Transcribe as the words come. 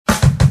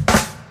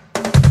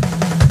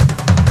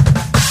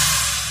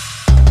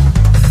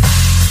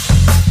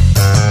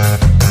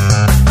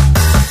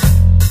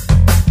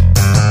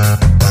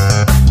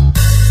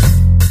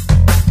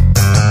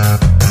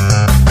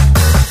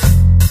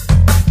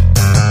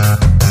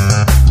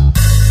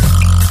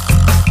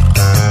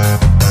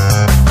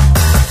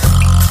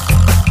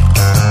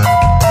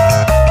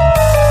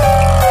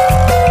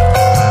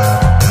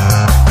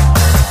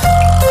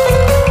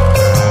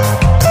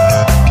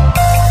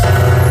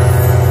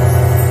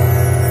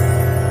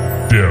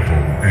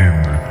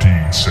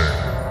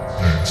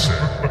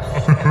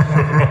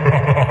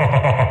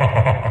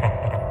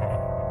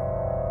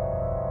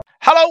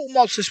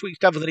welcome to this week's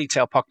Devil in the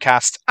Detail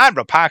podcast. I'm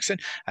Rob Parkinson,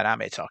 and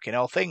I'm here talking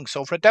all things.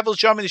 So for Devils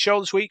joining me the show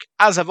this week,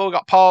 as I've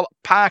got Paul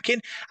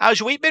Parkin.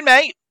 How's your week been,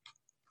 mate?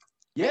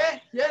 Yeah,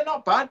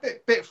 not bad.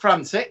 Bit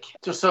frantic.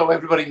 Just so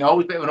everybody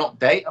knows, a bit of an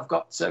update. I've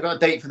got a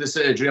date for the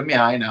surgery on my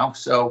eye now,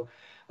 so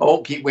I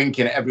won't keep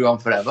winking at everyone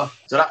forever.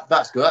 So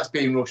that's good. That's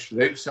being rushed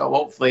through. So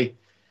hopefully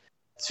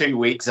 2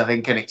 weeks, I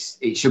think, and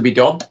it should be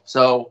done.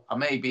 So I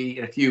may be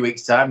in a few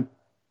weeks' time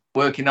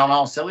working on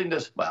all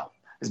cylinders. Well,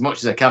 as much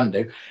as I can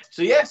do.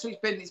 So yeah, so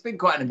it's been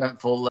quite an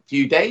eventful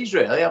few days,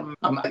 really.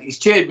 It's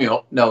cheered me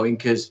up knowing,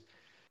 because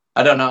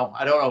I don't know.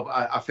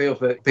 I feel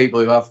for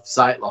people who have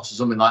sight loss or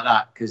something like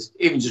that, because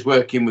even just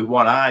working with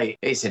one eye,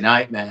 it's a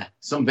nightmare.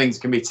 Some things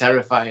can be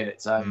terrifying at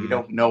times. You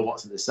don't know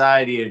what's at the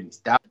side of you, and it's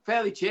down.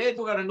 Fairly cheered.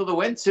 We've got another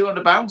win, 2 on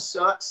the bounce,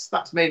 so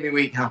that's made me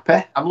week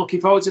happy. I'm looking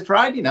forward to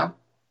Friday now.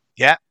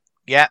 Yeah.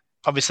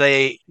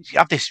 Obviously, you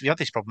have this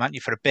problem, haven't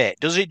you, for a bit?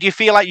 Do you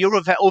feel like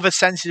you're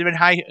oversensitive and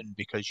heightened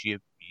because you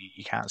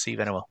can't see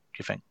very well, do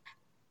you think?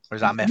 Or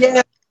is that a myth?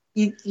 Yeah,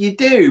 you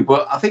do,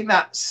 but I think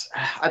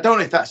I don't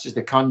know if that's just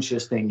a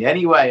conscious thing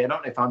anyway. I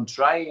don't know if I'm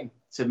trying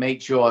to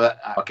make sure that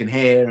I can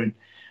hear, and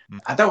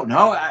I don't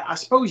know. I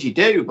suppose you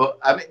do, but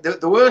I mean,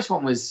 the worst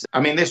one was,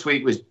 this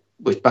week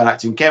was bad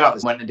acting. We came out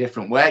and went a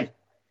different way.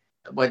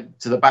 Went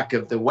to the back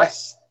of the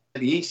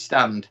east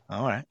stand.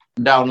 All right.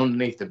 Down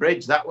underneath the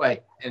bridge that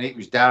way, and it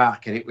was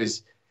dark, and it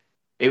was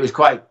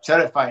quite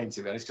terrifying,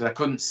 to be honest, because I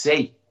couldn't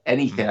see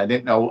anything. I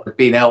didn't know what was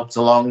being helped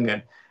along,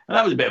 and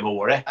that was a bit of a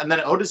worry. And then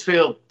at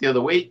Huddersfield the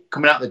other week,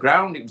 coming out of the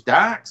ground, it was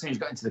dark. So you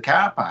got into the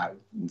car park,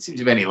 didn't seem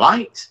to be any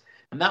lights,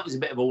 and that was a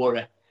bit of a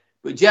worry.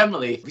 But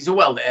generally, if it's a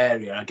well-lit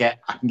area, I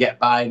can get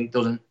by, and it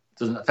doesn't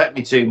affect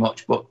me too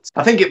much. But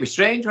I think it'd be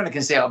strange when I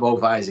can see out of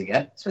both eyes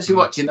again, especially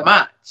watching the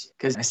match,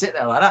 because I sit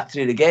there like that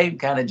through the game,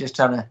 kind of just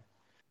trying to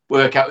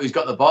work out who's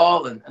got the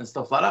ball and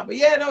stuff like that. But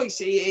yeah, no,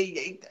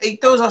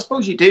 it does. I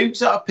suppose you do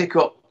sort of pick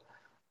up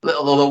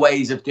little other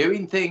ways of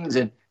doing things,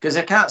 and because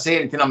I can't see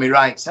anything on my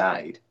right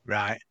side.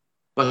 Right.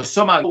 But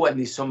somehow when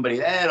there's somebody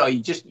there, or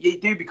you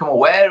do become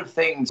aware of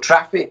things,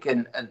 traffic,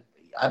 and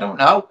I don't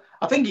know.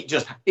 I think it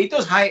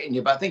does heighten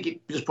you, but I think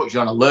it just puts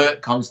you on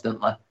alert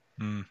constantly.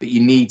 But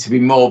you need to be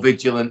more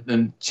vigilant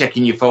than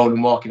checking your phone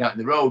and walking out in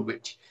the road,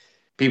 which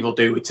people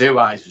do with 2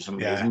 eyes for some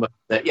reason. But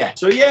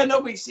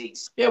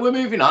we're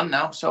moving on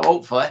now. So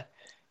hopefully, a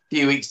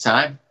few weeks'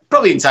 time,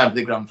 probably in time for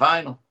the grand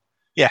final.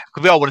 Yeah,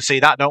 because we all want to see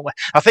that, don't we?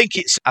 I think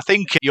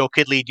your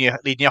kid leading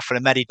you off for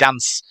a merry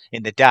dance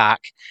in the dark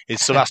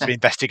so that's to be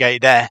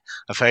investigated there.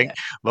 I think,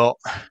 but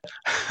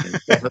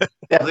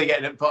definitely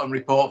getting a put on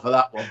report for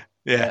that one.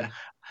 Yeah.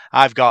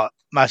 I've got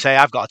a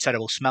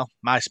terrible smell.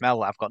 I've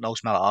got no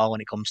smell at all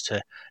when it comes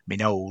to my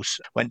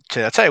nose. When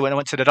I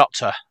went to the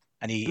doctor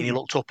and he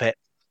looked up it,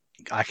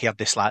 like he had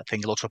this thing.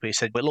 He looked up it. He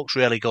said, "But it looks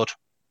really good."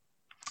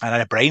 And I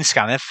had a brain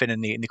scan and everything,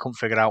 and they couldn't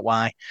figure out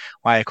why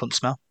I couldn't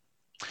smell.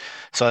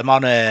 So I'm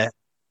on a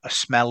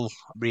smell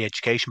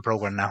re-education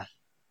program now.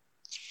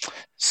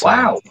 So,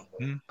 wow,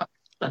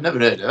 I've never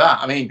heard of that.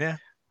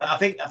 I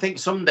think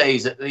some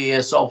days at the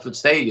Salford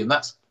Stadium,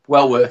 that's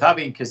well worth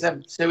having, because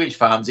them sewage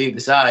farms either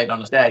side on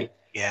a day,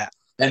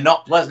 they're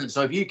not pleasant.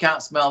 So if you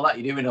can't smell that,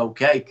 you're doing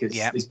okay, because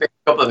there's been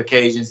a couple of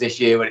occasions this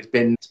year where it's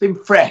been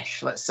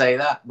fresh, let's say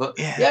that. But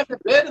I've never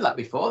heard of that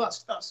before.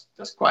 That's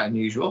quite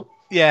unusual.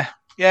 Yeah,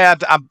 I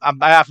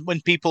have.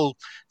 When people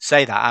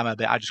say that,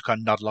 I just kind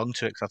of nod along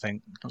to it, because I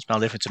think it doesn't smell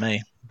different to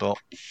me. But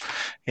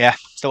yeah,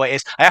 it's the way it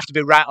is. I have to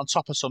be right on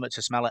top of something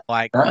to smell it.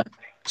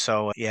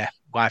 So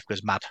wife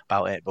goes mad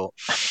about it. But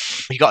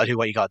you got to do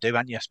what you got to do,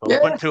 haven't you? I suppose.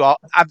 Went through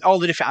all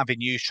the different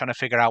avenues trying to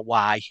figure out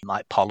why,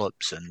 like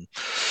polyps and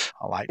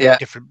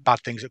different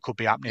bad things that could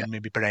be happening in my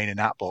brain and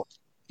that. But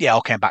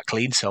all came back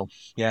clean. So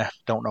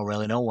don't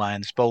really know why.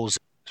 And I suppose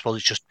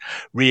it's just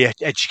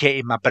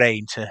re-educating my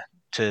brain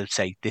to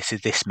say this is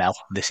this smell,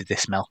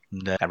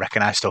 and I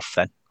recognise stuff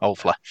then,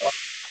 hopefully.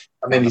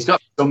 There's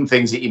got some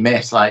things that you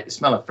miss, like the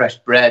smell of fresh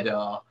bread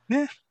or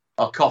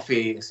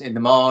coffee in the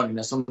morning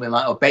or something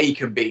like, or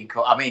bacon being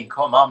cut.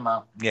 Come on,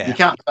 man. Yeah. You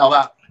can't smell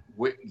that.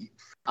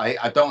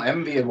 I don't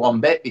envy you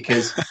one bit,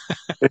 because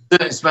there's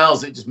certain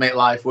smells that just make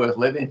life worth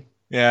living.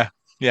 Yeah.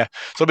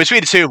 So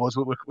between the two of us,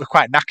 we're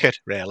quite knackered,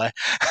 really.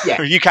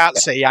 Yeah. You can't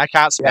see, I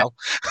can't smell.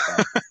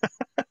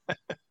 Yeah.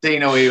 See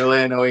no evil,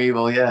 hear no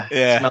evil,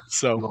 Yeah.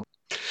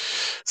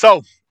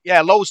 So,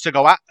 loads to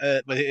go at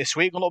this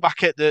week. We'll look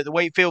back at the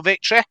Wakefield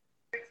victory.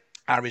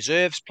 Our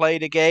reserves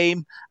played a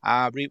game.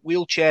 Our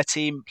wheelchair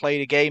team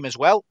played a game as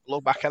well.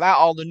 Look back at that.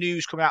 All the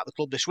news coming out of the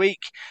club this week.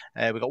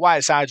 We've got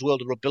Whiteside's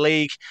World of Rugby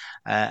League.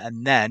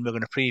 And then we're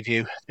going to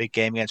preview the big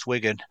game against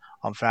Wigan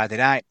on Friday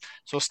night.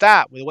 So we'll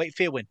start with a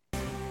Wakefield win.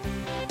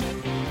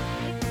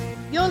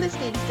 You're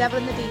listening to Devil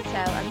in the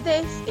Detail, and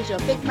this is your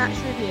big match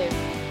review.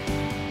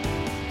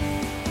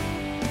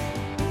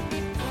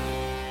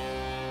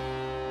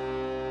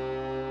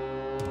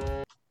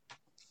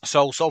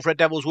 So Salford Red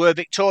Devils were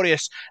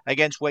victorious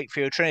against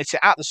Wakefield Trinity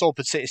at the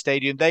Salford City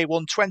Stadium. They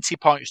won 20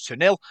 points to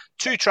 0.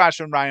 2 tries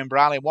from Ryan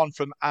Brownlee, 1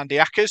 from Andy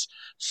Ackers.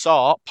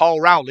 Saw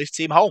Paul Rowley's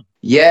team home.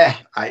 Yeah,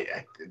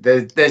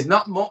 there's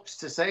not much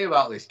to say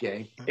about this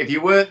game. If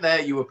you weren't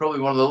there, you were probably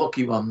one of the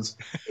lucky ones.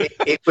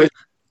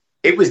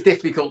 It was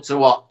difficult to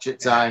watch at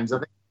times. I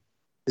think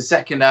the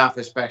second half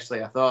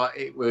especially, I thought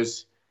it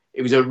was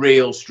a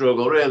real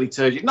struggle, really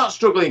turgid. Not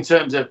struggling in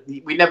terms of,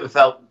 we never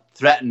felt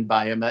threatened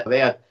by them. They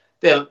had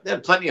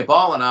plenty of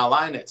ball on our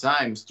line at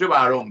times, through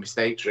our own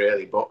mistakes,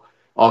 really,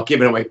 or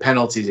giving away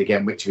penalties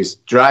again, which was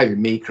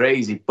driving me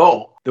crazy.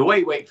 But the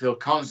way Wakefield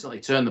constantly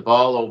turned the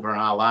ball over on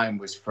our line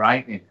was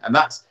frightening. And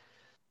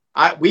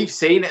we've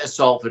seen it as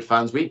Salford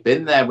fans. We've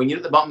been there. When you're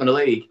at the bottom of the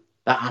league,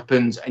 that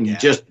happens, and you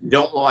just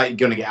don't look like you're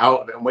going to get out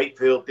of it. And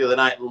Wakefield the other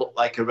night looked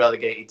like a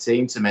relegated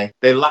team to me.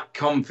 They lacked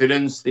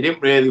confidence. They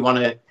didn't really want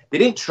to. They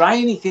didn't try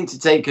anything to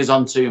take us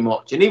on too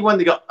much. And even when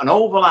they got an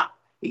overlap,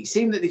 it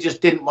seemed that they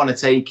just didn't want to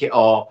take it,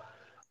 or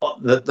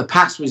the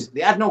pass was.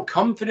 They had no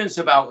confidence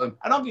about them.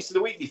 And obviously,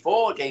 the week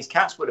before against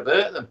Cass would have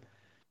hurt them.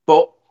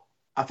 But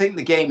I think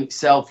the game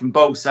itself, from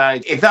both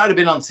sides, if that had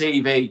been on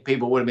TV,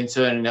 people would have been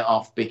turning it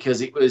off,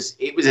 because it was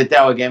a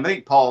dour game. I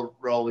think Paul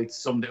Rowley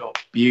summed it up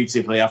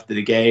beautifully after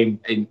the game.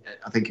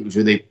 I think it was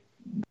with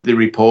the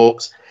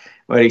reports,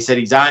 where he said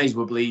his eyes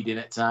were bleeding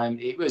at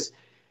times.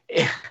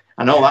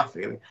 I know that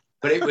feeling,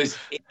 but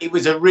it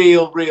was a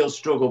real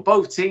struggle.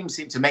 Both teams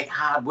seemed to make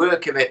hard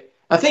work of it.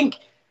 I think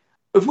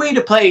if we'd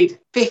have played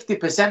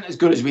 50% as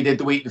good as we did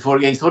the week before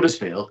against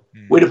Huddersfield,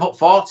 we'd have put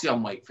 40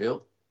 on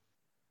Wakefield.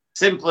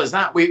 Simple as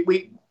that.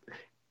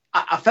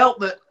 I felt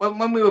that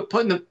when we were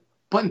putting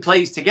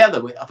plays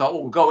together, I thought,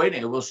 we'll go in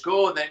here, we'll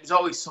score. And then it was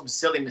always some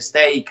silly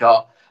mistake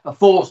or a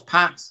forced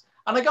pass.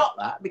 And I got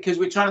that, because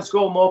we're trying to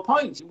score more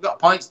points. We've got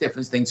points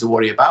difference thing to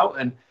worry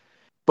about.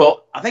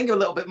 But I think a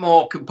little bit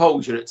more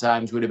composure at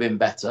times would have been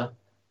better.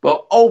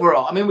 But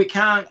overall, I mean, we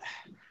can't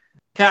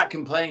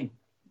complain.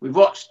 We've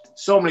watched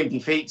so many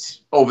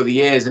defeats over the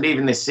years, and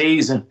even this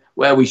season,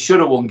 where we should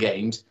have won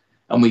games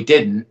and we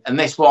didn't. And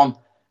this one,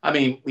 I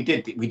mean, we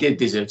did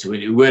deserve to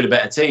win. We were the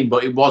better team,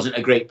 but it wasn't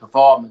a great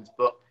performance.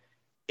 But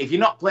if you're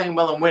not playing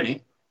well and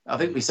winning, I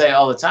think we say it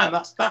all the time,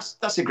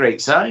 that's a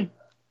great sign.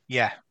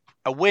 Yeah.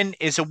 A win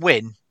is a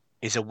win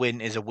is a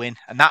win is a win.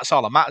 And that's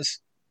all that matters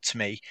to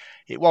me.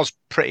 It was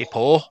pretty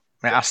poor,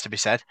 it has to be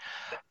said.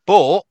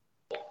 But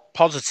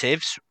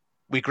positives,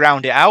 we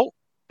ground it out,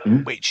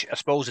 which I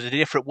suppose is a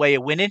different way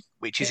of winning,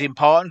 which is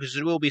important, because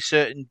there will be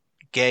certain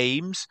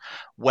games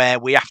where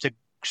we have to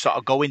sort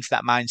of go into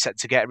that mindset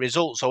to get a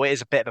result. So it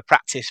is a bit of a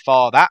practice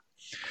for that.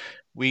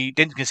 We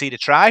didn't concede a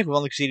try. We've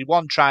only conceded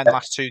 1 try in the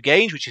last 2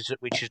 games, which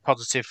is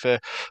positive for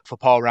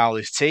Paul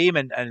Rowley's team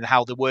and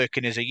how they're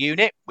working as a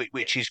unit,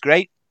 which is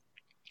great.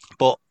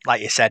 But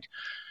like you said,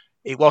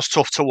 it was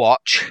tough to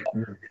watch.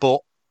 But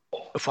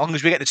as long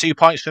as we get the 2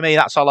 points, for me,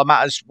 that's all that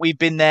matters. We've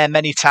been there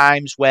many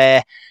times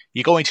where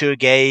you go into a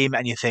game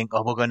and you think,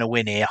 oh, we're going to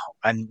win here.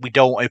 And we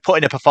don't. We put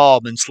in a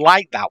performance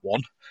like that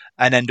one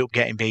and end up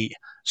getting beat.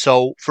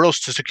 So for us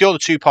to secure the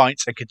 2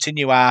 points and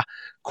continue our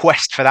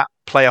quest for that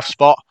playoff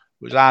spot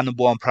was our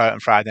number 1 priority on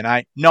Friday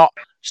night. Not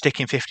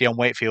sticking 50 on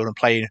Wakefield and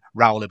playing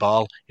Rowley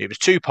ball. It was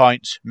 2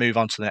 points, move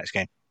on to the next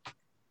game.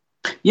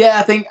 Yeah,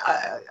 I think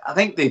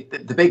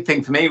the big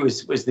thing for me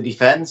was the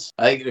defence.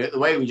 I think the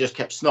way we just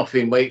kept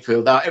snuffing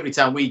Wakefield out every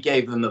time we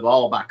gave them the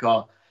ball back,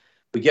 or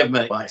we give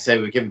them, like I say,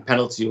 we're giving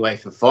penalties away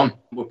for fun.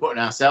 We're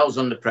putting ourselves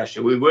under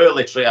pressure. We were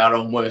literally our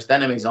own worst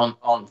enemies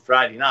on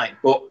Friday night,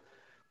 but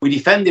we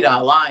defended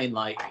our line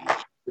like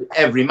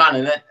every man.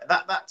 And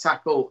that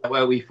tackle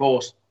where we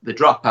forced the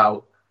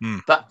dropout,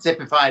 that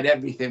typified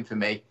everything for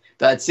me.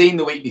 That I'd seen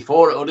the week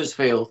before at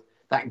Huddersfield,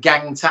 that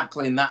gang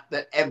tackling,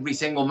 that every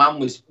single man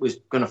was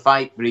going to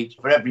fight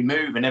for every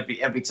move and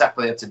every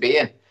tackle they had to be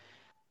in.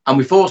 And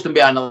we forced them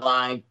behind the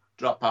line,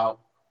 drop out.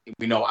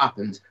 We know what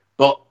happens.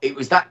 But it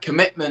was that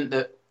commitment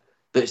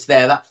that's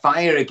there, that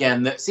fire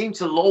again, that seemed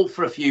to lull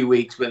for a few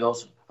weeks with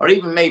us, or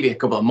even maybe a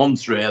couple of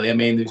months, really. I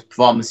mean, there's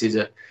performances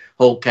at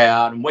Hull KR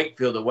and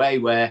Wakefield away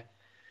where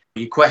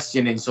you're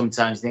questioning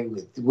sometimes, think,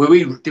 do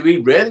we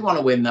really want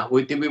to win that?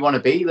 Did we want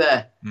to be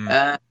there?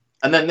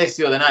 And then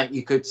the other night,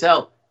 you could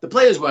tell the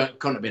players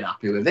couldn't have been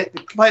happy with it.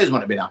 The players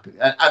wouldn't have been happy.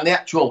 And the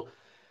actual,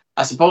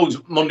 I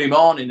suppose, Monday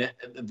morning,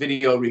 the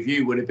video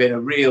review would have been a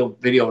real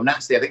video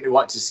nasty. I think they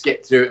wanted to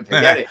skip through it and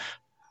forget it.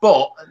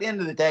 But at the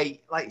end of the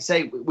day, like you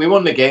say, we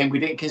won the game. We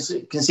didn't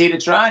concede a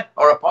try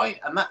or a point,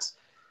 and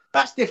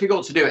that's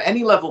difficult to do at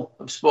any level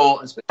of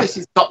sport. And this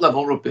is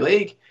top-level rugby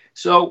league.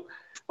 So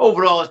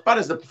overall, as bad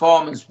as the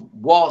performance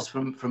was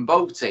from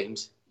both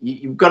teams,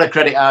 you've got to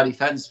credit our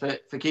defence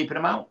for keeping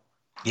them out.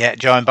 Yeah,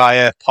 joined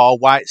by Paul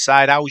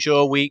Whiteside. How's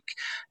your week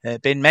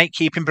been, mate?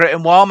 Keeping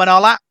Britain warm and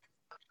all that?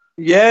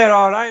 Yeah,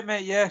 all right,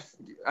 mate, yeah.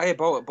 Hi,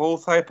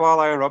 both. Hi, Paul.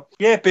 Hi, Rob.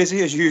 Yeah,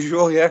 busy as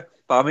usual, yeah.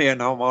 But I'm here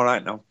now. I'm all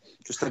right now.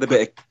 Just had a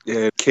bit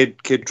of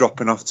kid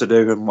dropping off to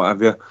do and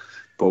whatever,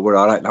 but we're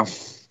all right now.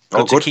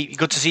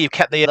 Good to see you've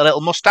kept the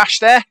little moustache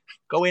there.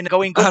 Going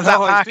good, that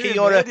Parky.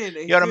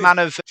 You're a man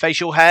of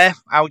facial hair.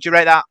 How would you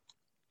rate that?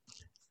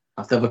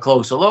 have to have a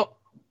closer look.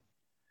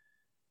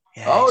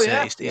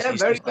 Yeah, he's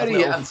very,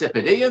 very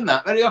Antipodean,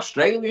 that very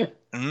Australian.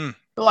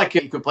 Like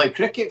he could play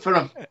cricket for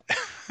him.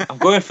 I'm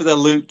going for the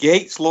Luke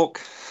Yates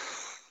look.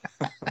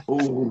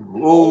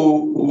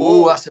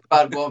 Oh, that's a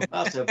bad one.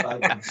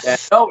 Yeah.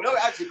 No, it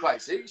actually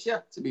quite suits you,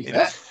 to be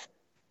fair.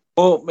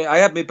 Well, I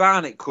had my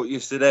barnet cut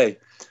yesterday,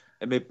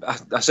 and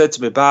I said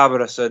to my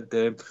barber, I said,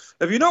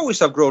 have you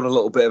noticed I've grown a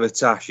little bit of a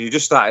tash? You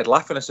just started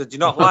laughing. I said, do you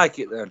not like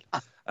it then?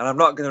 And I'm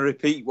not going to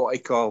repeat what he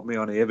called me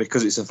on here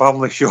because it's a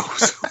family show.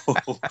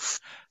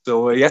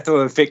 So you have to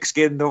have a thick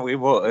skin, don't we?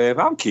 But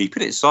I'm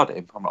keeping it, sod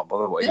him. I'm not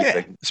bothered what you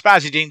think.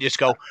 Surprised you didn't just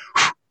go,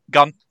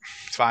 gone.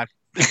 It's fine.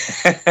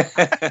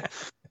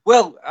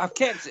 Well, I've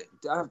kept it.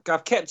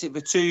 I've kept it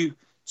for two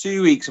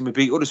weeks, and we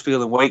beat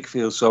Huddersfield and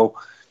Wakefield. So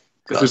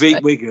if we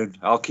beat Wigan,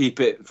 I'll keep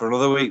it for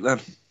another week then.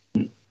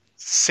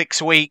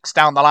 6 weeks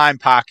down the line,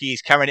 Parky,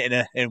 he's carrying it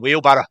in a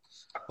wheelbarrow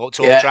up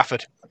to Old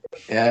Trafford.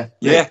 Yeah,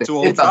 to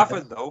Old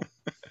Trafford though.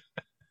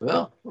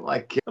 Well,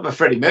 like I'm a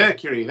Freddie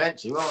Mercury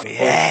eventually, won't I?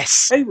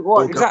 Yes. Hey,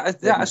 what is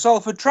that? A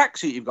Salford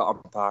tracksuit you've got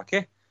on,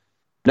 Parky?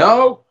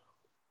 No,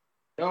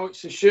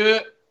 it's a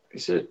shirt.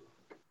 It's a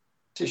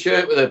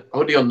shirt with a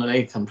hoodie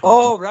underneath.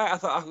 Oh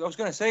right, I was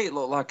going to say it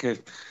looked like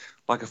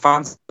a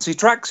fancy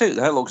tracksuit.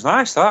 There, it looks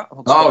nice. That.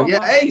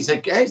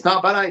 It's not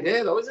a bad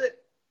idea though, is it?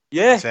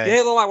 Yeah,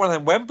 it looked like one of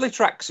them Wembley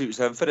tracksuits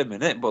then for a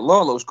minute. But it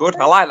looks good.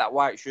 I like that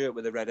white shirt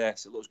with the red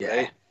S. It looks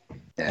great.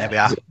 Yeah,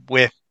 we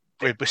are.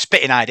 We're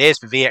spitting ideas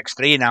for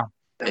VX3 now.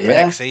 For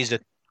next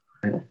season.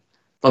 Yeah. As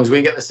long as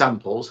we get the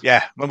samples.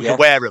 Yeah, when we can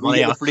wear them. We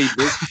get the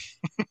freebies.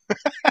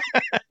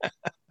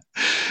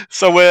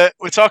 So we're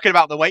talking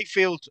about the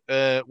Wakefield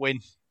win.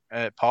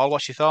 Paul,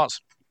 what's your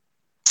thoughts?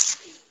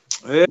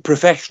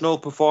 Professional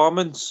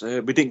performance.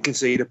 We didn't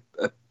concede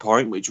a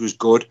point, which was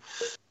good.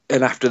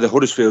 And after the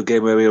Huddersfield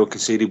game where we only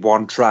conceded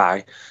one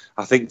try,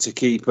 I think to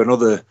keep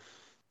another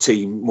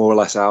team more or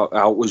less out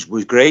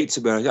was great,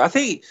 to be honest. I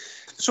think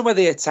some of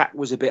the attack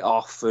was a bit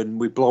off and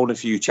we've blown a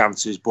few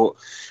chances, but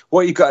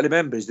what you've got to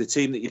remember is the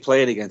team that you're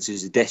playing against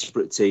is a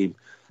desperate team,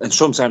 and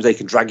sometimes they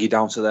can drag you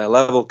down to their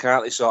level,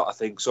 can't they, sort of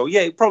thing. So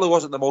yeah, it probably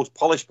wasn't the most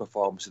polished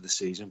performance of the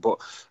season, but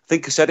I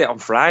think I said it on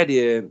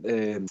Friday.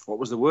 What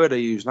was the word I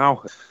used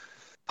now?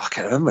 I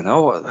can't remember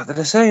now. What did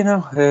I say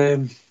now?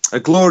 A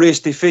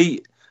glorious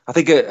defeat. I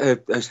think a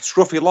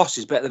scruffy loss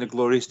is better than a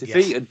glorious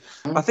defeat. Yes.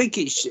 And I think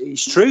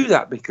it's true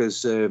that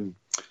because, you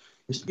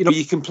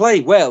can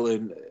play well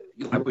and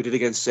like we did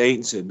against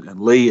Saints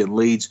and Lee and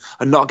Leeds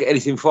and not get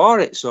anything for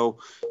it. So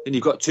then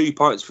you've got 2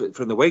 points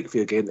from the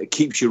Wakefield game that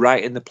keeps you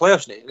right in the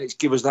playoffs. And it's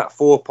given us that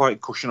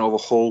 4-point cushion over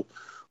Hull,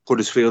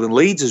 Huddersfield and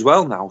Leeds as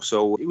well now.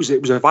 So it was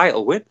a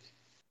vital win.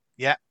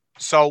 Yeah.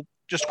 So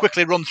just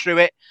quickly run through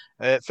it.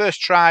 First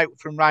try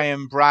from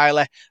Ryan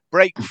Briley,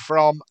 break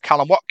from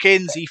Callum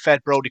Watkins, he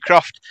fed Brodie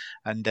Croft,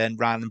 and then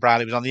Ryan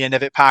Briley was on the end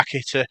of it,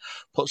 Parky, to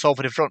put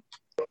Salford in front.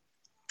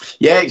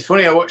 Yeah, it's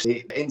funny, I watched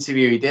the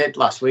interview he did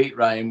last week,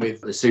 Ryan,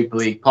 with the Super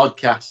League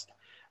podcast,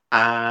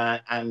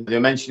 and they were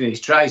mentioning his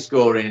try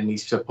scoring and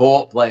his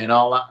support play and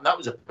all that, and that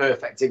was a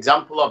perfect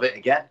example of it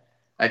again.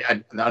 I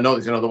know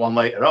there's another one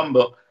later on,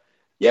 but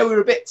yeah, I think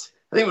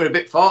we were a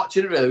bit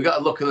fortunate, really. We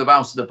got a look at the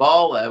bounce of the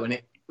ball there when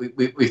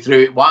we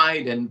threw it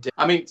wide, and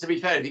I mean, to be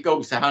fair, if it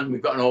goes to hand,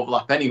 we've got an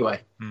overlap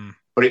anyway.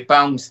 But it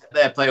bounced.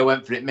 Their player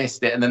went for it,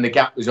 missed it, and then the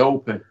gap was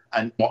open.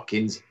 And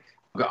Watkins,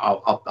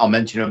 I'll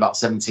mention him about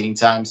 17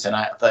 times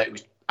tonight. I thought it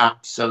was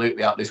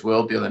absolutely out of this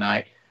world the other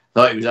night.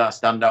 Thought he was our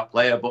standout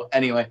player. But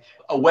anyway,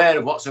 aware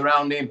of what's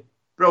around him,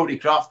 Brodie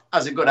Croft,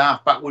 as a good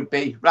halfback would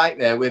be, right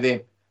there with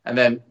him. And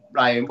then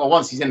Ryan, well,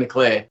 once he's in the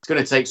clear, it's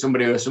going to take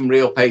somebody with some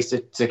real pace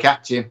to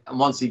catch him. And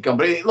once he'd gone,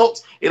 but it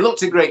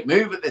looked a great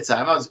move at the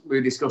time. As we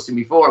were discussing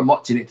before, I'm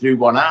watching it through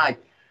one eye.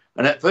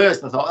 And at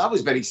first I thought that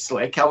was very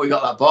slick how we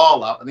got that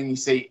ball out. And then you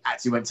see it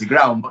actually went to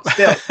ground. But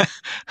still,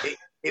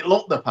 it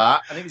looked the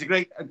part. And it was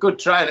a good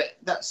try.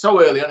 That's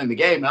so early on in the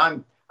game.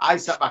 And I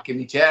sat back in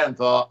my chair and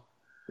thought,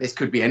 this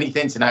could be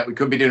anything tonight. We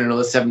could be doing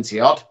another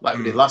 70-odd like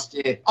we did last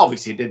year.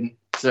 Obviously, it didn't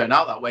turn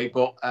out that way.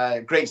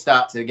 But great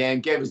start to the game.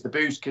 Gave us the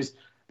boost because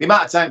the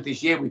amount of times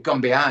this year we've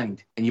gone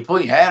behind and you pull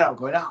your hair out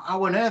going,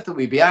 how on earth are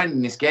we behind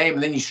in this game?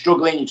 And then you're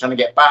struggling, you're trying to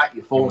get back,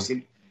 you're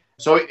forcing.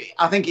 So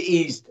I think it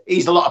eased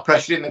a lot of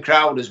pressure in the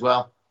crowd as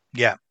well.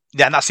 Yeah,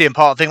 and that's the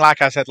important thing. Like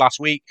I said last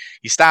week,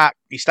 you start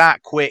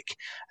quick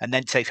and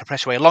then take the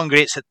pressure away. The longer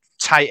it's a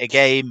tighter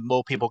game,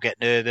 more people get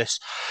nervous.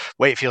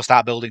 Wakefield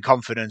start building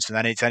confidence and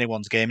then it's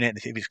anyone's game,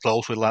 if it's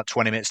close with like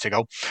 20 minutes to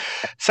go.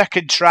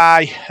 Second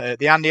try,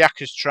 the Andy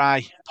Ackers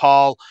try,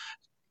 Paul,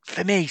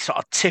 for me, sort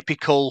of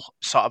typical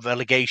sort of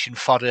relegation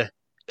fodder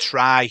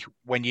try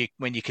when you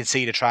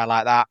concede a try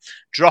like that.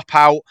 Drop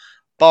out,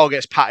 ball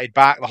gets patted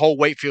back, the whole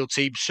Wakefield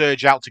team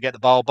surge out to get the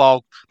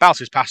ball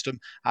bounces past them,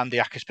 and the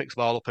Ackers picks the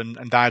ball up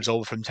and dives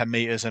over from 10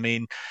 metres. I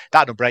mean,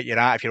 that'll break your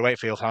heart if you're a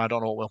Wakefield fan. I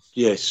don't know what will.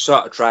 Yeah,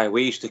 sort of try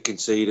we used to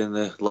concede in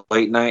the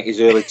late 90s,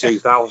 early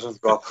 2000s,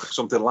 or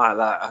something like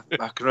that.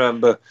 I can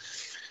remember.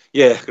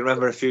 Yeah, I can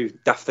remember a few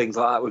daft things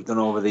like that we've done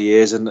over the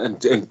years,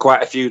 and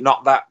quite a few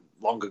not that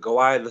long ago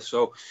either.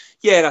 So,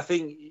 yeah, I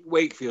think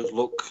Wakefield's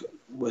look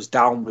was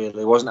down,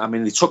 really, wasn't it? I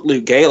mean, they took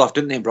Luke Gale off,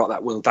 didn't they, and brought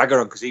that Will Dagger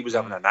on because he was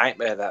having a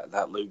nightmare,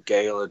 that Luke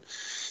Gale, and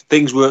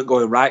things weren't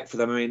going right for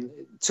them. I mean,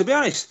 to be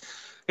honest,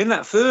 in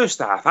that first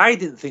half, I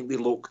didn't think they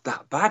looked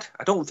that bad.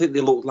 I don't think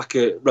they looked like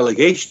a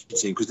relegation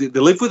team because they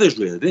lived with us,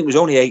 really. It was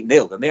only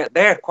 8-0, and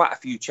they had quite a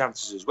few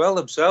chances as well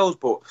themselves,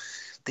 but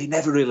they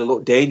never really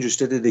looked dangerous,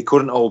 did they? They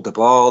couldn't hold the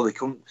ball. They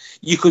couldn't.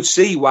 You could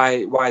see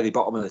why they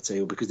bottom of the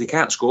table because they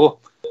can't score,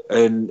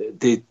 and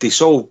they're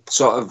so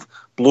sort of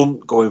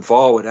blunt going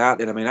forward, aren't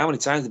they? I mean, how many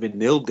times they've been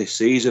nilled this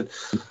season?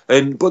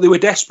 But they were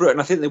desperate, and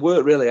I think they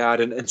worked really hard.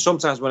 And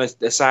sometimes when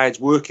a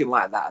side's working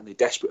like that and they're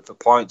desperate for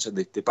points and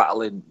they're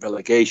battling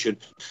relegation,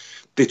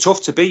 they're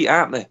tough to beat,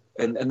 aren't they?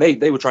 And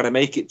they were trying to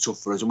make it tough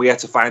for us, and we had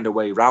to find a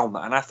way around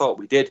that. And I thought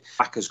we did.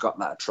 Macca's got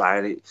that try,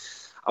 and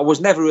I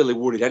was never really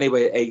worried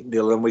anyway at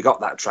 8-0, and we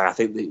got that try. I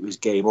think that it was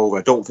game over.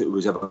 I don't think we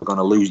was ever going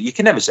to lose. You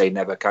can never say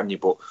never, can you?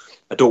 But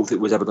I don't think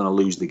we was ever going to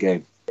lose the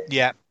game.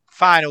 Yeah,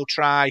 final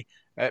try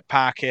at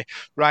Parky.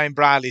 Ryan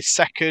Briley's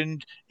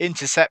second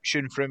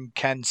interception from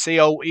Ken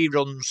Seo. He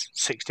runs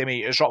 60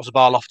 metres, drops the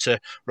ball off to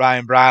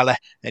Ryan Briley,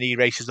 and he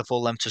races the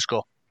full length to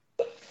score.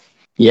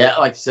 Yeah,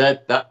 like I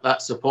said,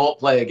 that support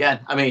play again.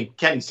 I mean,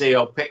 Ken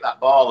Seo picked that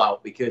ball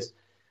out because,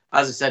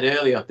 as I said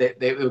earlier,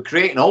 they were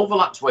creating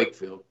overlaps,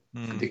 Wakefield.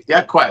 They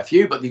had quite a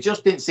few, but they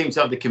just didn't seem to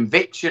have the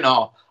conviction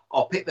or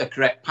pick the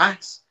correct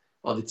pass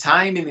or the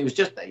timing. It was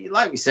just,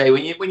 like we say,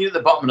 when you're at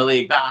the bottom of the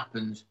league, that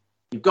happens.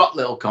 You've got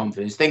little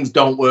confidence. Things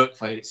don't work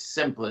for you. It's as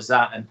simple as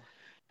that. And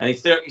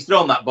he's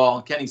thrown that ball,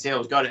 and Kenny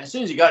Sale's got it. As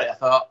soon as he got it, I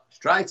thought, it's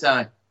try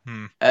time.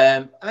 And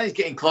then he's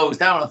getting closed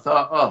down. I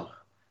thought, oh.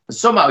 And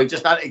somehow he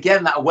just had,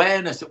 again, that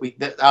awareness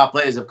that our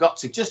players have got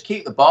to just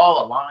keep the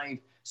ball alive.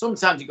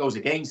 Sometimes it goes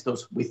against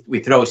us. We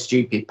throw a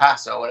stupid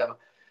pass or whatever.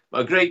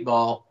 But a great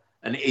ball.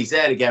 And he's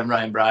there again,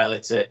 Ryan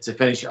Briley, to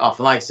finish it off.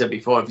 And like I said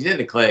before, if he's in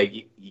the clear,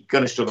 you're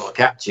going to struggle to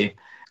catch him.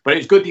 But it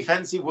was good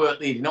defensive work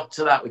leading up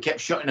to that. We kept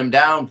shutting them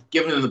down,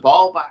 giving them the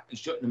ball back and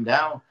shutting them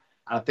down.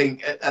 And I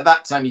think at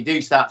that time, you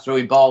do start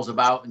throwing balls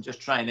about and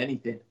just trying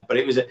anything. But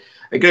it was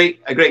a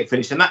great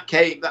finish. And that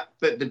came,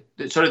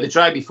 the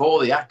try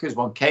before the Ackers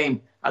one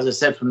came, as I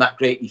said, from that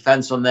great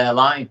defence on their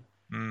line.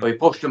 We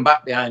pushed them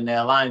back behind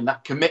their line.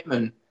 That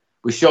commitment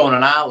was shown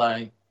on our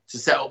line to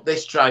set up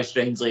this try,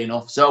 strangely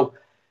enough. So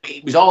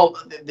it was all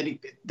the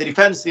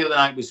defence the other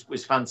night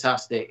was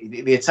fantastic.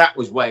 The attack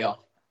was way off,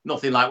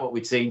 nothing like what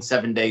we'd seen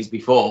 7 days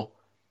before.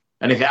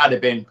 And if it had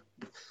been,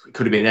 it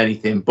could have been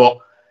anything. But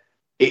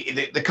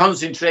the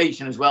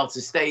concentration as well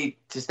to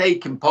stay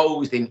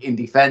composed in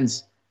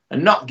defence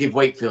and not give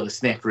Wakefield a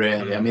sniff.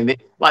 Really, I mean,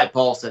 like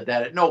Paul said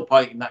there, at no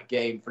point in that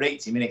game for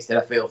 80 minutes did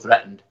I feel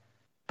threatened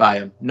by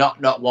them.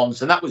 Not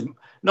once, and that was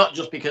not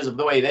just because of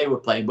the way they were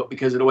playing, but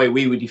because of the way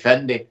we were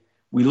defending.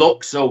 We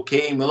looked so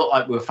keen. We looked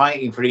like we were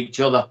fighting for each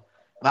other.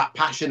 That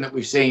passion that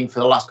we've seen for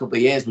the last couple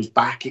of years was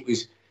back. It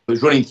was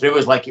running through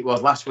us like it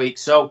was last week.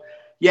 So,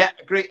 yeah,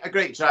 a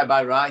great try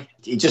by Rye.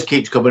 He just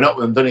keeps coming up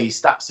with them, doesn't he?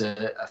 His stats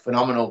are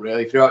phenomenal,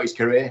 really, throughout his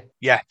career.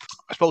 Yeah,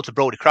 I spoke to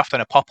Brodie Kraft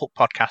on a pop-up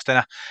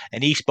podcast,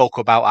 and he spoke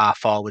about our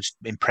forwards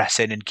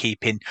impressing and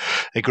keeping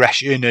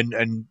aggression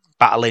and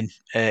battling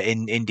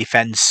in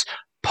defence.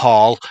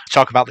 Paul,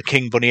 talk about the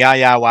King Bunny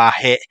our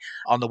hit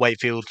on the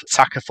Wakefield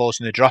attacker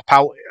forcing the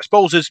dropout. I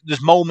suppose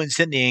there's moments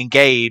in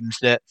games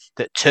that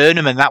turn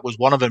them, and that was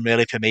one of them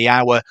really for me.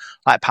 Our,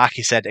 like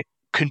Parky said,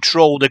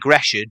 controlled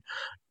aggression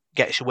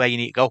gets you where you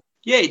need to go.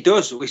 Yeah, it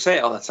does. We say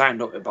it all the time,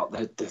 don't we, about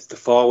the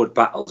forward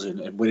battles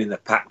and winning the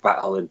pack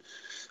battle and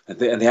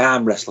the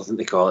arm wrestle, I think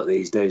they call it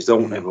these days,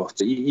 don't they? But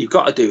you've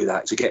got to do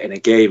that to get in a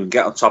game and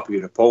get on top of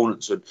your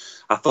opponents. And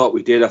I thought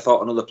we did. I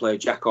thought another player,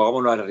 Jack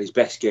Ormonrad, had his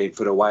best game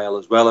for a while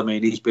as well. I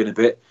mean, he's been a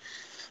bit,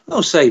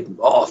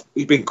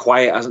 he's been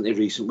quiet, hasn't he,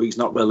 recent weeks,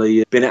 not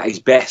really been at his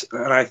best.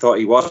 And I thought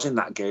he was in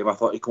that game. I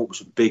thought he came up with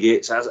some big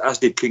hits, as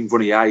did King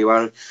Bunny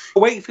Ayuar.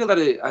 Wakefield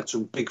had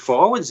some big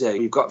forwards there.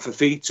 You've got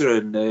Fafita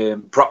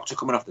and Proctor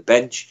coming off the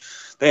bench.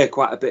 They had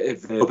quite a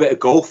bit of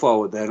goal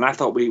forward there, and I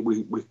thought we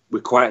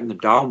quietened them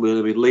down.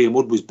 Really, I mean, Liam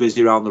Wood was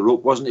busy around the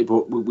ruck, wasn't he?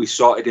 But we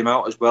sorted him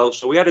out as well.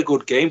 So we had a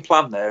good game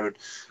plan there, and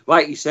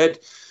like you said,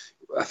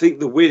 I think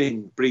the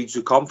winning breeds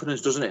with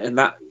confidence, doesn't it? And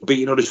that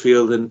beating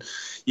Huddersfield, and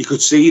you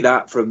could see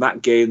that from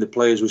that game, the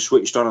players were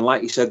switched on, and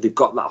like you said, they've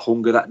got that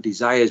hunger, that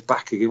desire is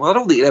back again. Well, I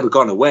don't think it's ever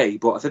gone away,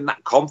 but I think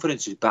that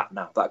confidence is back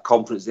now. That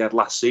confidence they had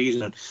last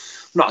season, and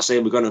I'm not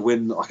saying we're going to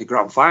win like a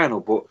grand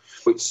final, but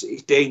it's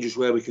dangerous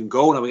where we can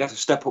go. Now we have to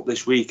step up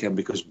this weekend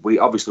because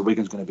Wigan's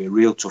going to be a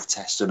real tough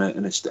test and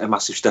a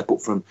massive step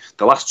up from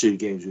the last two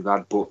games we've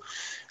had. But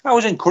I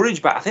was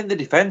encouraged, but I think the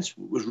defence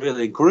was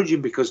really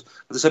encouraging because,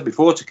 as I said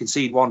before, to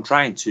concede one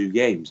try in 2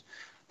 games,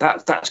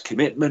 that's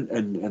commitment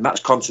and that's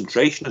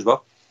concentration as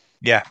well.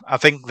 Yeah, I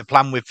think the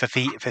plan with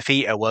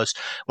Fafita was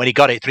when he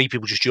got it, 3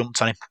 people just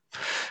jumped on him.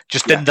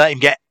 Just didn't let him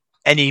get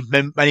any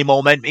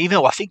more momentum. Even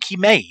though I think he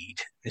made,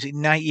 is it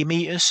 90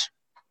 metres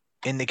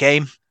in the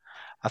game?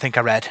 I think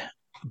I read.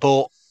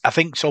 But I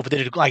think Salford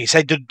did, like you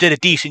said, did a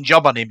decent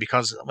job on him,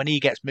 because when he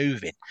gets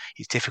moving,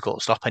 it's difficult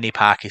to stop any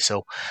Parky.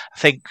 So I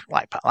think,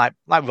 like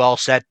Rawl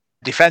said,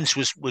 defence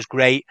was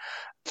great,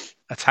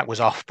 attack was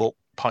off, but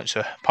points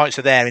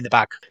are there in the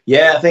bag.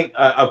 Yeah, I think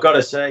I've got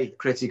to say,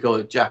 critical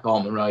of Jack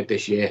Ormonroyd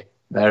this year,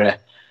 very,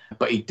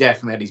 but he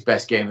definitely had his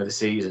best game of the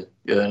season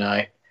the other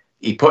night.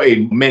 He put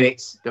in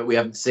minutes that we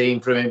haven't seen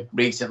from him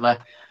recently.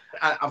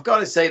 I've got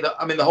to say that,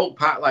 I mean, the whole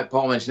pack, like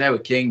Paul mentioned there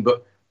with King,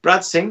 but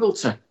Brad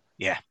Singleton,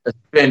 has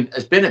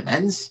been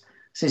immense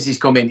since he's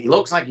come in. He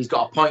looks like he's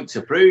got a point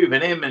to prove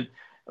in him, and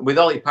with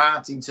Ollie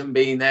Partington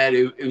being there,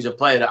 who's a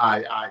player that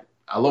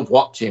I love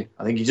watching.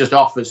 I think he just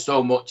offers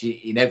so much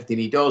in everything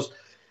he does.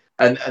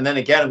 And then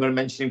again, I'm going to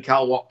mention him,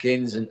 Cal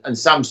Watkins and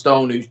Sam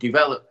Stone, who's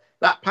developed.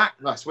 That pack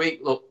last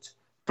week looked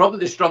probably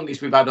the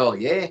strongest we've had all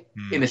year,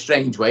 in a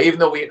strange way. Even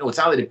though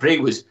Tyler Dupree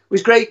was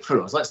great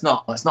for us. Let's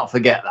not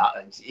forget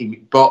that.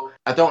 But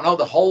I don't know.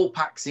 The whole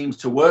pack seems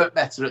to work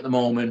better at the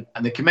moment,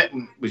 and the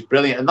commitment was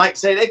brilliant. And like I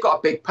say, they've got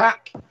a big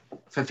pack.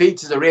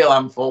 Fafita's a real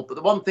handful. But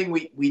the one thing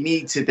we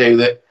need to do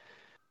that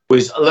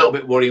was a little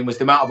bit worrying was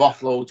the amount of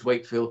offloads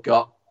Wakefield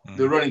got.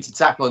 They were running to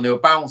tackle and they were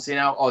bouncing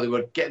out, or they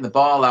were getting the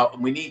ball out,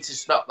 and we need to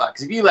stop that.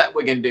 Because if you let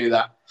Wigan do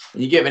that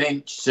and you give an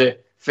inch to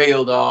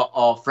Field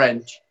or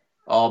French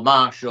or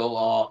Marshall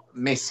or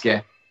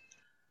Miske,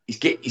 he's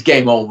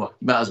game over.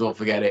 You might as well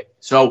forget it.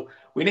 So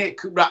we need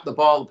to wrap the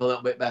ball up a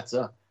little bit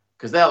better,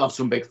 because they'll have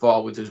some big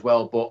forwards as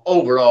well. But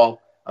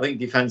overall, I think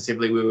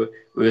defensively we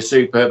were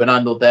superb and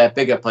handled their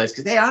bigger players,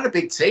 because they had a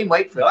big team,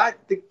 Wakefield.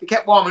 They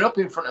kept warming up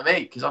in front of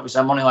me, because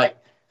obviously I'm only like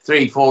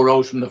 3-4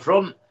 rows from the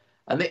front.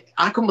 And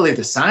I couldn't believe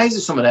the size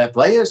of some of their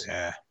players.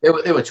 Yeah. They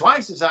were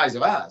twice the size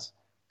of ours,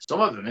 some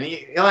of them. And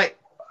you're like,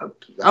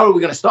 how are we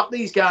going to stop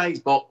these guys?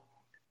 But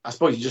I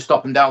suppose you just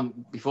stop them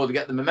down before they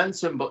get the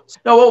momentum. But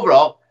no,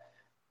 overall,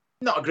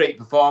 not a great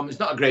performance,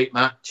 not a great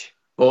match.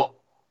 But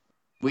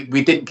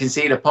we didn't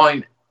concede a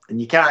point, and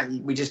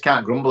we just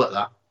can't grumble at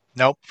that.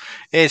 No.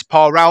 Here's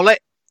Paul Rowley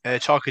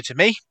talking to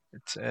me.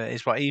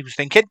 Is what he was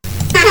thinking.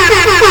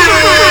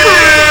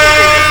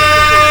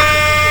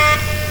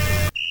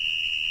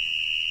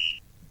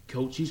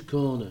 Coach's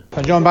Corner.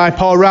 I'm joined by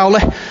Paul Rowley.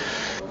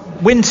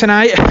 Win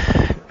tonight.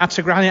 Had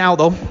to grind it out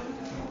though.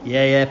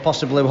 Yeah,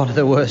 possibly one of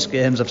the worst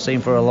games I've seen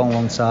for a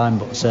long time.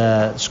 But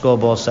the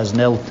scoreboard says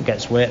 0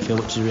 against Wakefield,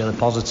 which is really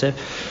positive.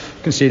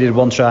 Conceded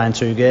 1 try in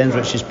 2 games,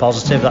 which is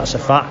positive. That's a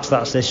fact.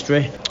 That's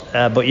history.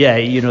 But yeah,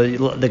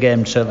 the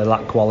game certainly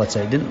lacked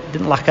quality.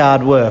 Didn't lack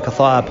hard work. I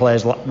thought our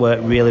players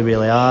worked really,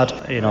 really hard.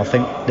 I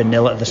think the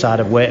 0 at the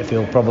side of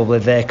Wakefield, probably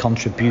they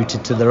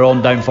contributed to their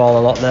own downfall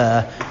a lot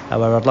there.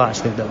 However, I'd like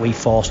to think that we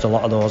forced a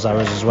lot of those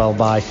errors as well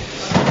by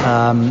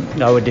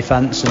our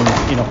defence and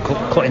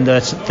cutting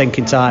their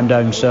thinking time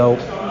down. So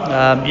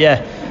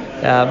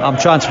I'm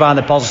trying to find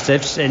the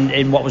positives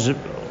in what was,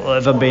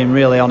 if I'm being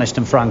really honest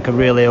and frank, a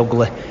really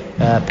ugly,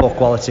 poor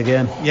quality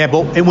game. Yeah,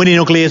 but winning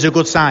ugly is a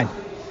good sign.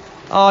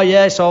 Oh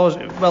yeah, it's always,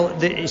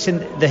 it's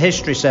in the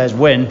history says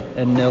win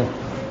and 0.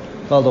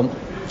 Well done.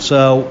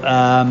 So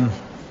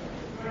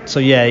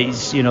yeah,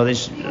 it's,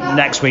 this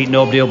next week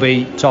nobody will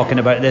be talking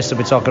about this. They'll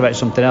be talking about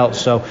something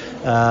else. So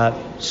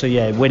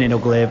yeah, winning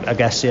ugly, I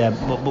guess. Yeah,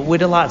 but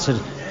we'd have liked a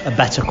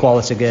better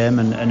quality game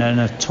and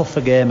a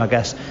tougher game, I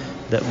guess,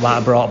 that might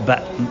have brought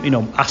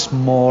asked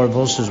more of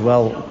us as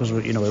well, because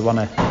we want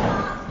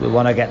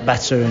to get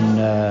better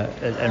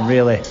and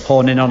really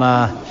hone in on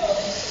our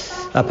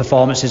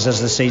performances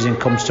as the season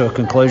comes to a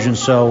conclusion.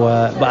 So,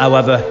 but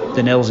however,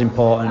 the 0's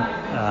important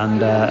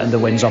and the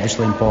win's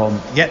obviously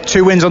important. Yeah,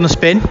 2 wins on the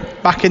spin,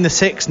 back in the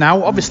 6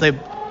 now. Obviously,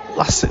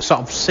 last sort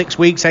of 6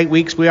 weeks, 8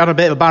 weeks, we had a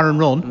bit of a barren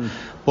run,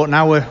 but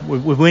now we're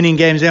winning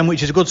games in,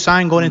 which is a good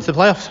sign going into the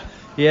playoffs.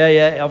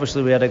 Yeah.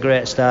 Obviously, we had a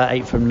great start,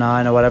 8 from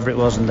 9 or whatever it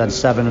was, and then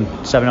 7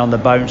 on the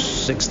bounce,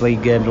 6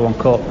 league games, 1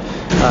 cup.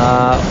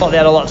 I thought they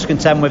had a lot to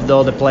contend with,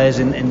 though, the players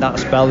in that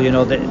spell.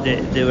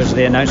 There was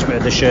the announcement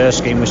of the share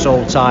scheme. We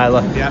sold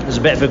Tyler. Yeah. There's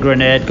a bit of a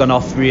grenade gone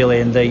off really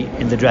in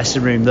the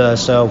dressing room there.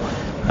 So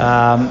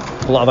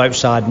a lot of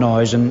outside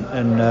noise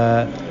and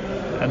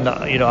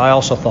I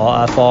also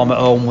thought our form at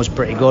home was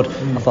pretty good.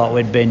 I thought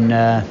we'd been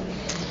had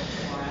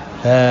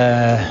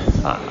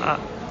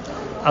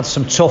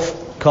some tough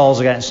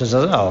calls against us.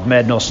 I've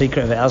made no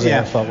secret of it, has it?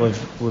 I thought we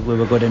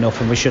were good enough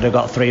and we should have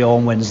got 3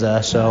 home wins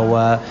there.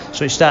 So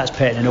it starts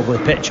painting an ugly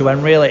picture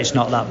when really it's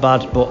not that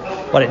bad. But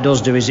what it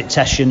does do is it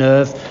tests your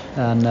nerve.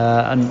 And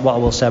what I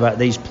will say about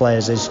these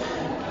players is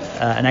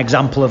an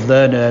example of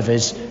their nerve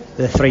is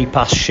the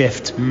 3-pass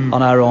shift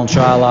on our own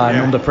try line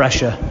under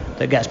pressure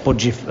that gets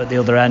Budgie at the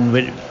other end.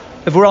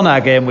 If we're on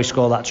our game, we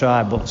score that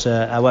try. But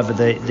however,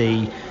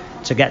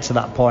 to get to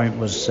that point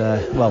was,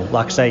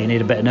 like I say, you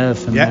need a bit of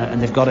nerve,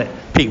 and they've got it.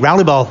 Peak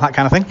rally ball, that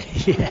kind of thing.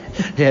 Yeah,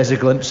 there's a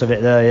glimpse of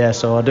it there, yeah.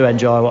 So I do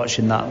enjoy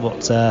watching that,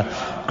 but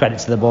credit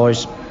to the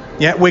boys.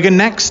 Yeah, Wigan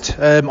next.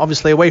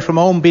 Obviously away from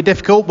home, be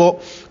difficult,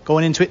 but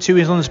going into it 2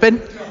 wins on the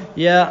spin.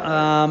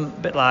 Yeah, a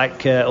bit like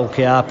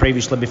OKR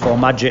previously before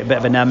Magic, a bit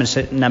of a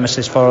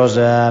nemesis for us.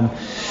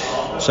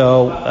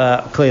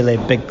 So clearly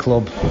a big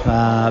club.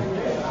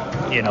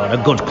 in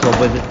a good club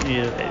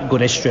with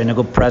good history and a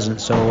good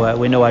presence, so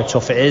we know how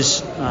tough it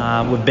is.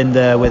 We've been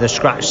there with a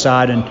scratch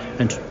side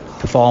and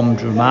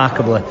performed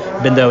remarkably.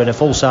 Been there with a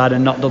full side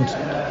and not done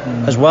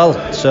as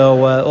well.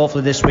 So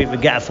hopefully this week we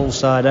get a full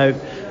side out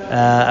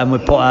and we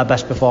put our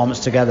best performance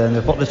together, and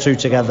we put the two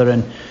together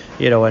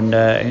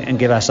and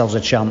give ourselves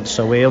a chance.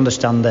 So we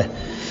understand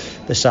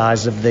the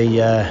size of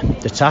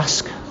the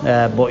task,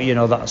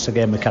 but that's a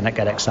game we cannot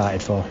get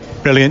excited for.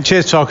 Brilliant.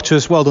 Cheers talking to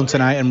us. Well done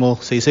tonight, and we'll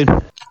see you soon.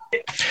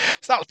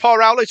 So that was Paul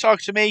Rowley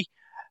talking to me.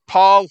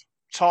 Paul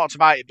talked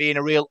about it being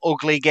a real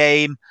ugly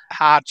game,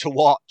 hard to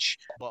watch,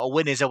 but a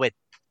win is a win.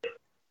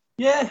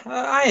 Yeah,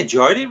 I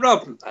enjoyed it,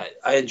 Rob.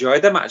 I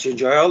enjoyed them. I actually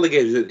enjoy all the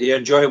games. You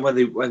enjoy them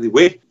when they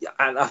win.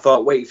 And I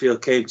thought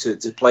Wakefield came to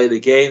play the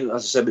game.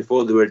 As I said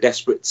before, they were a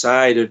desperate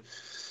side, and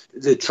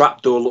the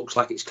trapdoor looks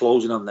like it's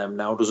closing on them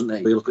now, doesn't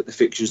it? We look at the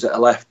fixtures that are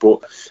left,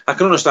 but I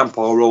can understand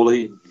Paul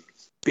Rowley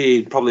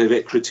being probably a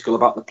bit critical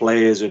about the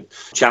players and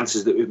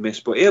chances that we've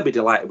missed, but he'll be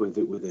delighted with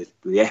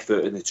the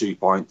effort and the 2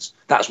 points.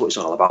 That's what it's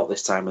all about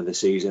this time of the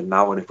season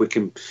now, and if we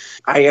can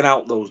iron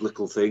out those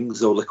little things,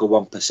 those little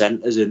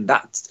 1%ers, and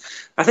that,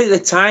 I think the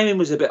timing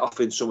was a bit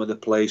off in some of the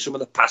plays. Some of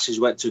the passes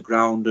went to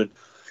ground and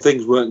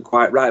things weren't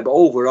quite right, but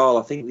overall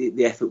I think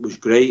the effort was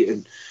great.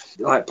 And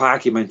like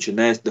Parky mentioned,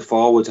 there's the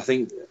forwards. I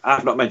think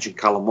I've not mentioned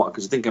Callum Watt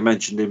because I think I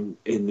mentioned him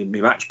in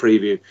my match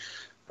preview.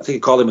 I think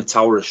I call him a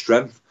tower of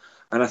strength.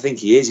 And I think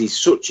he is. He's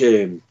such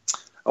a...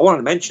 I wanted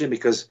to mention him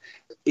because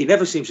he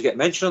never seems to get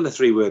mentioned on the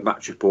 3-word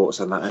match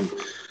reports and that. And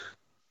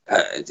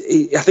I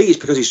think it's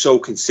because he's so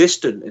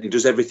consistent and he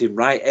does everything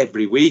right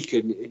every week.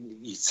 And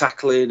he's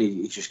tackling,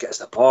 he just gets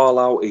the ball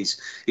out.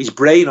 He's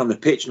brain on the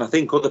pitch. And I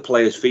think other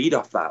players feed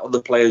off that. Other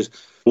players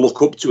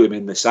look up to him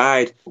in the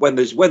side. When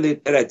their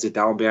heads are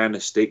down behind the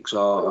sticks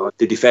or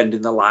they're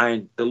defending the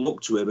line, they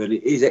look to him, and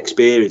his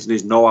experience and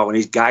his know-how and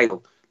his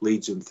guile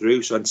leads them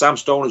through. So, and Sam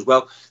Stone as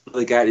well,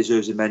 another guy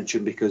deserves a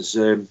mention because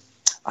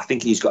I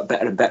think he's got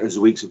better and better as the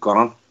weeks have gone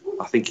on.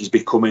 I think he's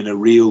becoming a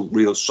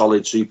real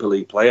solid Super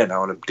League player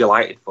now, and I'm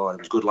delighted for him.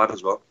 He's a good lad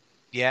as well.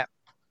 Yeah.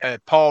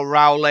 Paul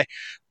Rowley,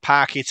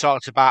 Parky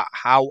talked about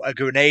how a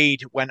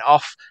grenade went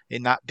off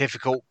in that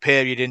difficult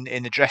period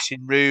in the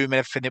dressing room and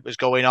everything that was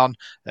going on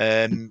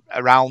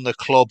around the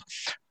club.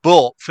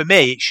 But for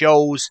me, it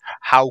shows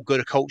how good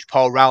a coach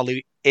Paul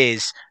Rowley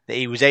is, that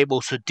he was able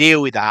to deal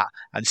with that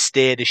and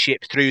steer the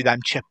ship through them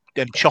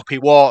choppy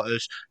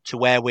waters to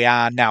where we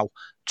are now.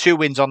 2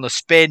 wins on the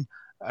spin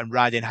and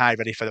riding high,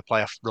 ready for the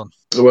playoff run.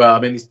 Well, I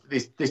mean,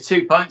 there's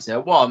 2 points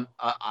there. One,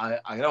 I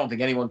don't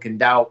think anyone can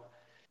doubt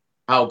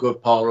how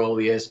good Paul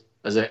Rowley is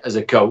as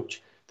a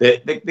coach.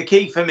 The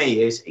key for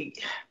me is,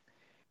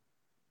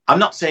 I'm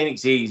not saying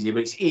it's easy,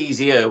 but it's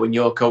easier when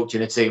you're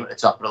coaching a team at the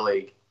top of the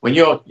league. When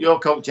you're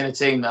coaching a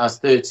team that has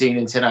 13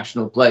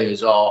 international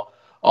players or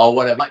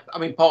whatever. Like, I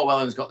mean, Paul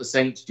Whelan's got the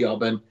Saints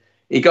job, and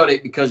he got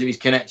it because of his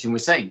connection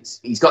with Saints.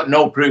 He's got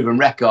no proven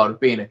record of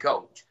being a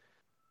coach,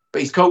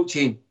 but he's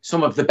coaching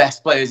some of the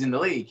best players in the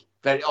league,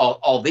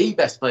 or the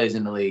best players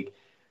in the league.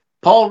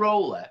 Paul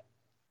Rowley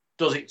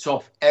does it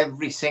tough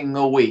every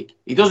single week.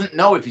 He doesn't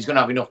know if he's going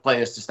to have enough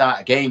players to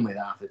start a game with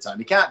half the time.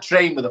 He can't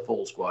train with a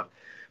full squad.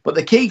 But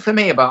the key for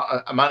me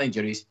about a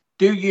manager is,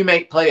 do you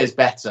make players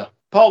better?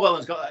 Paul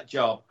Whelan's got that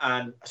job,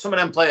 and some of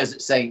them players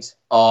at Saints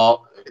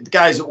or the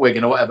guys at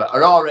Wigan or whatever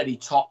are already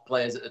top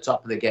players at the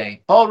top of the game.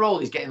 Paul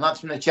Rowley's getting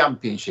lads from the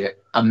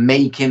Championship and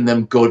making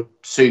them good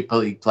Super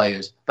League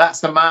players.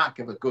 That's the mark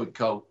of a good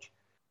coach.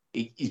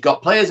 He's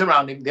got players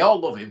around him. They all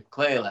love him,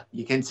 clearly.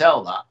 You can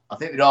tell that. I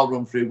think they'd all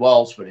run through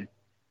walls for him.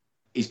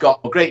 He's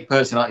got a great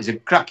personality. He's a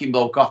cracking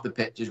bloke off the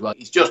pitch as well.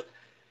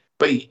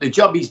 The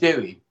job he's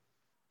doing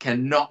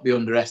cannot be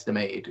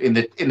underestimated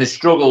in the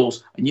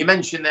struggles. And you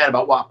mentioned there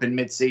about what happened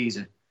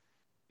mid-season.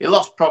 He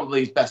lost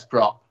probably his best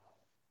prop.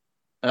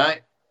 All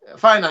right? A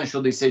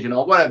financial decision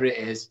or whatever it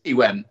is, he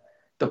went.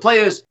 The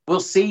players will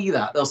see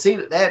that. They'll see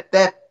that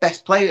their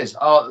best players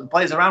or the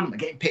players around them are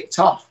getting picked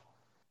off.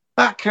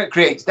 That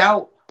creates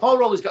doubt. Paul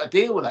Rowley's got to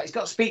deal with that. He's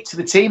got to speak to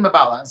the team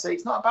about that and say,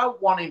 it's not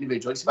about one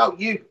individual. It's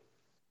about you.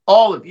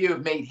 All of you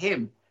have made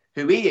him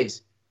who he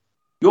is.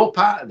 You're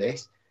part of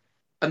this.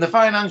 And the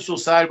financial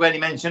side, when he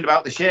mentioned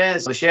about the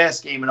share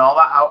scheme and all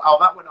that, how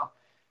that went on.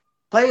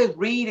 Players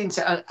read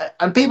into,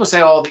 and people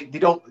say, oh, they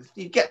don't.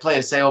 You get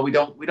players say, oh, we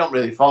don't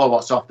really follow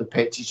what's off the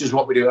pitch. It's just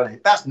what we do.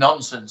 That's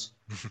nonsense.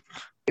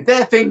 If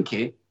they're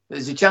thinking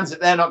there's a chance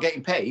that they're not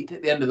getting paid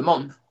at the end of the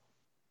month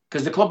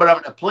because the club are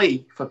having a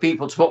plea for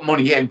people to put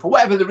money in for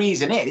whatever the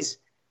reason is,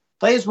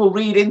 players will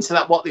read into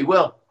that what they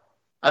will,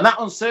 and that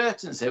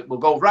uncertainty will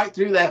go right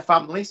through their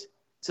families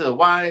to the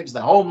wives.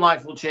 Their home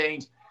life will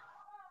change.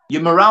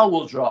 Your morale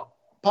will drop.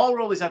 Paul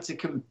Rowley's had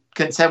to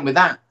contend with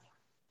that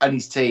and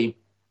his team.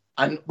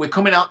 And we're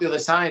coming out the other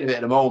side of it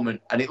at the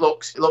moment. And it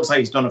looks like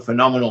he's done a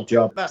phenomenal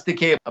job. That's the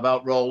key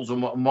about Rowles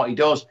and what he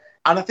does.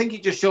 And I think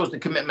it just shows the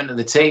commitment of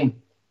the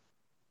team.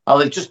 Oh,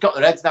 they've just got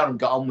their heads down and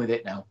got on with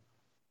it now.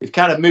 They've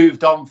kind of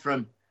moved on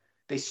from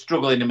this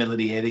struggle in the middle of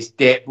the year, this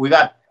dip. We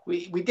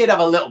did have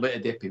a little bit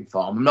of dip in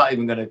form. I'm not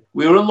even going to...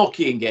 We were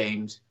unlucky in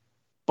games.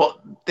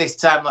 But this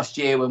time last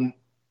year when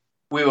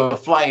we were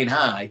flying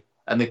high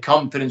and the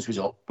confidence was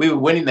up, we were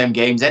winning them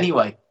games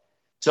anyway.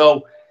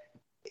 So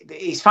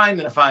he's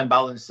finding a fine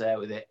balance there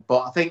with it.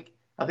 But I think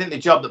the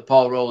job that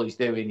Paul Rowley's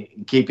doing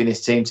in keeping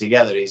his team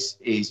together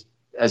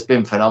has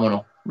been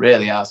phenomenal.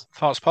 Really has.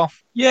 Thoughts, Paul?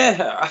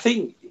 Yeah, I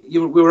think we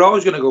were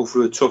always going to go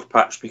through a tough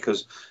patch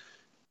because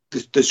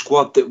the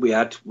squad that we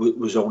had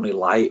was only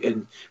light,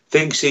 and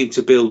things seemed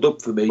to build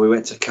up for me. We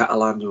went to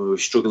Catalan and we were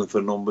struggling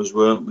for numbers,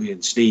 weren't we?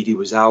 And Sneedy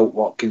was out,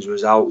 Watkins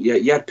was out. Yeah,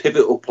 you had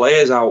pivotal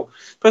players out,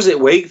 especially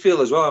at Wakefield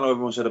as well. I know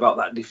everyone said about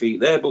that defeat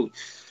there, but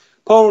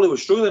Paul Rowley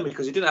was struggling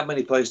because he didn't have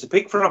many players to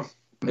pick from.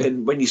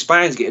 And when your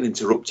spine's getting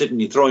interrupted and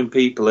you're throwing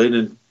people in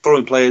and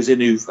throwing players in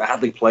who've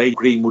hardly played,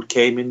 Greenwood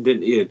came in,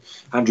 didn't he? And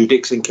Andrew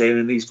Dixon came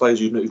in. These players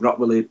who've not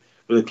really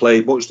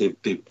played much,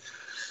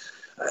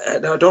 I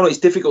don't know, it's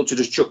difficult to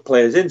just chuck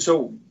players in.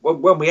 So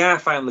when we are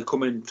finally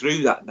coming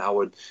through that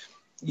now, and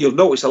you'll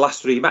notice the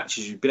last 3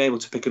 matches, you've been able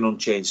to pick an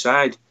unchanged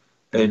side.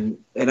 And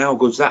how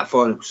good's that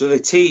for them? So the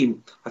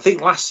team, I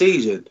think last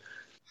season,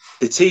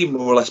 the team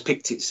more or less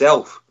picked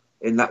itself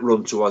in that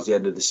run towards the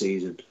end of the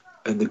season.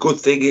 And the good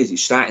thing is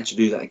it's starting to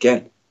do that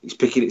again. It's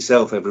picking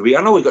itself every week.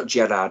 I know we got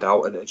Gerrard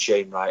out and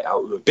Shane Wright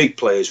out, who are big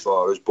players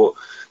for us, but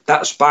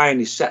that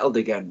spine is settled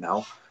again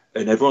now,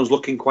 and everyone's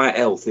looking quite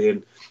healthy.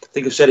 And I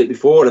think I've said it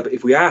before, but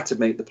if we are to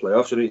make the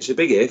playoffs, and it's a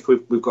big if,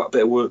 we've got a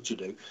bit of work to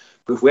do,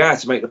 but if we are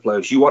to make the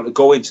playoffs, you want to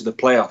go into the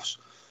playoffs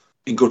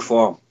in good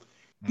form.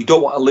 You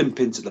don't want to limp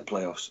into the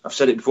playoffs. I've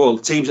said it before,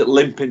 the teams that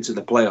limp into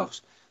the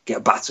playoffs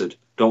get battered,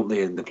 don't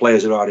they? And the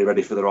players are already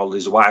ready for their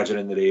holidays. The wives are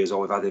in their ears. Oh,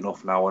 we've had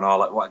enough now, and all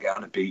that. Want to get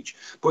on the beach.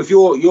 But if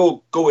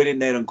you're going in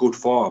there in good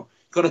form,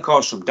 you're going to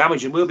cause some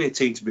damage, and we'll be a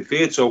team to be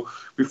feared. So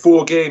with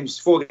 4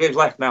 games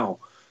left now,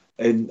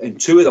 and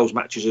 2 of those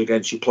matches are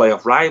against your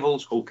playoff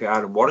rivals, Hull KR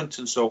and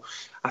Warrington. So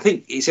I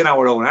think it's in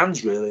our own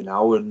hands really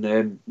now,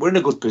 and we're in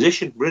a good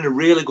position. We're in a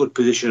really good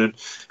position, and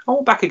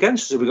all back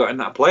against us if we got in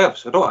that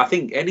playoffs. I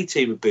think any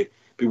team would be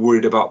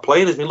worried about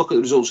playing us. I mean, look at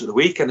the results of the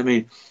weekend. I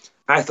mean,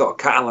 I thought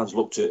Catalans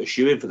looked at a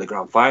shoe-in for the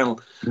grand final.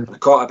 And I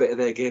caught a bit of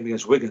their game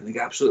against Wigan. They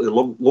got absolutely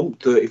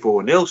lumped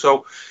 34-0.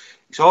 So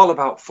it's all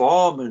about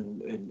form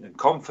and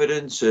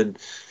confidence and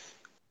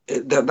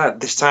that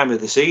this time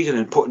of the season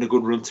and putting a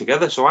good run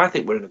together. So I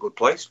think we're in a good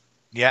place.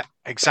 Yeah,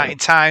 exciting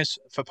times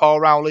for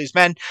Paul Rowley's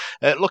men.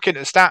 Looking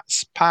at the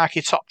stats,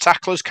 Parky top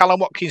tacklers, Callum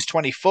Watkins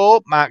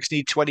 24, Mark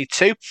Sneed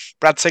 22,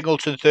 Brad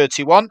Singleton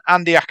 31,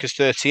 Andy Ackers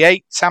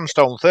 38, Sam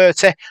Stone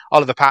 30,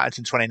 Oliver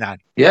Patterson 29.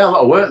 Yeah, a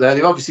lot of work there.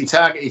 They've obviously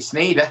targeted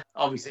Sneeder.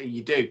 Obviously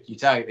you do. You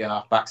target the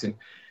half-backs, and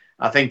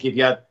I think if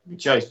you had a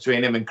choice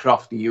between him and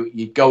Crofty,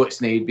 you'd go at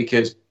Sneed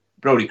because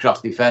Brodie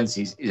Croft's defence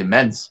is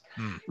immense.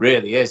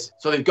 Really is.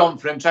 So they've gone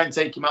for him, trying to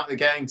take him out of the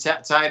game,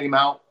 tire him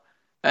out.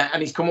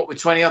 And he's come up with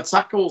 20-odd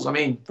tackles. I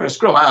mean, for a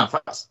scrum half,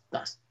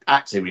 that's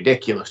actually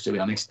ridiculous, to be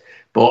honest.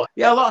 But,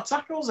 yeah, a lot of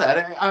tackles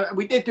there.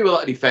 We did do a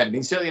lot of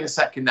defending, certainly in the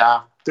second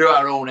half, through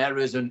our own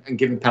errors and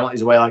giving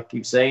penalties away, like I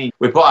keep saying.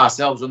 We put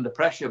ourselves under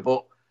pressure.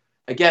 But,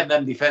 again,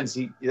 them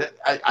defensive,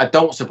 I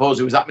don't suppose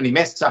there was that many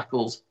missed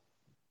tackles.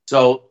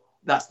 So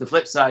that's the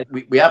flip side.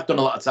 We have done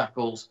a lot of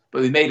tackles,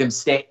 but we made them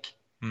stick.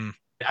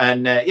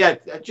 And,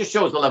 it just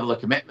shows the level of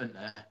commitment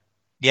there.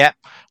 Yeah.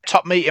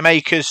 Top meter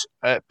makers,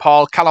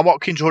 Paul, Callum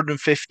Watkins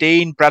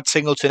 115, Brad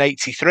Singleton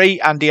 83,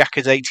 Andy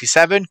Ackers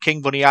 87,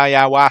 King Bunny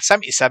Ayawa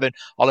 77,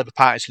 Oliver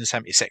Patterson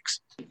 76.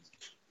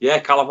 Yeah,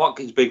 Callum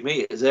Watkins, big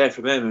meters there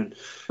from him, and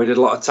we did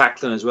a lot of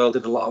tackling as well,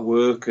 did a lot of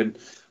work, and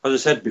as I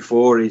said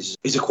before, he's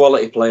a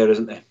quality player,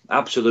 isn't he?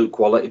 Absolute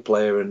quality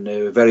player, and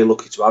we're very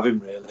lucky to have him,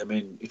 really. I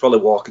mean, he's probably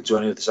walking to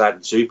any other side in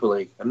the Super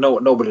League, and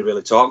nobody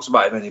really talks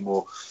about him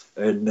anymore.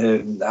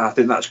 And I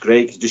think that's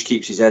great. He just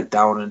keeps his head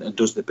down and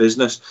does the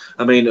business.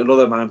 I mean,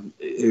 another man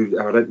who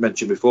I didn't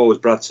mention before was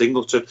Brad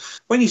Singleton.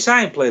 When you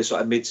sign players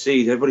sort of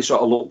mid-season, everybody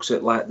sort of looks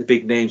at like the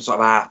big names, sort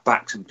of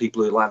half-backs and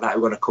people who like that who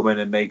are going to come in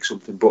and make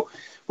something. But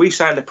we've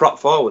signed a prop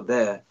forward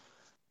there,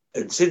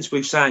 and since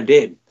we've signed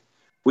him,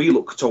 we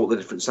look a totally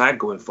different side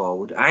going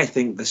forward. I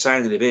think the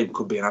signing of him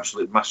could be an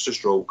absolute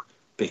masterstroke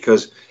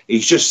because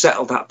he's just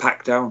settled that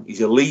pack down. He's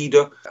a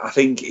leader. I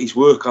think his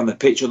work on the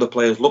pitch, other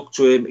players look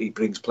to him. He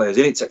brings players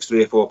in. It takes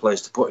 3 or 4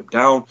 players to put him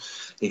down.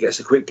 He gets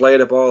a quick play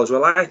of the ball as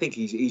well. I think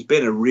he's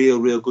been a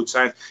real good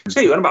sign.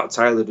 Say you about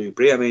Tyler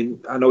Dupree. I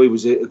mean, I know he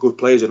was a good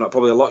player, not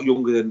probably a lot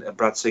younger than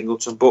Brad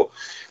Singleton, but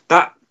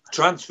that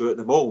transfer at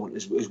the moment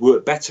has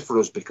worked better for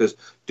us because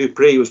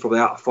Dupree was probably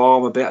out of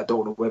form a bit. I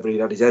don't know whether he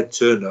had his head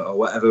turned or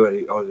whatever,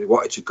 or he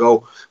wanted to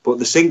go. But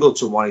the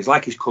Singleton one,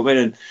 he's come in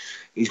and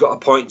he's got a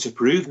point to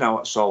prove now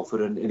at Salford,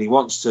 and he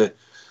wants to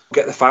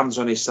get the fans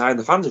on his side.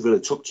 The fans have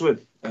really took to him,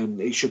 and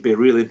it should be a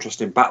really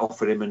interesting battle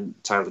for him and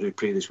Tyler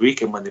Dupree this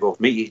weekend when they both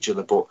meet each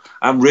other. But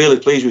I'm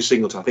really pleased with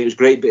Singleton. I think it was a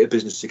great bit of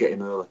business to get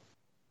him early.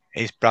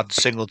 Is Brad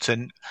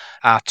Singleton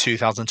our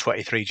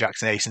 2023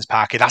 Jackson Hastings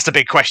Parky? That's the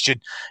big question.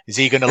 Is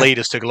he going to lead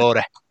us to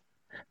glory?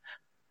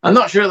 I'm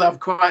not sure they'll have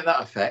quite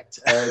that effect.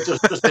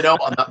 Just a note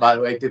on that, by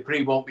the way.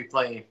 Dupree won't be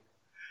playing.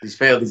 He's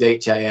failed his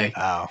HIA.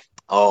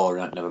 Oh,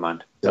 right, never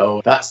mind.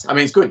 So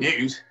it's good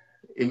news.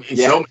 in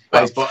some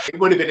ways, but it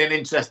would have been an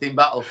interesting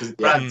battle because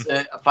Brad's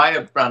a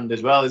firebrand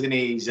as well, isn't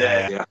he?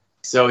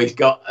 So he's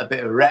got a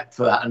bit of a rep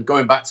for that, and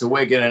going back to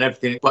Wigan and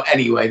everything. But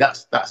anyway,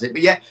 that's it.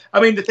 But yeah, I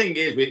mean, the thing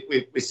is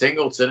with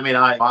Singleton, I mean,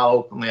 I'll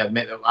openly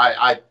admit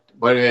that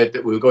when I heard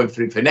that we were going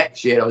through for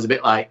next year, I was a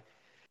bit like,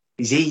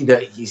 is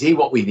he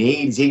what we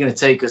need? Is he going to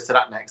take us to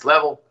that next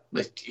level?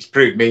 He's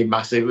proved me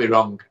massively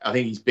wrong. I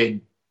think he's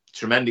been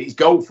tremendous. His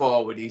go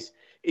forward is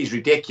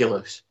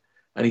ridiculous.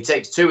 And he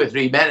takes 2 or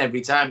 3 men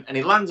every time, and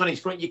he lands on his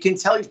front. You can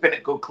tell he's been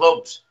at good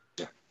clubs.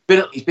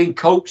 Yeah. He's been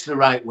coached the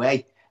right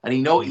way, and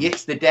he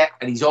hits the deck,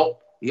 and he's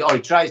up. He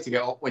tries to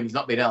get up when he's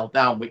not been held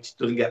down, which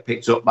doesn't get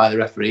picked up by the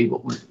referee,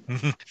 but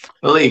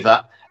believe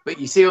that. But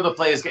you see other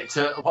players get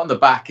up on the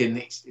back, and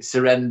it's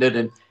surrendered,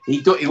 and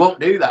he won't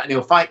do that, and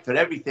he'll fight for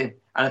everything.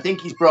 And I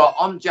think he's brought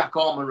on Jack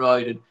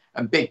Ormonroyd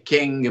and Big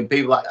King and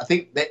people like. I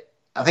think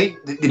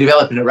they're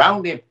developing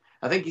around him.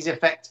 I think his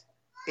effect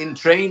in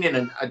training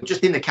and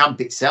just in the camp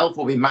itself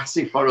will be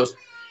massive for us.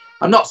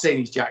 I'm not saying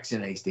he's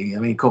Jackson Hastings. I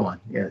mean, come on,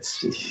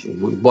 it's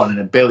 1 in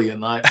a billion,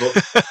 like.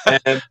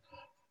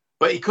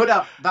 But he could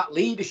have that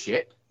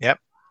leadership,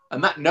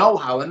 and that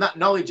know-how and that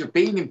knowledge of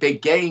being in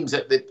big games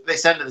at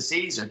this end of the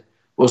season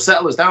will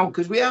settle us down,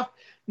 because we have,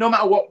 no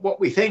matter what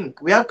we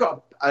think, we have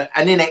got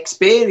an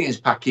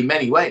inexperienced pack in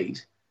many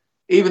ways.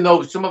 Even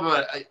though some of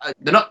them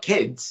they're not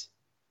kids.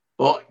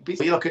 But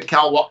you look at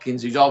Cal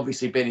Watkins, who's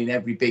obviously been in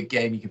every big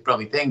game you could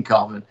probably think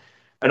of,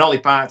 and Ollie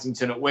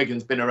Partington at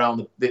Wigan's been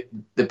around the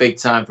big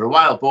time for a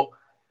while. But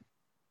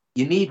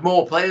you need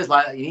more players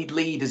like that. You need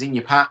leaders in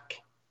your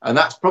pack. And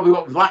that's probably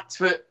what we've lacked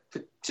for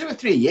 2 or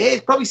 3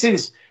 years, probably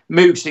since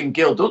Moose and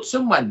Gil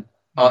Dudson went,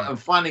 and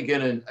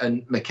Flanagan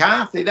and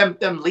McCarthy,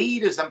 them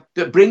leaders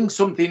that bring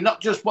something, not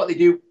just what they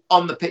do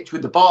on the pitch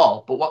with the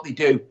ball, but what they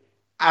do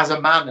as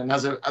a man and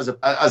as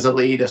a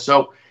leader.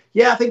 So,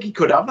 yeah, I think he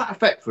could have that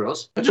effect for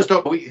us. I just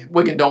hope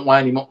Wigan don't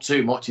wind him up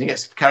too much and he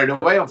gets carried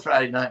away on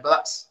Friday night. But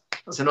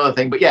that's another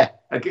thing. But yeah,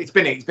 it's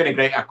been a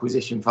great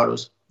acquisition for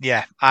us.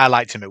 Yeah, I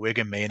liked him at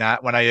Wigan, and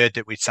when I heard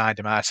that we'd signed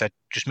him, I said,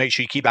 just make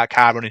sure you keep that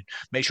car running.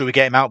 Make sure we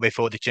get him out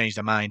before they change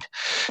their mind.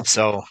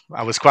 So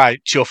I was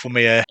quite chuffed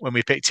when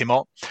we picked him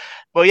up.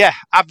 Well, yeah,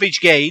 average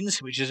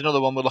gains, which is another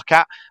one we'll look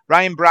at.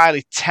 Ryan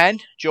Briley, 10.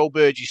 Joe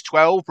Burgess,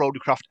 12. Brodie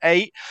Croft,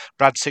 8.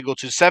 Brad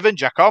Singleton, 7.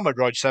 Jack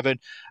Ormonroyd, 7.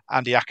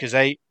 Andy Ackers,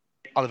 8.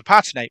 Oliver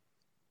Parton, 8.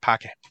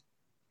 Parker.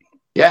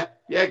 Yeah,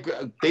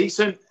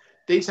 decent.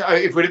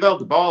 If we'd have held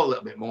the ball a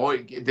little bit more,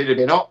 it did have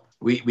been up.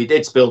 We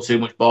did spill too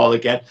much ball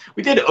again.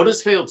 We did at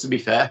Huddersfield, to be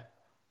fair.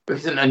 It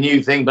isn't a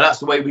new thing, but that's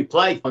the way we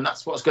play, and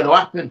that's what's going to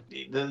happen.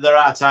 There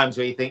are times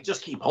where you think,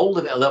 just keep hold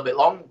of it a little bit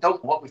long.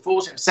 Don't what we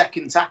force it,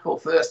 second tackle,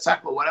 first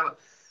tackle, whatever.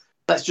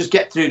 Let's just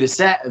get through the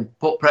set and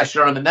put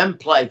pressure on them and then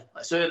play.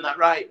 Let's earn that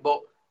right.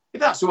 But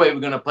if that's the way we're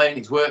going to play and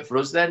it's worked for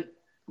us, then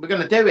we're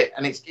going to do it.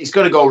 And it's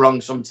going to go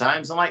wrong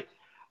sometimes. And like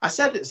I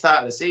said at the start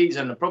of the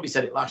season, I probably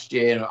said it last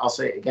year, and I'll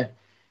say it again.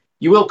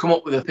 You will come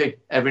up with a pig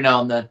every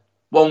now and then.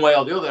 One way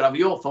or the other, have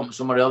your thump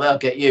somewhere, or they'll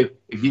get you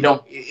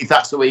if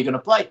that's the way you're going to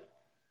play.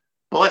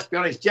 But let's be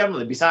honest,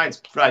 generally,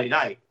 besides Friday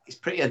night, it's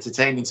pretty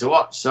entertaining to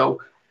watch.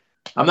 So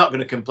I'm not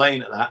going to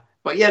complain at that.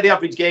 But yeah, the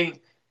average gain,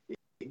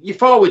 your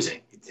forwards,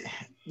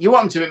 you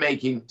want them to be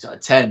making sort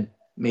of 10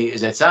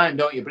 metres at a time,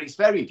 don't you? But it's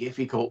very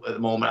difficult at the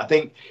moment. I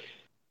think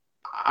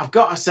I've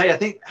got to say, I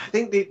think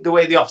the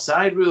way the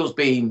offside rule's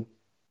been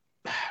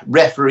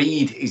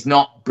refereed is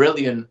not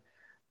brilliant.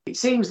 It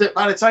seems that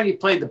by the time you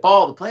played the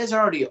ball, the players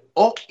are already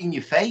up in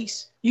your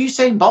face.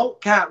 Usain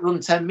Bolt can't run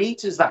 10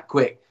 metres that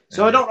quick.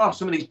 So I don't know if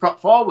some of these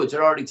prop forwards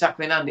are already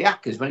tackling Andy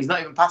Ackers when he's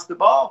not even passed the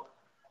ball.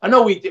 I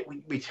know we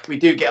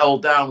do get all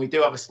down. We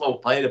do have a slow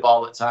play of the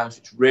ball at times,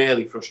 which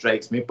really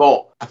frustrates me.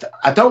 But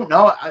I don't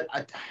know.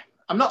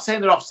 I'm not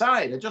saying they're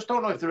offside. I just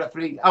don't know if the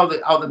referee, how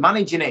they're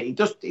managing it.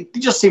 They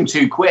just seem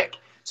too quick.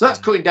 So that's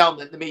cutting down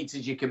the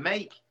metres you can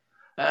make.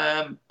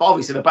 But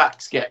obviously the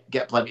backs get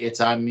plenty of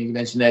time. You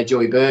mentioned there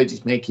Joey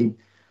Burgess making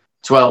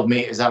 12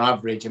 metres on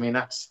average. I mean,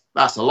 that's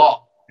a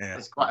lot. Yeah.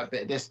 It's quite a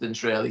bit of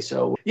distance, really.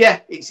 So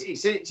yeah,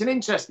 it's an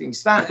interesting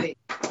start. It's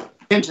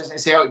interesting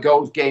to see how it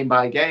goes game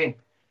by game,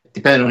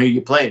 depending on who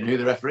you're playing and who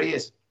the referee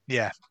is.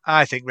 Yeah,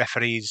 I think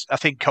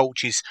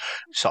coaches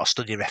sort of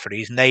study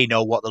referees, and they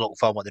know what they look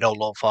for and what they don't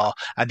look for,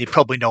 and they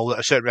probably know that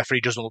a certain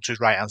referee doesn't look to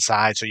his right-hand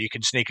side, so you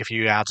can sneak a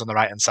few yards on the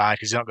right-hand side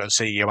because he's not going to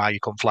see you while you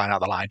come flying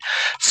out the line.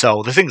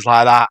 So the things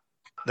like that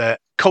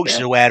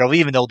coaches are aware of,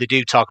 even though they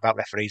do talk about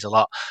referees a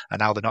lot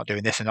and how they're not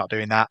doing this and not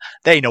doing that.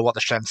 They know what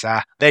the strengths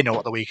are, they know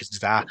what the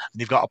weaknesses are, and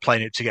they've got to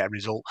play it to get a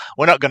result.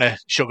 We're not going to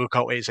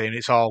sugarcoat it, saying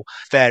it's all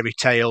fairy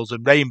tales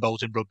and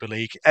rainbows in rugby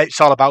league.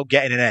 It's all about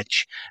getting an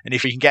edge, and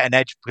if you can get an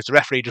edge, because the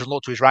referee doesn't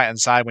look to his right hand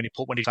side when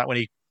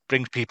he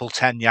brings people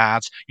 10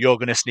 yards, you're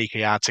going to sneak a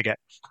yard to get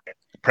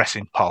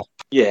pressing. Paul.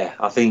 Yeah,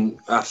 I think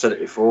I've said it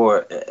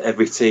before.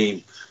 Every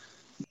team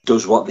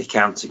does what they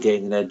can to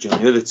gain an edge on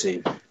the other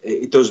team.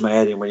 It does my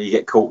head in when you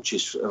get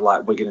coaches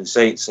like Wigan and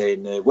Saints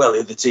saying, well,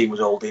 the other team was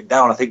holding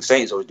down. I think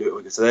Saints always do it when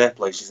we get to their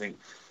place. You think,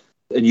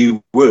 and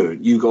you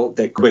weren't. You got up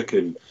there quick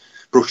and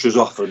brush us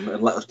off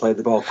and let us play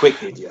the ball quick,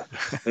 did you?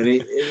 And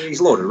he's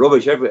a load of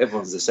rubbish.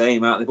 Everyone's the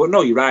same, aren't they? But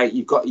no, you're right.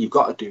 You've got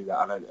to do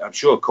that, and I'm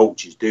sure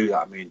coaches do that.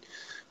 I mean,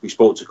 we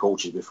spoke to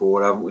coaches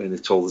before, haven't we? And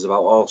they've told us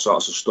about all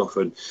sorts of stuff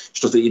and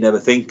stuff that you never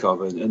think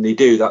of, and they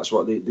do. That's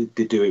what they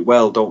do it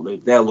well, don't they?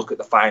 They'll look at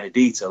the finer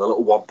detail, the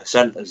little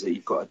 1%ers that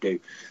you've got to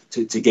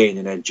do to gain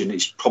an edge, and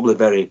it's probably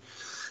very,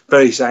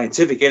 very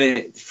scientific, isn't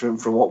it,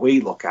 from what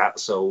we look at.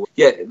 So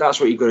yeah,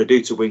 that's what you've got to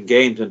do to win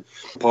games. And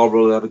Paul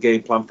will have a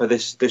game plan for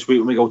this week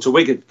when we go to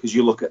Wigan, because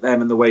you look at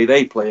them and the way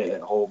they play it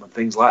at home and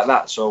things like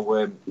that.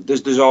 So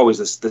there's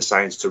always the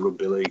science to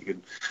rugby league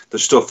and the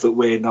stuff that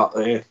we're not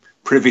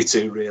privy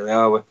to, really,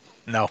 are we?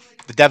 No,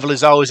 the devil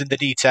is always in the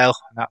detail,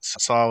 and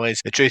that's always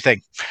the true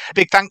thing.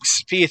 Big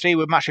thanks for your 3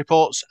 with match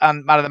reports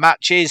and man of the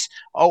matches.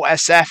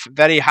 OSF,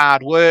 very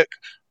hard work.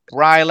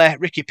 Briley,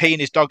 Ricky P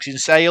and his dogs in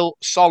sale,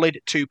 solid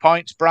 2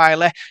 points.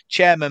 Briley,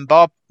 Chairman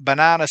Bob,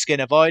 banana skin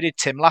avoided.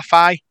 Tim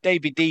Laffey,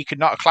 David Deacon,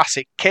 not a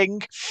classic.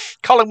 King,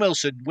 Colin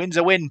Wilson wins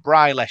a win.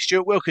 Briley,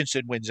 Stuart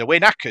Wilkinson wins a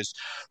win. Ackers,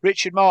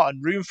 Richard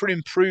Morton, room for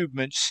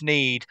improvement.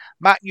 Sneed,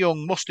 Matt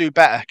Young, must do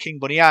better. King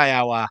Bunny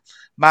Iowa,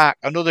 Mark,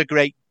 another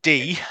great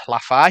D.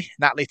 Laffey,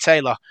 Natalie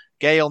Taylor,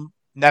 Gail,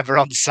 never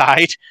on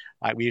side,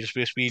 like we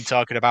just been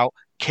talking about.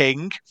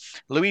 King,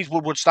 Louise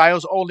Woodward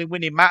Styles, only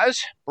winning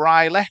matters.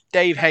 Briley,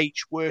 Dave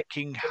H,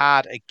 working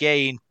hard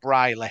again.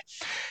 Briley,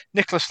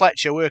 Nicholas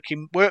Fletcher,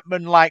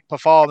 workman-like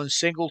performance.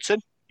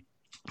 Singleton,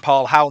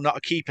 Paul Howe, not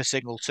a keeper.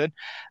 Singleton,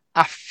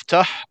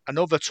 after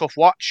another tough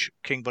watch.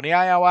 King Bunny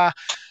Iowa,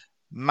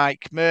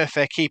 Mike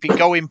Murphy, keep it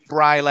going.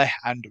 Briley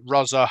and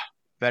Rosa,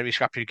 very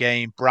scrappy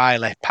game.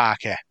 Briley,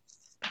 Parker.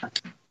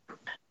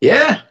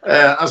 Yeah,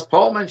 as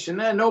Paul mentioned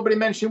there, nobody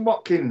mentioned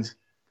Watkins.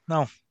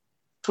 No.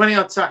 20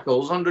 odd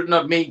tackles, 100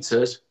 odd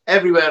metres,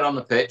 everywhere on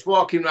the pitch,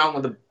 walking around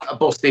with a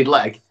busted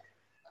leg.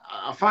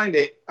 I find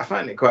it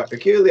quite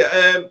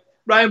peculiar.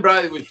 Ryan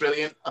Briley was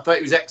brilliant. I thought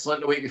he was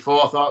excellent the week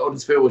before. I thought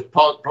Huddersfield was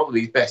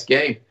probably his best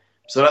game,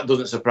 so that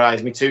doesn't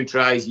surprise me. 2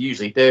 tries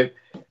usually do.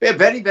 But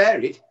very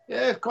varied.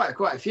 Yeah, quite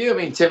a few. I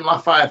mean, Tim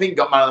Laffey, I think,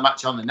 got man of the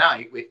match on the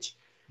night, which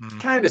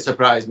kind of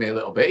surprised me a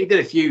little bit. He did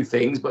a few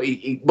things, but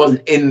he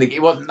wasn't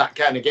it wasn't that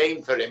kind of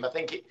game for him. I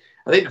think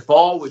the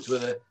forwards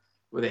were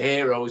the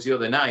heroes the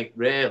other night,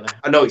 really.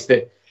 I know it's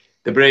the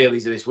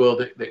Brayleys of this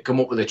world that come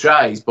up with the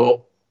tries,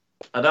 but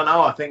I don't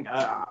know. I think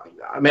I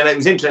mean, it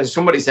was interesting.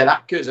 Somebody said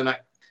Ackers, and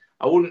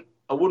I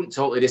wouldn't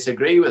totally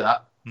disagree with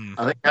that.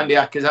 I think Andy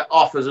Ackers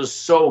offers us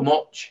so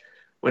much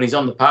when he's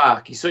on the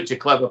park. He's such a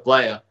clever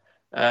player,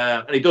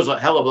 and he does a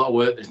hell of a lot of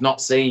work that's not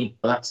seen.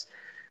 I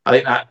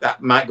think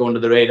that might go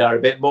under the radar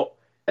a bit, but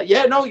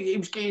yeah, no,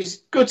 it's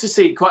good to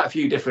see quite a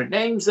few different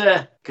names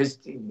there, because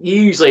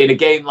usually in a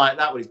game like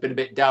that, where it's been a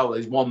bit dour,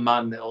 there's one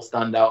man that'll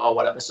stand out or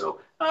whatever. So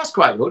that's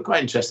quite good,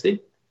 quite interesting.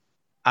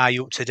 Are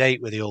you up to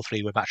date with the all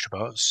 3 with match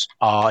reports,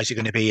 or is it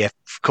going to be a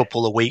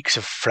couple of weeks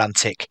of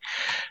frantic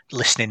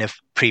listening of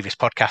previous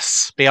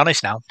podcasts? Be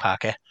honest now,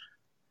 Parker.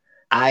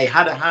 I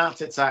had a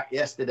heart attack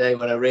yesterday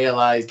when I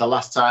realised the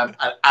last time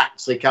I'd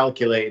actually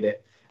calculated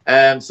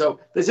it. So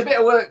there's a bit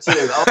of work to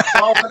do.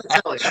 I'll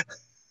tell you.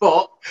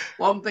 But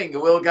one thing I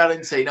will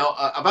guarantee,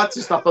 I've had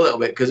to stop a little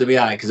bit because of my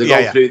eye, because I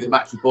go through the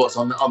match reports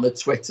on the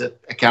Twitter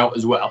account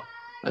as well.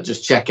 I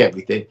just check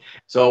everything.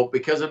 So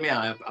because of my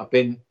eye, I've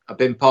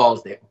been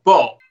paused it.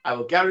 But I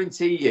will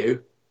guarantee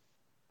you,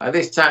 by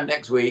this time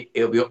next week,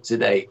 it'll be up to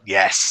date.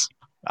 Yes,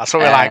 that's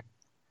what we like.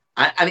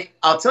 And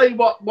I'll tell you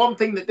what, one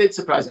thing that did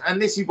surprise me,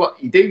 and this is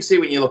what you do see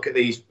when you look at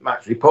these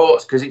match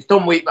reports, because it's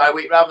done week by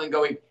week, rather than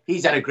going,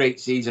 he's had a great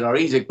season or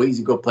he's a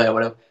good player, or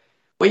whatever.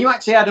 When you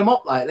actually add them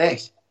up like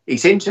this,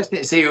 it's interesting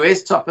to see who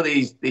is top of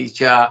these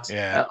charts.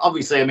 Yeah.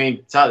 Obviously, I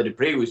mean, Tyler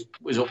Dupree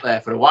was up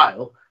there for a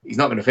while. He's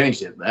not going to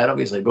finish it there,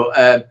 obviously.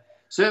 But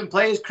certain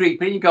players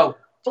creep in, you go,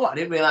 oh, I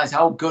didn't realise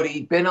how good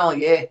he'd been all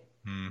year.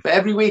 But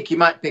every week he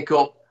might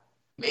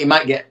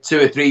get 2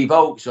 or 3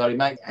 votes, or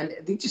and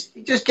he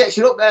just gets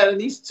you up there.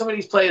 And some of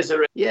these players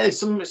are,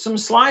 some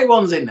sly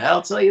ones in there,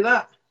 I'll tell you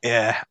that.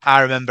 Yeah,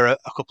 I remember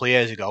a couple of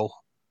years ago,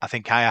 I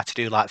think I had to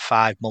do like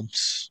 5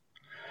 months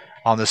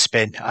on the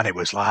spin, and it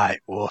was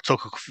like, it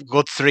took a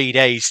good 3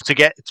 days to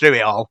get through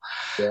it all.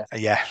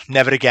 Yeah,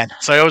 never again.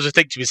 So I always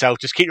think to myself,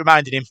 just keep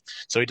reminding him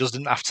so he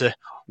doesn't have to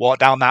walk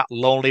down that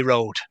lonely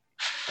road.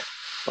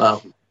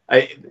 Well,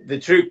 the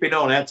truth be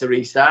known, I had to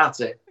restart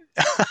it.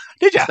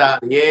 Did you?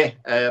 Start the year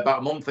about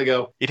a month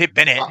ago. You did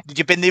bin it? Did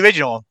you bin the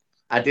original one?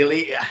 I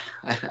deleted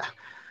it.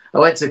 I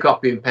went to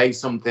copy and paste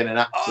something and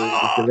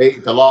absolutely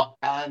deleted a lot.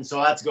 And so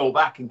I had to go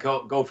back and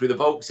go through the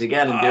votes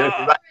again and do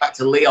it right back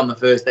to Lee on the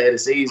first day of the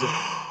season.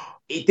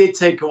 It did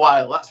take a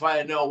while. That's why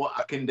I know what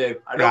I can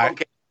do. I know what I'm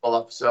capable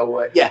of.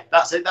 So,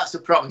 that's it. That's a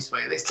promise for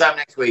you. This time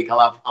next week,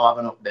 I'll have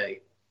an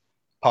update.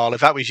 Paul,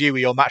 if that was you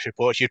with your match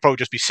reports, you'd probably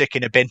just be sick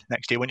in a bin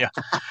next year, wouldn't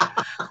you?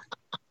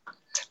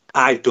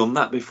 I've done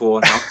that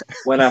before now.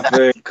 When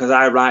because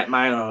I write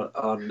mine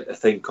on a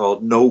thing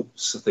called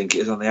Notes, I think it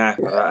is on the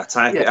iPad. I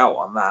type it out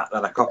on that,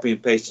 and I copy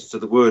and paste it to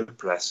the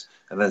WordPress,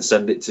 and then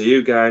send it to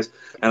you guys.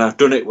 And I've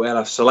done it where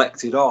I've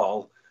selected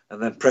all,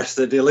 and then press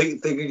the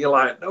delete thing, and you're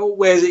like, no,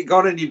 where's it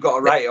gone? And you've got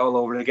to write it all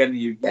over again. And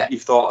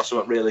you've thought of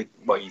something really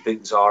what you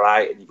think is all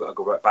right, and you've got to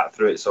go right back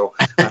through it. So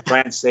I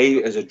try and save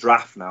it as a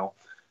draft now,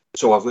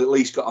 so I've at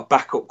least got a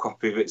backup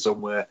copy of it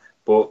somewhere.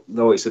 But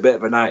no, it's a bit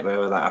of a nightmare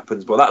when that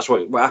happens. But that's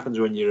what happens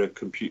when you're a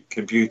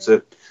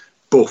computer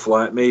buff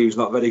like me, who's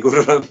not very good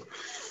at them.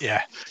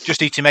 Yeah,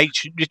 just need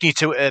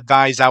to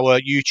advise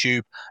our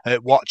YouTube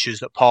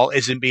watchers that Paul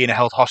isn't being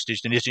held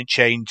hostage and isn't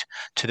chained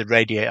to the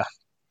radiator.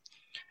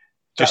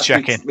 Just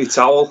checking. Me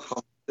towel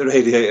on the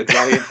radiator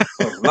drying.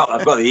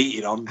 I've got the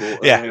heating on,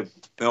 but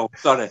no,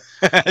 sorry.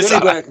 The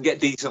only way I can get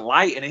decent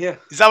light in here.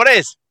 Is that what it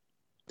is?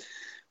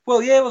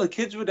 Well, yeah. Well, the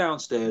kids were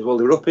downstairs. Well,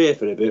 they were up here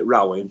for a bit,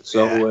 rowing.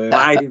 So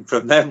hiding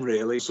from them,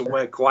 really,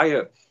 somewhere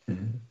quiet.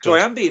 So I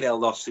am being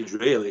held hostage,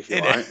 really, if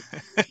you like.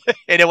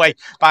 In a way,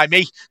 by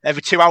me,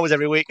 every 2 hours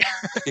every week.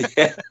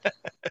 Yeah.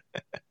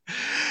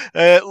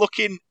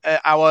 Looking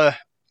at our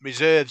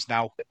reserves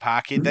now,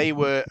 Parky, they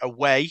were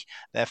away,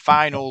 their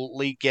final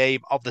league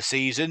game of the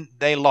season.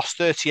 They lost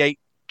 38-12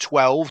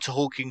 to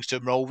Hull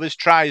Kingston Rovers.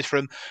 Tries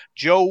from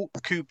Joe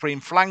Cooper in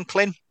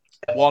Franklin,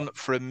 one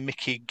from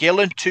Mickey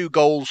Gillen, 2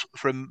 goals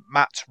from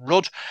Matt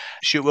Rudd.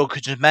 Stuart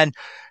Wilkinson's men,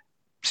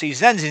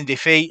 season ends in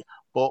defeat,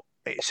 but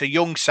it's a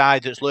young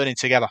side that's learning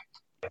together.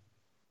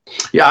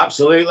 Yeah,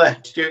 absolutely.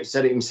 Stuart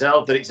said it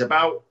himself that it's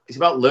about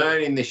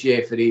learning this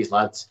year for these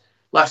lads.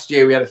 Last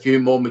year we had a few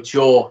more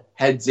mature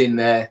heads in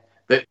there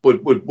that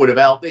would have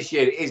helped. This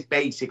year it is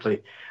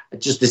basically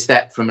just a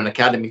step from an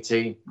academy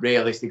team.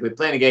 Realistically,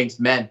 playing against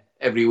men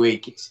every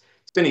week, it's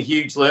been a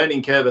huge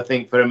learning curve, I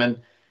think, for them.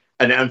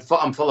 And I'm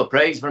full of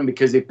praise for them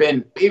because they've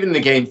been, even the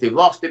games they've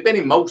lost, they've been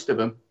in most of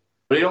them,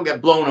 but they don't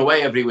get blown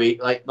away every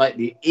week like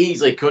they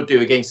easily could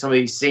do against some of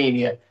these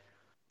senior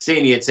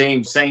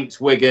teams.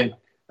 Saints, Wigan,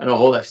 and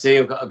Hull FC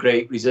have got a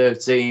great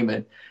reserve team.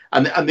 And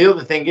the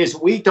other thing is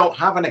we don't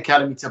have an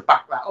academy to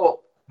back that up.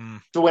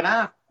 So when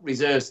our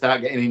reserves start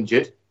getting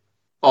injured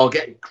or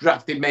get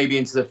drafted maybe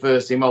into the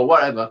first team or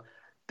whatever,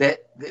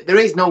 there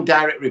is no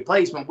direct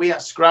replacement. We are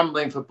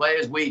scrambling for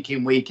players week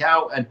in, week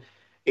out, and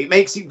it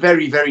makes it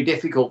very, very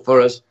difficult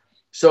for us.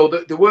 So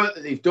the work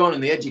that they've done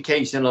and the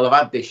education they'll have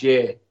had this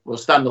year will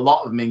stand a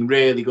lot of them in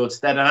really good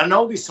stead. And I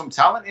know there's some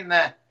talent in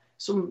there,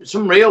 some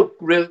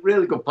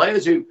really good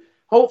players who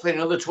hopefully in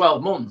another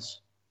 12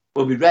 months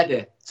will be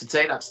ready to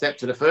take that step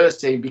to the first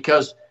team,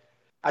 because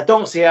I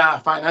don't see our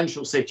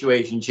financial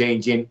situation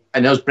changing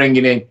and us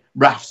bringing in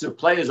rafts of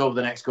players over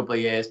the next couple of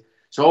years.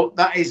 So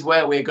that is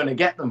where we're going to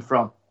get them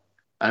from.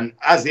 And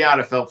as the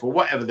RFL, for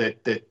whatever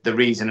the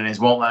reason is,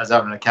 won't let us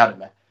have an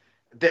academy,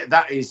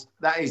 that is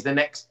the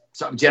next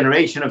sort of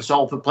generation of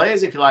Salford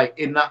players, if you like,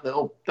 in that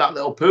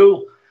little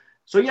pool.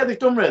 So yeah, they've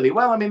done really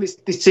well. I mean,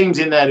 there's teams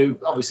in there who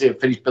obviously have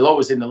finished below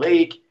us in the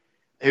league,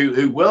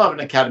 who will have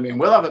an academy and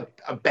will have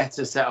a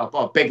better setup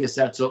or bigger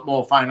setup,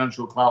 more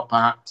financial clout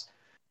perhaps.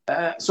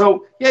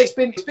 So yeah,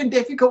 it's been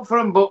difficult for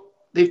them, but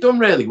they've done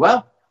really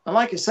well. And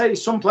like I say,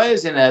 there's some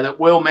players in there that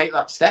will make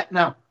that step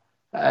now.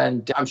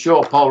 And I'm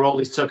sure Paul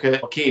Rowley's took a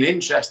keen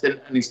interest and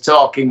he's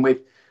talking with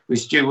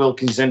Stu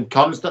Wilkinson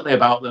constantly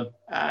about them.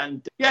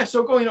 And yeah,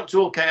 so going up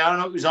to Hull KR, I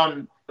know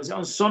was it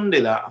on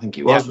Sunday that I think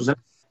it was, wasn't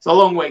it? It's a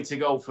long way to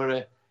go for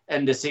an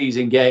end of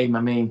season game.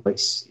 I mean,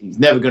 it's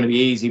never going to be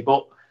easy,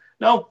 but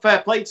no,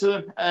 fair play to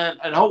them.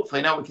 And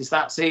hopefully now we can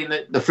start seeing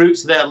the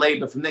fruits of their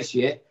labour from this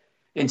year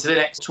into the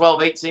next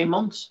 12, 18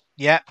 months.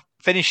 Yeah,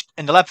 finished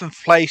in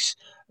 11th place,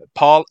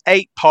 Paul,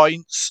 8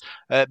 points,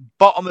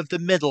 bottom of the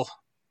middle.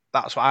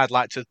 That's what I'd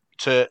like to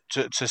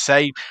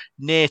say.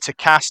 Near to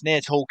Cass,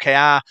 near to Hull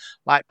KR.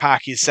 Like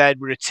Parky said,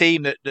 we're a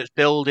team that's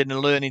building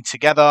and learning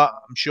together.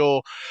 I'm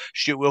sure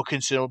Stuart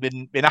Wilkinson will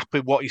been happy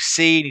with what he's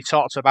seen. He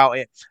talked about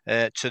it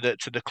to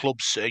the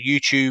club's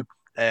YouTube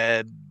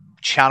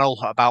channel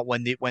about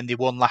when they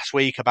won last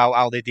week, about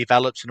how they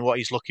developed and what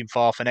he's looking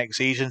for next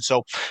season.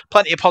 So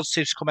plenty of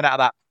positives coming out of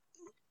that.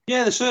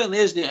 Yeah, there certainly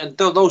is. And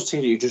those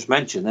teams that you just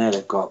mentioned there,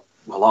 they've got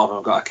a lot of them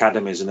have got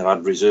academies and they've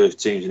had reserve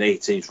teams and A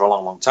teams for a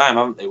long, long time,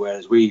 haven't they?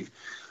 Whereas we've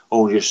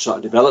only just sort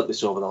of developed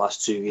this over the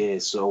last 2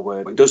 years. So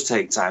it does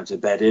take time to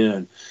bed in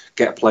and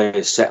get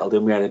players settled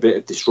in. We had a bit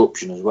of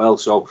disruption as well.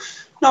 So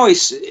no, I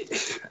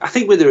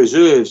think with the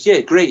reserves,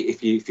 yeah, great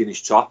if you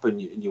finish top and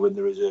you win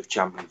the reserve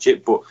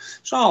championship. But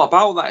it's not all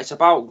about that. It's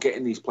about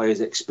getting these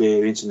players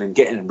experience and then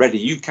getting them ready.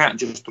 You can't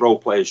just throw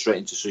players straight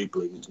into Super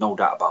League. There's no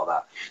doubt about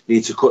that. You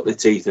need to cut their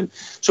teeth. And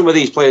some of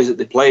these players that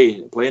they're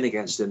playing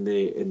against in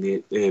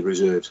the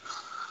reserves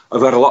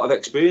have had a lot of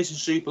experience in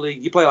Super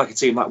League. You play like a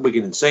team like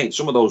Wigan and Saints.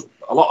 A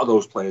lot of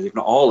those players, if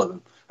not all of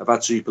them, have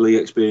had Super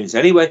League experience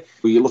anyway.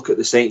 When you look at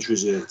the Saints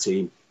reserve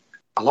team,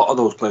 a lot of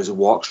those players have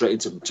walked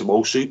straight into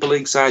most Super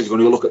League sides. You're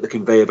going to look at the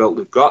conveyor belt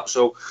they've got.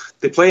 So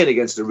they're playing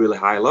against a really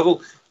high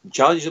level. and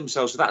challenge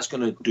themselves. So that's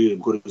going to do them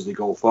good as they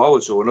go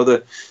forward. So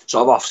another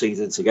sort of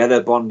off-season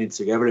together, bonding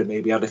together, and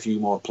maybe add a few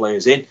more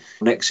players in.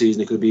 Next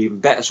season it could be even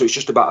better. So it's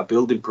just about a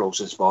building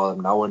process for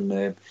them now,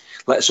 and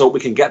let's hope we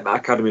can get that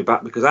academy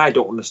back, because I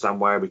don't understand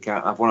why we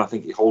can't have one. I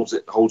think it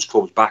holds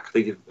clubs back. I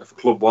think if a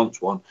club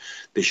wants one,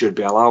 they should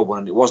be allowed one.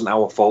 And it wasn't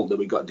our fault that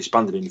we got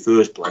disbanded in the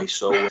first place.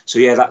 So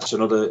yeah, that's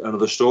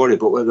another story.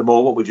 But at the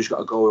moment, we just got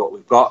to go with what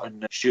we've got,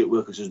 and Stuart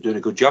Wilkinson's doing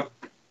a good job.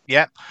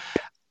 Yeah,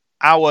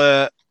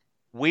 our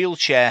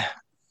wheelchair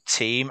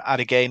team had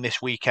a game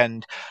this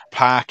weekend,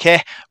 Parky.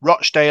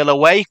 Rochdale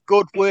away,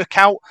 good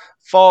workout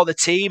for the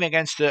team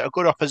against a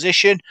good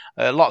opposition.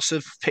 Lots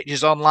of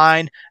pictures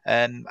online,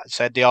 and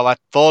said they all had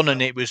fun,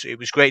 and it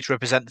was great to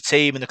represent the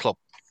team and the club.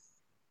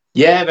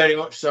 Yeah, very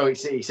much so.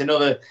 It's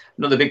another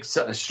big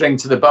sort of string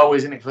to the bow,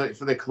 isn't it,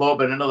 for the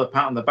club, and another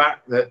pat on the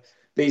back that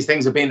these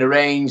things have been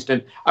arranged.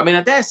 And I mean,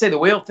 I dare say the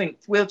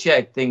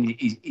wheelchair thing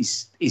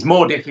is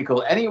more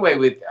difficult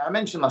anyway. I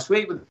mentioned last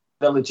week with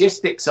the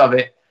logistics of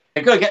it.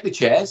 You've got to get the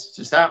chairs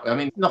to start with. I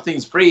mean,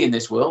 nothing's free in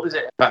this world, is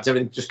it? In fact,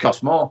 everything just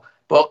costs more.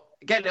 But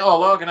getting it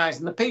all organised,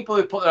 and the people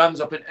who put their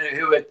hands up and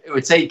who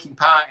are taking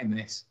part in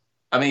this,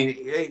 I mean,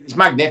 it's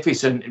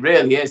magnificent. It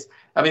really is.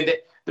 I mean,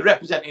 they're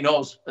representing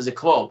us as a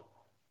club,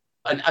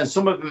 and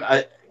some of them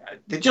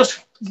they've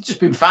just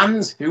been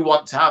fans who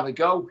want to have a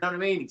go. You know what I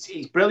mean?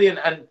 It's brilliant,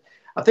 and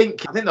I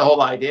think the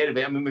whole idea of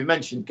it. I mean, we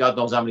mentioned God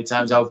knows how many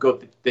times how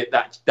good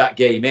that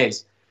game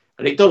is.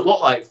 And it does look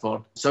like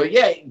fun. So,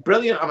 yeah,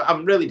 brilliant.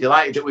 I'm really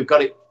delighted that we've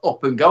got it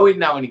up and going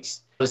now, and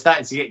it's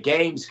starting to get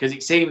games, because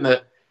it seemed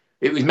that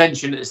it was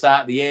mentioned at the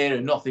start of the year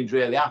and nothing's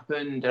really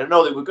happened. And I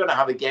know they were going to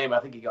have a game. I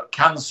think it got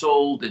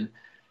cancelled. And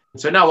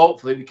so now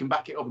hopefully we can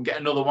back it up and get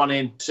another one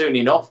in soon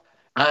enough.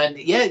 And,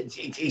 yeah,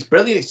 it's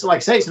brilliant. It's, like I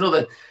say, it's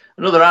another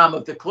arm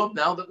of the club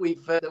now that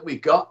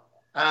we've got.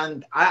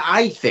 And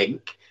I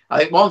think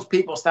once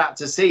people start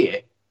to see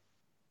it,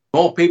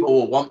 more people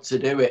will want to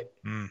do it.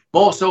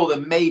 More so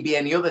than maybe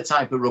any other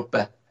type of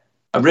rugby.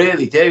 I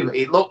really do.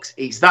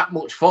 It's that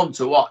much fun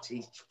to watch.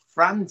 It's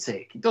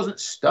frantic. It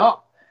doesn't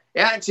stop. It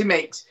actually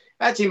makes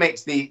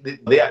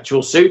the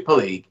actual Super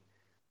League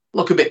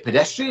look a bit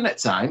pedestrian at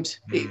times.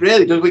 It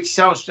really does, which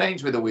sounds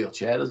strange with a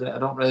wheelchair, doesn't it? I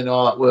don't really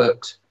know how that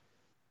works.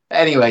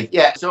 Anyway,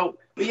 yeah.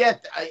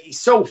 It's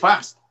so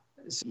fast.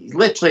 It's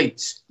literally,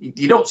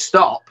 you don't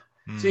stop.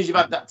 As soon as you've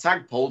had that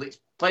tag pulled, it's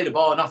play the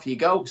ball and off you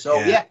go. So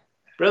yeah.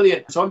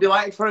 Brilliant. So I'm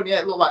delighted for him. Yeah,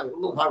 it looked like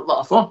a lot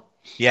of fun.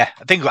 Yeah,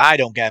 I think what I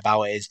don't get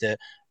about it is that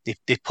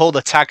they pull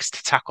the tags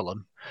to tackle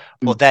them,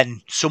 but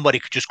then somebody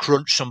could just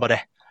crunch somebody,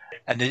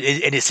 and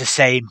it's the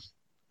same.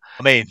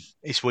 I mean,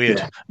 it's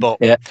weird, but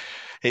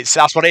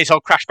that's what it is.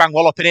 All crash bang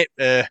wallop in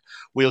it.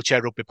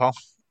 Wheelchair rugby, Paul.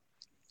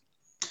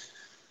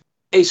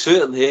 It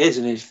certainly is,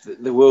 and if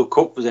the World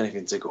Cup was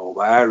anything to go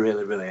by, I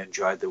really, really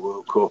enjoyed the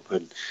World Cup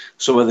and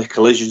some of the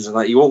collisions and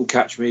that. You won't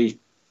catch me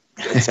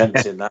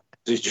attempting that.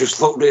 It just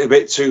looked a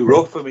bit too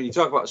rough. I mean, you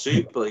talk about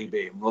Super League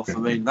being rough. I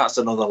mean, that's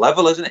another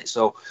level, isn't it?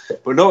 So,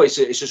 but no, it's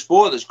a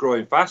sport that's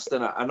growing fast.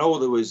 And I know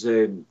there was,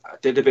 I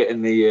did a bit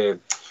in the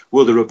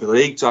World of Rugby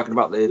League talking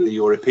about the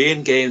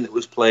European game that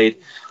was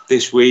played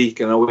this week.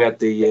 And I know we had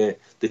the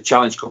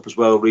Challenge Cup as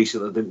well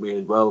recently, didn't we,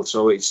 as well?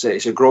 So it's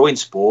a growing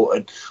sport,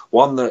 and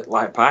one that,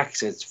 like Parker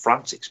said, it's a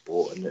frantic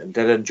sport and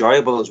dead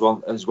enjoyable as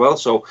well.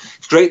 So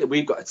it's great that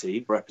we've got a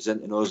team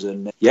representing us,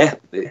 and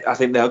I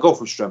think they'll go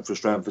from strength to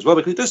strength as well,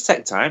 because it does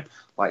take time,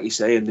 like you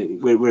say,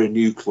 and we're a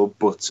new club,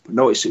 but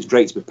no, it's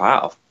great to be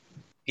part of.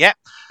 Yeah,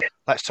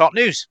 let's talk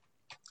news.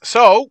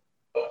 So,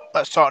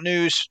 let's talk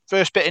news.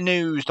 First bit of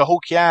news, the Hull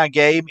KR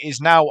game is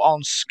now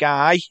on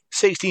Sky,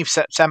 16th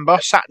September,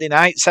 Saturday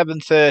night,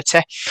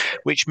 7:30,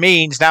 which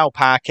means now,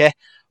 Parker,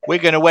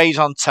 Wigan away's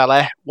on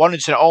telly,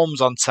 Warrington at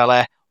home's on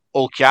telly,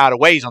 Hull KR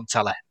away's on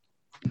telly.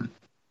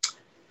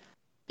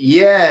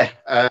 Yeah,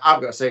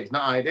 I've got to say it's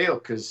not ideal,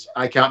 because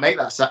I can't make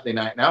that Saturday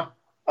night now,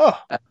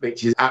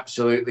 which is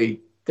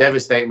absolutely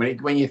devastating.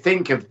 When you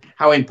think of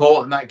how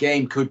important that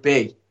game could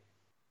be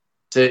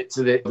to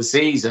the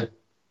season,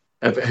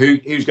 of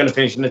who's going to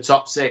finish in the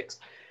top six.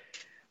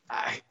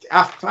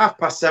 Half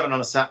past 7 on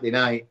a Saturday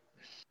night,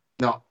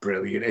 not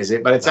brilliant, is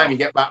it? By the time you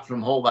get back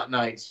from Hull that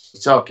night,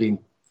 you're talking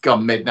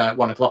gone midnight,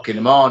 1 o'clock in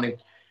the morning.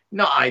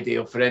 Not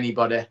ideal for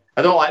anybody.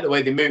 I don't like the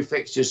way they move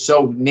fixtures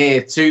so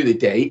near to the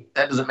date.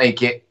 That doesn't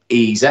make it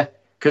easier.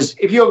 Because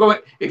if you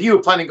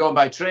were planning going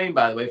by train,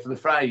 by the way, for the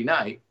Friday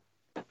night,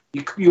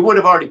 you would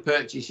have already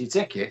purchased your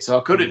ticket. So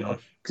I could have done.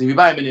 Because if you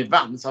buy them in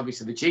advance,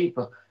 obviously they're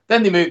cheaper.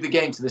 Then they moved the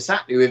game to the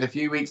Saturday with a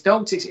few weeks'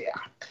 notice. Yeah.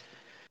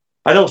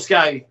 I know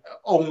Sky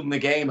own the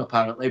game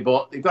apparently,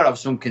 but they've got to have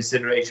some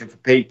consideration for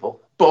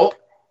people. But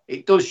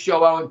it does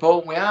show how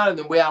important we are, and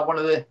then we are one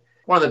of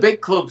the big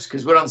clubs,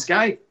 because we're on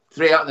Sky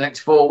 3 out of the next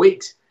 4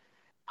 weeks.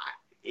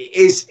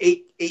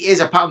 It is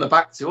a pat on the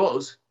back to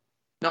us.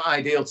 Not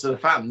ideal to the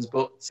fans,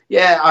 but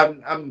yeah,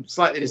 I'm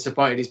slightly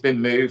disappointed it's been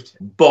moved.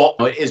 But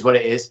it is what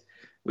it is.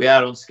 We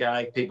are on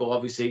Sky. People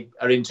obviously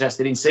are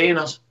interested in seeing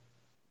us.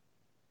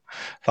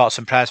 Thoughts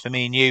and prayers for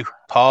me and you,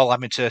 Paul,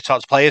 having to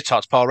talk to players,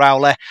 talk to Paul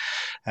Rowley,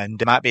 and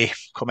it might be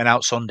coming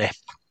out Sunday.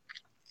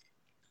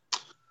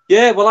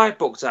 Yeah, well, I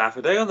booked half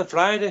a day on the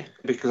Friday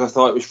because I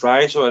thought it was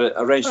Friday, so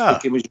I arranged to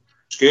pick him with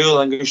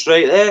school and go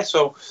straight there.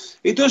 So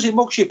it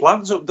mucks your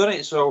plans up, doesn't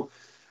it? So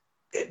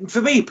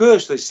for me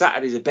personally,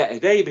 Saturday's a better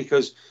day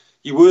because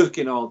you're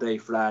working all day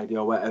Friday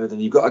or whatever, then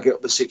you've got to get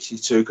up to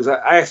 62 because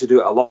I have to do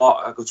it a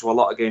lot. I go to a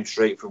lot of games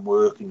straight from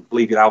work and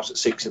leave your house at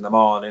 6 in the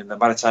morning. And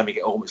by the time you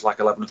get home, it's like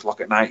 11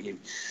 o'clock at night.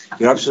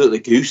 You're absolutely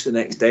goosed the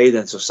next day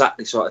then. So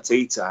Saturday sort of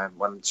tea time,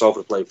 when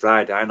Salford played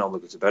Friday, I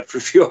normally go to bed for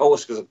a few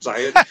hours because I'm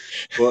tired.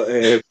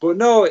 But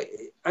no,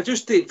 I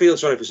just feel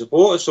sorry for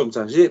supporters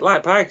sometimes.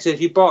 Like Pike said,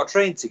 if you bought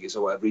train tickets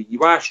or whatever,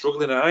 you are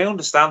struggling. And I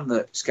understand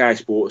that Sky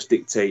Sports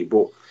dictate,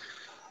 but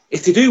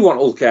if they do want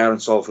Hull KR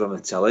and Salford on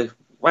the telly,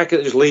 why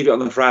can't they just leave it on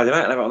the Friday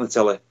night and have it on the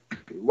telly?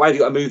 Why have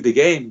you got to move the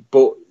game?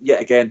 But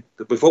yet again,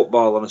 there'll be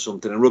football on or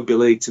something, and rugby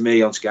league to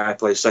me on Sky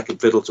plays second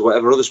fiddle to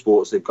whatever other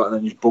sports they've got, and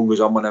then just bungers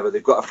on whenever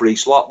they've got a free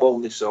slot,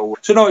 won't they? So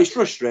no, it's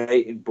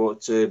frustrating,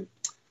 but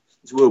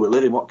it's where we're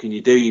living. What can you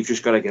do? You've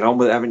just got to get on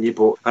with it, haven't you?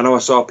 But I know I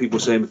saw people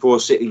saying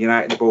before City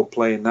United are both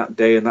playing that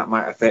day, and that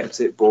might affect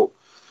it, but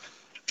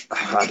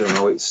I don't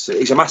know. It's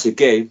a massive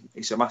game.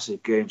 It's a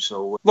massive game.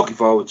 So looking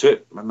forward to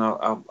it, and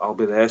I'll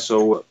be there.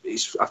 So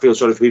I feel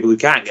sorry for people who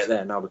can't get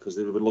there now because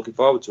they've been looking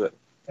forward to it.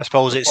 I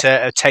suppose it's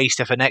a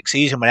taster for next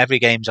season when every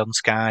game's on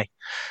Sky.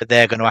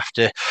 They're going to have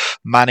to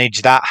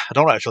manage that. I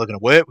don't know if it's really going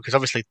to work because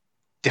obviously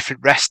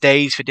different rest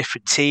days for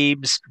different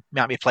teams.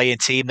 You might be playing a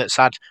team that's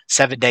had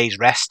 7 days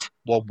rest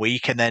one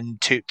week and then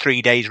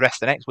 3 days rest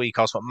the next week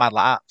or something mad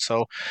like that.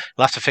 So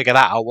we'll have to figure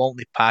that out, won't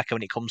they, Parker,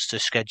 when it comes to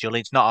scheduling?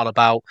 It's not all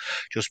about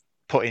just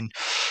putting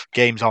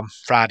games on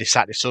Friday,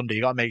 Saturday, Sunday.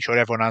 You've got to make sure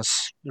everyone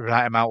has the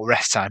right amount of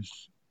rest time.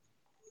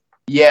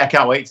 Yeah, I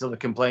can't wait till the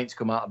complaints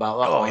come out about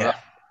that. Oh, yeah.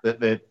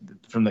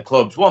 From the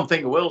clubs. One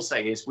thing I will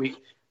say is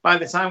by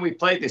the time we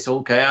played this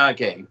Hull KR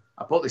game,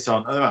 I put this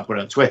on, I think I put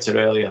it on Twitter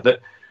earlier,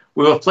 that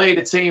we have played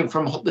a team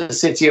from the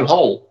city of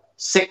Hull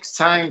 6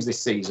 times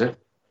this season,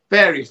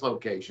 various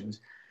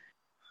locations.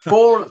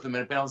 4 of them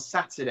have been on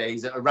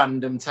Saturdays at a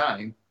random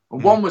time,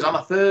 and 1 was on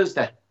a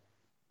Thursday.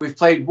 We've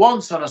played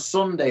once on a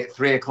Sunday at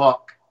 3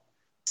 o'clock,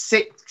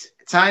 6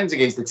 times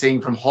against the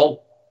team from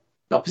Hull,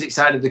 the opposite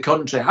side of the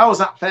country. How is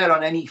that fair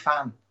on any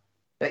fan?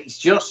 It's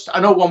just, I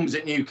know 1 was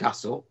at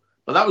Newcastle,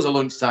 but that was a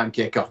lunchtime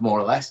kickoff, more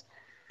or less.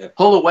 Yeah.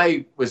 Hull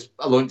away was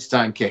a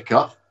lunchtime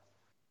kickoff.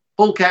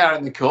 Hull KR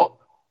in the cup.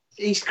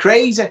 He's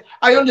crazy.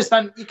 I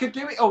understand you could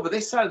do it over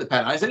this side of the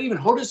Pennines, and even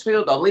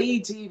Huddersfield or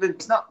Leeds, even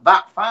it's not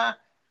that far.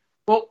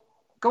 But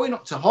going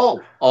up to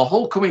Hull or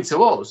Hull coming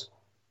to us,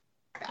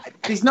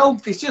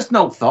 there's just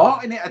no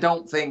thought in it, I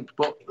don't think.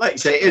 But like you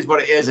say, it is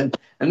what it is, and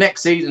the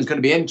next season's going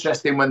to be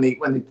interesting when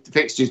the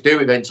fixtures do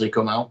eventually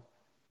come out.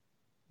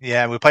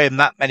 Yeah, we're playing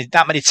that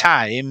many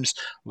times.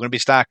 We'll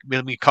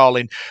be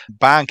calling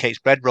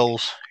Barncakes bread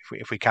rolls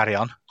if we carry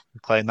on.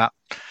 We're playing that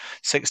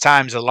 6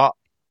 times a lot,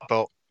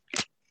 but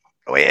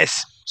it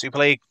is Super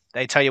League.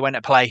 They tell you when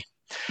to play.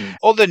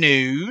 Other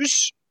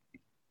news: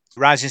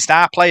 Rising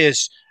Star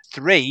players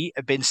 3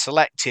 have been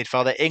selected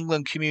for the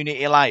England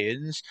Community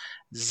Lions.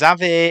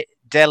 Xavier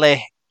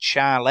Dele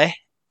Charlie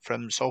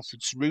from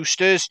Salford's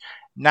Roosters,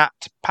 Nat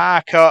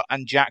Parker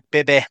and Jack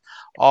Bibby,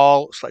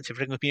 all selected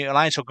for England Community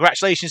Alliance. So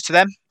congratulations to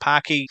them.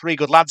 Parky, 3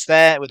 good lads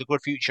there with a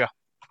good future.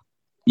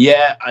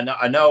 Yeah,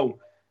 I know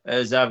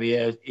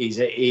Xavier,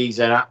 he's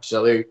an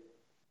absolute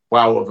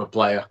wow of a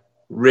player.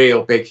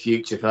 Real big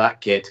future for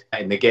that kid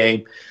in the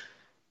game.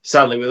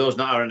 Sadly, with us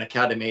not our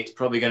academy, it's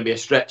probably going to be a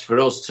stretch for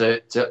us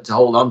to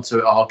hold on to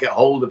it or get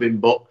hold of him.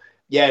 But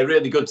yeah,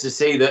 really good to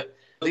see that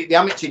the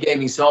amateur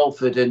game in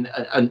Salford and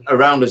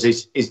around us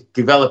is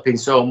developing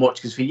so much,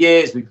 because for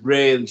years we've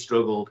really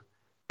struggled.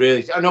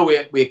 Really, I know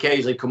we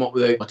occasionally come up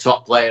with a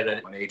top player,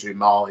 an Adrian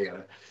Morley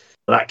or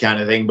that kind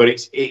of thing, but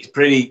it's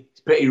pretty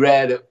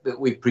rare that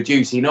we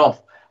produce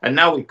enough. And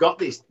now we've got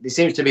this. There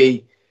seems to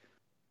be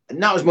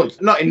not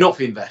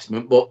enough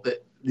investment, but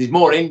there's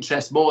more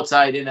interest, more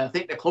tied in. I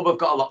think the club have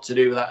got a lot to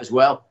do with that as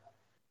well.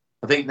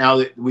 I think now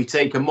that we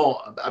take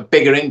a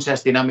bigger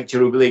interest in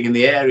amateur rugby league in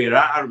the area.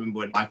 I remember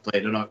when I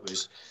played, I know it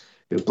was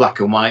black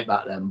and white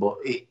back then, but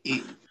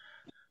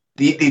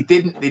they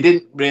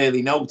didn't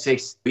really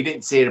notice. We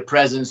didn't see a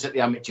presence at the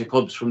amateur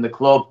clubs from the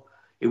club.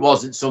 It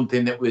wasn't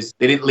something that was.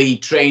 They didn't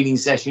lead training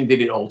sessions. They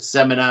didn't hold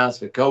seminars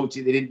for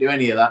coaches. They didn't do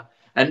any of that.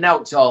 And now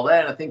it's all there.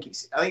 And I think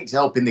it's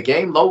helping the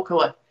game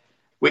locally,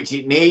 which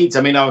it needs.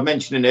 I mean, I was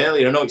mentioning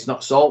earlier, I know it's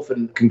not Salford,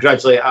 and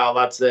congratulate our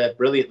lads there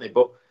brilliantly,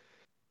 but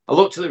I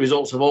looked at the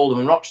results of Oldham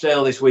and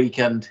Rochdale this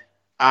weekend,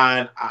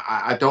 and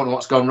I don't know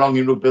what's gone wrong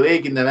in rugby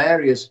league in them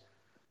areas.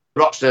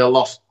 Rochdale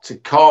lost to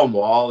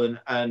Cornwall,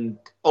 and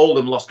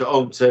Oldham lost at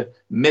home to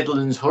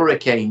Midlands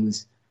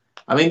Hurricanes.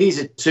 I mean,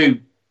 these are 2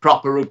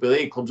 proper rugby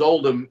league clubs.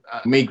 Oldham,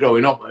 me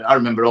growing up, I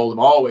remember Oldham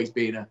always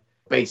being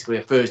basically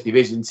a first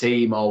division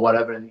team or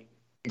whatever, and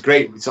a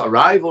great sort of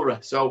rivalry.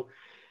 So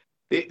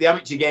the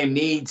amateur game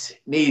needs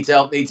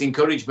help, needs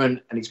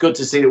encouragement, and it's good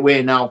to see that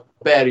we're now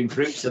bearing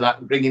fruits of that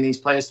and bringing these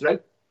players through.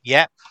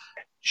 Yeah.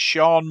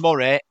 Sean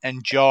Murray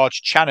and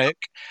George Channock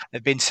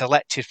have been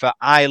selected for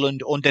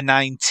Ireland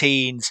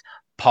Under-19s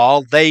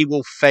Paul, they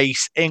will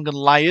face England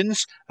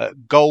Lions at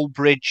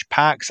Goldbridge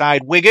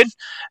Parkside, Wigan.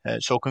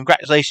 So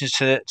congratulations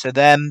to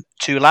them,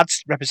 two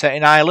lads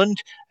representing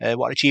Ireland.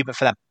 What an achievement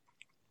for them.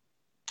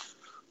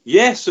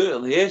 Yeah,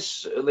 certainly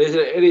is.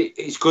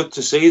 It's good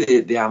to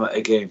see the amateur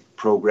game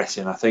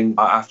progressing. I think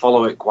I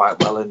follow it quite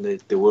well in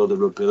the world of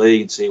rugby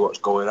league and see what's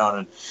going on.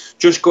 And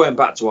just going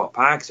back to what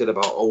Park said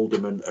about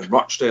Oldham and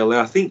Rochdale,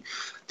 I think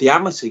the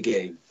amateur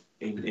game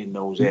in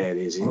those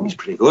areas is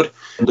pretty good.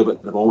 Oldham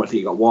at the moment, I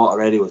think you've got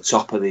Waterhead who are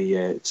top of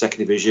the second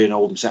division,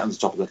 Oldham set on the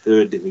top of the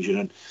third division.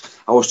 And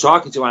I was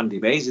talking to Andy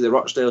Maisie, the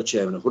Rochdale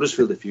chairman of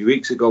Huddersfield, a few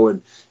weeks ago,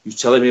 and he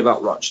was telling me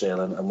about Rochdale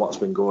and what's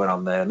been going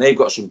on there. And they've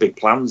got some big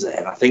plans there.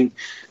 And I think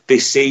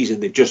this season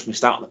they've just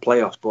missed out on the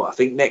playoffs, but I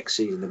think next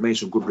season they've made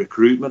some good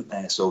recruitment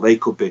there, so they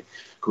could be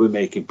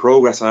making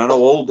progress. And I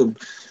know Oldham,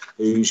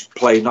 who's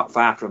playing not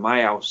far from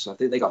my house, I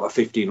think they got about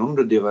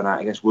 1,500 the other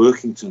night against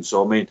Workington.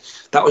 So I mean,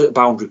 that was at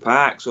Boundary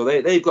Park, so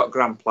they've got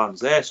grand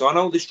plans there. So I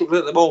know they're struggling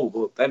at the moment,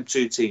 but them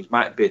two teams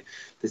might be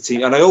the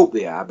team, and I hope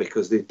they are,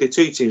 because the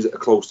two teams that are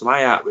close to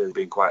my heart really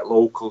being quite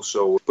local.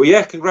 So, but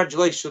yeah,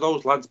 congratulations to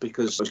those lads,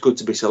 because it's good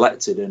to be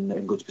selected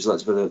and good to be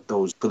selected for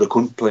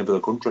playing for the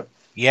country.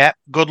 Yeah,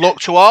 good luck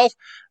to all.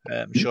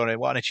 I'm sure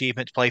what an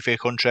achievement to play for your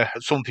country.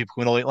 Some people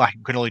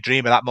can only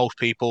dream of that, most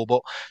people,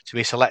 but to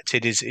be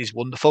selected is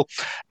wonderful.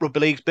 Rugby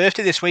League's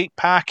birthday this week,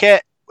 Parker.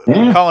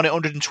 We're calling it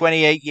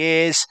 128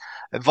 years,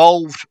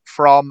 evolved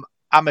from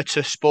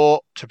amateur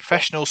sport to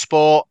professional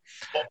sport.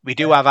 We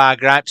do have our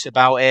gripes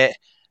about it,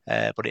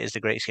 but it is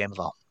the greatest game of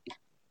all.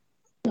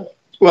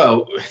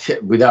 Well,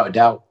 without a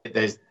doubt,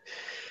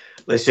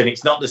 listen,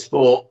 it's not the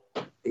sport.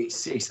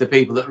 It's the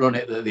people that run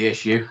it that are the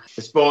issue.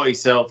 The sport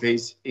itself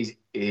is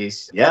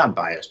yeah, I'm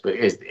biased, but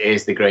it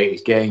is the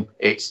greatest game.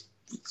 It's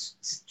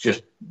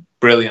just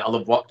brilliant. I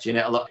love watching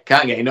it.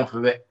 Can't get enough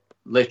of it.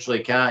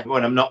 Literally can't.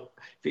 When if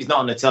it's not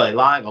on the telly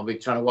live, I'll be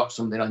trying to watch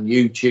something on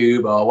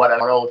YouTube or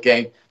whatever old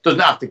game. Doesn't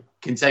have to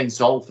contain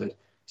Salford.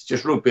 It's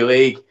just rugby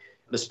league.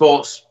 The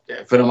sport's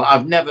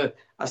phenomenal.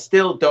 I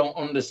still don't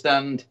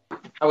understand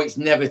how it's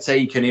never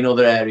taken in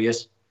other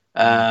areas.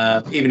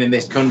 Even in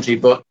this country,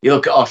 but you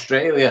look at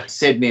Australia,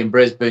 Sydney and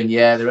Brisbane,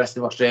 the rest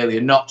of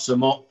Australia, not so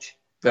much.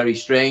 Very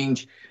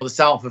strange. The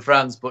south of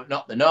France, but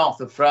not the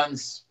north of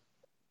France.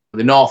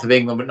 The north of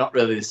England, but not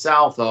really the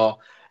south or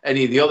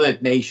any of the other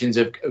nations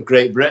of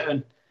Great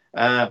Britain.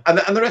 And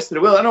the rest of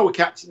the world. I know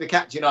they're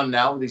catching on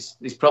now. There's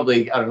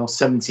probably,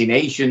 70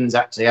 nations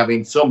actually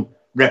having some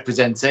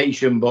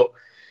representation, but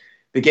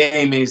the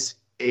game is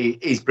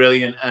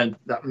brilliant. And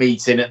that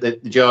meeting at the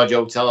George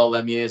Hotel all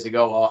them years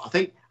ago, or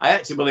I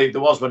actually believe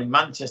there was one in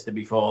Manchester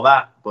before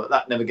that, but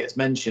that never gets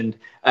mentioned.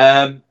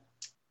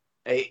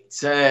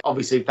 It's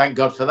obviously, thank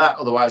God for that.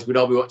 Otherwise, we'd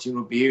all be watching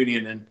rugby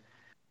union, and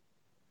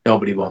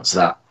nobody wants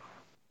that.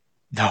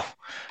 No.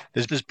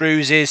 There's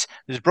bruises,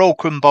 there's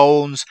broken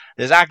bones,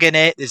 there's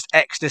agony, there's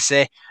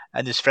ecstasy,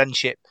 and there's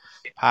friendship.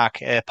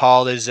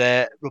 Paul,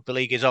 rugby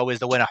league is always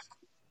the winner.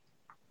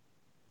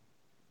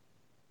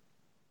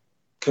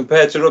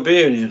 Compared to rugby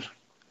union,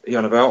 are you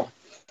on about?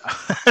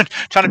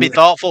 Trying to be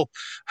thoughtful.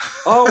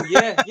 Oh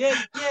yeah.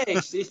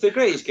 It's the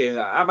greatest game.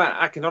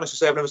 I can honestly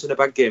say I've never seen a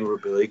bad game of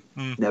rugby league.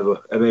 Never.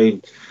 I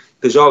mean,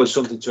 there's always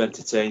something to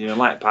entertain you. And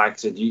like Park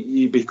said,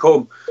 you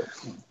become.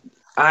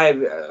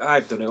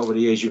 I've done it over the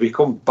years. You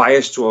become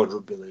biased towards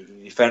rugby league.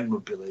 You defend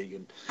rugby league,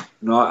 and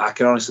I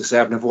can honestly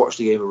say I've never watched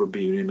a game of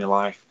rugby union in my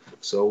life.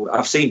 So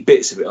I've seen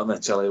bits of it on the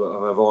telly, but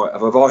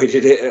I've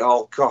avoided it at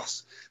all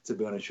costs. To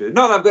be honest with you,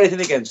 not that I've got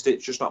anything against it.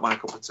 It's just not my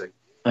cup of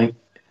tea.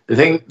 The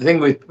thing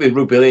with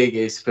rugby league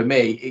is, for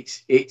me,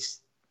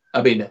 it's.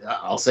 I mean,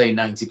 I'll say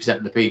 90%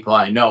 of the people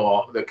I know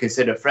or that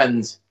consider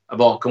friends have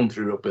all come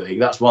through rugby league.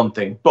 That's one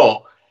thing.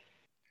 But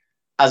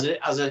as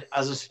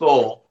a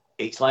sport,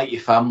 it's like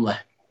your family.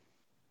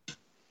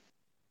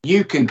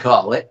 You can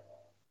call it,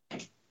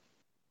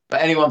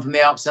 but anyone from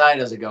the outside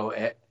has a go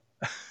at it.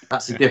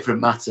 That's a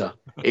different matter.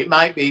 It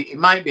might be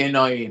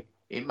annoying.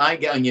 It might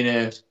get on your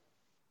nerves,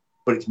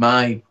 but it's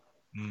mine.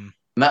 And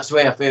that's the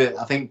way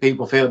I think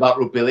people feel about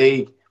rugby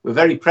league. We're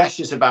very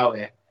precious about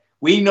it.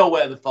 We know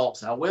where the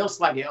faults are. We'll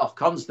slag it off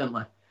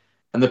constantly.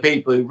 And the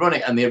people who run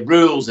it and the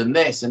rules and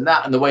this and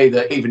that and the way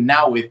that even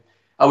now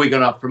are we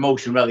going to have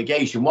promotion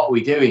relegation? What are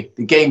we doing?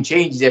 The game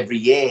changes every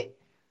year.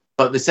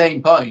 But at the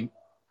same point,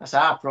 that's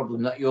our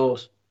problem, not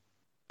yours.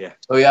 Yeah.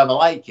 So you either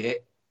like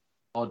it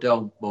or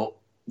don't, but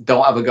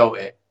don't have a go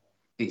at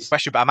it.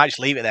 Question, but I might just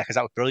leave it there because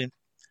that was brilliant.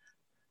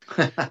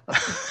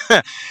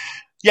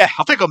 Yeah,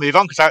 I think I'll move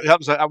on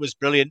because that was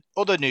brilliant.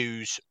 Other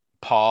news,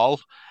 Paul.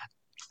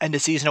 End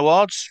of season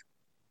awards.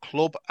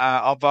 Club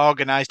have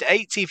organised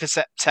 18th of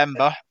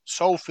September,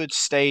 Salford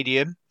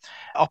Stadium.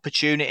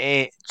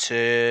 Opportunity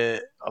to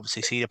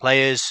obviously see the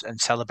players and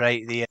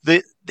celebrate the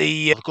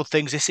good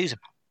things this season.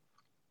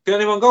 Can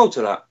anyone go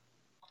to that?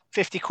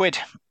 £50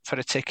 for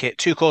a ticket,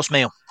 2-course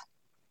meal.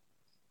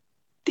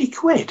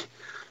 £50?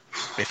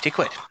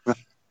 £50.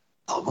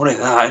 Oh, money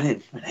that, isn't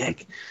it? What the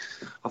heck?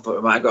 I thought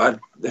we might have got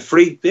a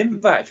free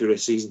invite if you're a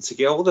season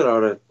ticket holder,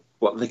 or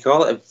what do they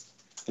call it?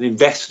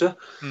 investor.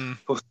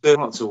 But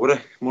not to worry.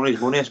 Money's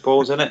money, I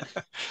suppose, isn't it?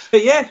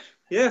 But yeah,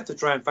 to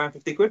try and find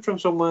 50 quid from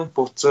somewhere.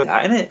 But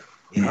that, innit?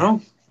 You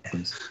know.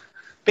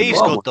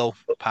 Beef's good though,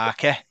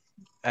 Parker.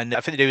 And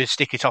I think they do a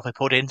sticky toffee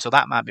pudding, so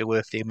that might be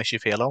worth the admission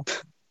fee alone.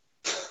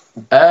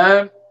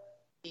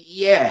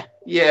 Yeah,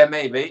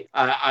 maybe.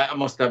 I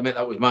must admit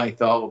that was my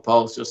thought. What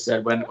Paul's just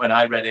said when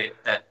I read it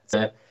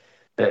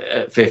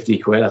at 50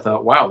 quid, I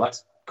thought, wow,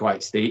 that's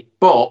quite steep.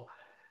 But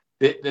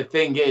the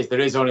thing is, there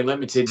is only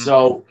limited,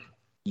 so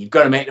you've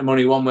got to make the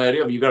money one way or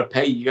the other. You've got to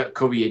pay, you've got to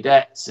cover your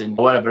debts and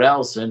whatever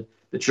else, and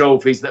the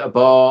trophies that are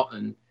bought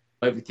and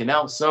everything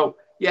else. So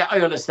yeah,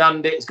 I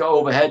understand it. It's got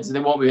overheads, and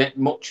there won't be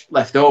much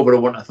left over, I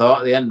wouldn't have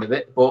thought, at the end of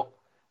it. But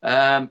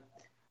I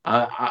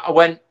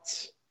went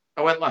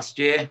last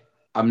year.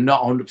 I'm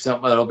not 100%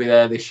 whether I'll be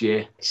there this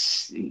year.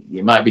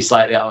 You might be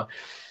slightly out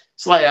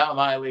of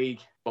my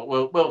league, but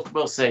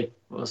we'll see.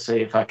 We'll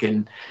see if I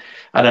can.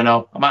 I don't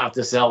know. I might have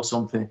to sell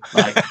something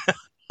like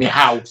my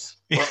house.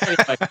 But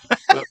anyway,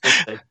 we'll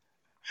see.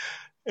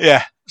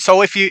 Yeah.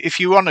 So if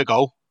you want to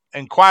go,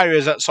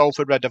 inquiries at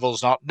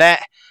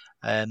salfordreddevils.net.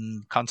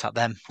 Contact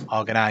them,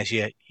 organise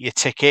your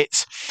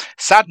tickets.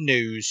 Sad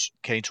news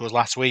came to us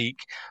last week,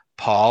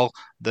 Paul,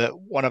 that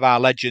one of our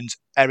legends,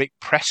 Eric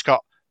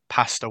Prescott,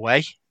 passed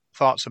away.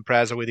 Thoughts and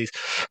prayers are with his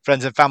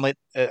friends and family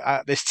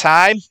at this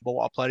time, but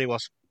what a player he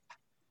was.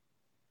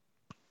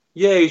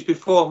 Yeah, he was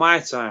before my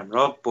time,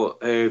 Rob, but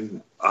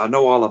I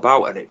know all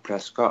about Eric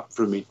Prescott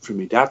from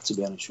my dad, to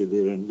be honest with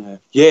you. And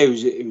he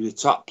was a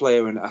top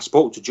player, and I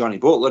spoke to Johnny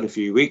Butler a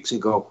few weeks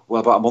ago,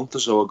 about a month or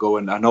so ago,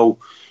 and I know,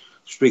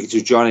 speaking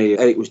to Johnny,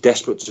 Eric was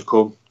desperate to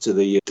come to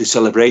the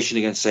celebration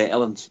against St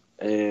Helens,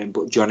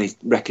 but Johnny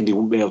reckoned he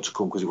wouldn't be able to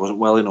come because he wasn't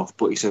well enough.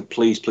 But he said,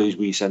 please,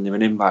 will you send him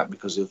an invite,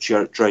 because he'll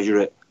treasure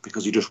it,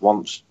 because he just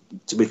wants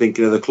to be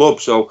thinking of the club.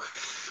 So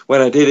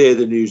when I did hear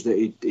the news that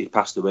he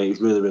passed away, it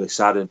was really, really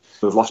sad. And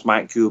we've lost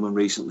Mike Koolman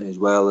recently as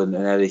well, and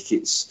Eric,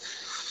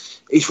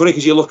 it's funny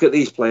because you look at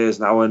these players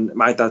now, and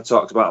my dad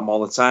talked about them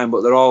all the time,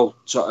 but they're all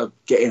sort of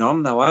getting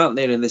on now, aren't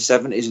they? In their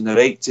 70s and their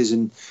 80s.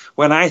 And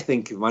when I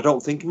think of them, I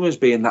don't think of them as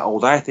being that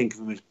old. I think of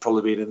them as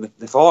probably being in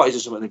the 40s or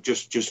something. They've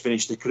just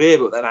finished their career.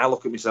 But then I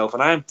look at myself,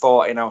 and I'm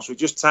 40 now, so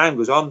just time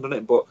goes on, doesn't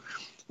it? But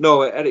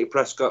no, Eric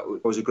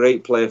Prescott was a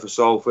great player for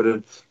Salford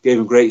and gave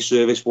him great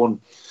service. Won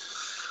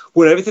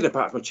everything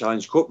apart from a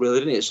Challenge Cup, really,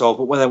 didn't it? So,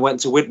 but when they went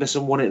to Widnes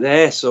and won it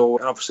there, so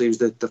obviously he was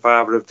the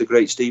father of the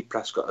great Steve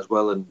Prescott as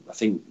well. And I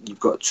think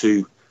you've got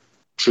two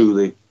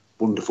truly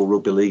wonderful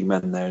rugby league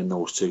men there in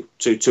those two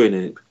in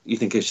it. You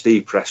think of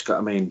Steve Prescott,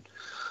 I mean,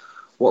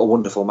 what a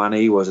wonderful man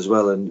he was as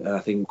well. And I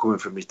think coming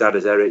from his dad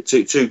as Eric,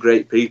 two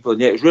great people.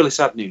 And yeah, it was really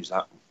sad news,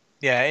 that.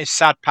 Yeah, it's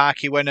sad,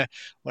 Parky, when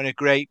a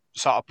great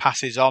sort of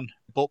passes on.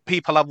 But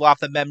people will have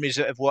the memories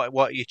of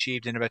what he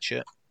achieved in a red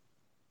shirt.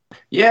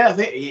 Yeah, I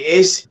think it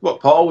is what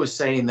Paul was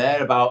saying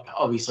there about,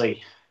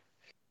 obviously,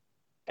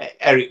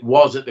 Eric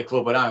was at the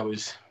club when I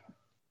was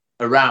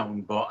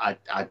around, but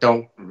I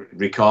don't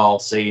recall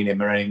seeing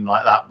him or anything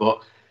like that.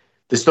 But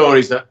the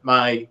stories that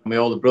my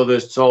older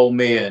brothers told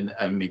me and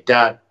my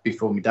dad,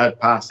 before my dad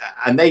passed,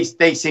 and they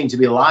seem to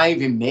be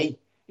alive in me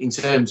in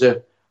terms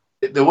of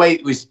the way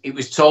it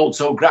was told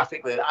so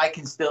graphically that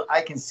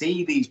I can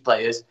see these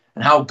players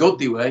and how good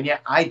they were, and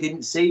yet I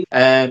didn't see.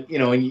 And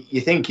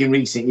you think in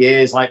recent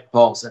years, like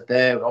Paul said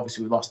there,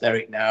 obviously we lost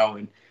Eric now,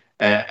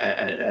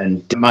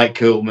 and Mike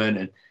Koolman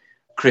and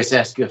Chris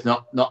Escuff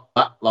not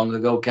that long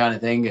ago, kind of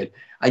thing,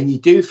 and you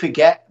do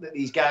forget that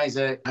these guys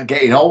are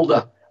getting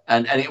older,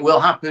 and it will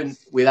happen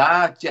with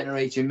our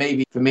generation.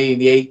 Maybe for me in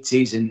the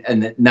 80s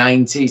and the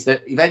 90s,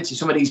 that eventually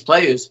some of these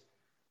players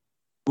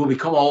will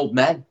become old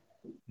men.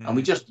 And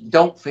we just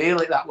don't feel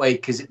it that way,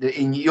 because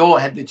in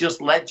your head, they're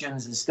just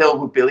legends and still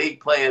rugby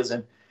league players.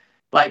 And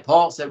like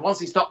Paul said, once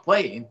they stop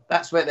playing,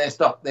 that's where they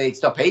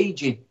stop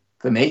aging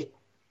for me.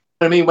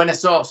 I mean, when I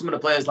saw some of the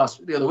players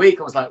the other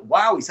week, I was like,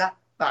 wow,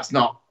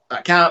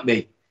 that can't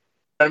be.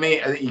 I mean,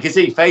 you can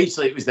see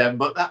facially it was them,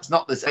 but that's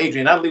not this.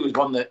 Adrian Adley was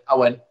one that I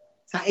went,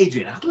 is that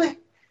Adrian Adley?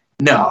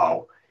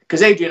 No,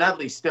 because Adrian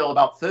Adley's still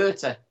about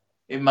 30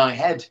 in my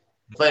head,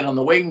 playing on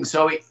the wing.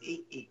 So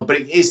but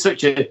it is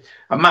such a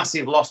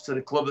massive loss to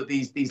the club that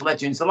these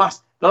legends, the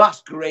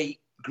last great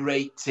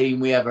team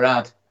we ever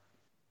had,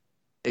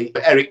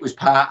 Eric was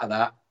part of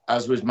that,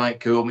 as was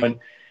Mike Koolman,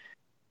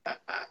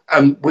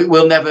 and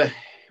we'll never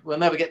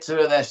get to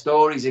hear their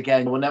stories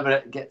again. We'll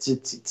never get to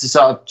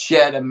sort of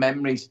share their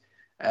memories,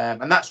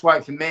 and that's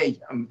why for me,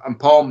 and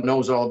Paul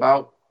knows all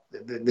about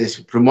this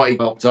from what he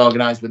helped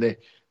organise with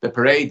the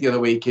parade the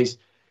other week, is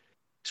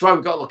it's why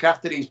we've got to look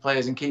after these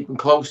players and keep them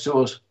close to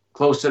us,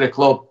 close to the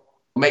club,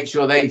 make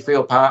sure they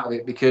feel part of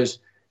it, because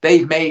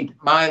they've made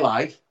my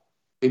life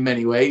in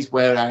many ways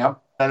where I am. You know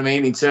what I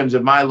mean? In terms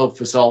of my love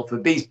for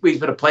Salford, these were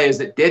the players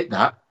that did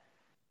that.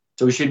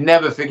 So we should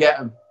never forget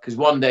them, because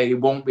one day they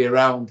won't be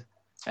around,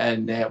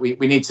 and we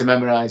need to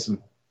memorise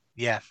them.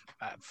 Yeah,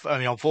 I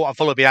mean, I'm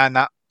fully behind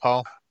that,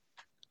 Paul.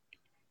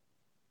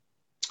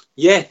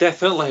 Yeah,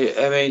 definitely.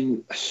 I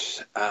mean,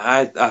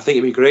 I think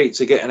it'd be great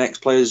to get an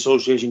ex-players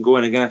association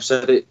going again. I've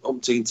said it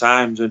umpteen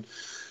times, and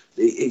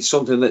it's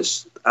something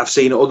that's I've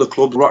seen at other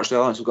clubs.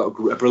 Rochdale have got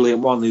a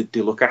brilliant one.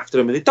 They look after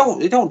them, and they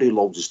don't do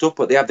loads of stuff,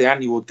 but they have the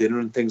annual dinner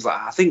and things like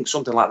that. I think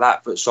something like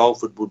that for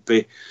Salford would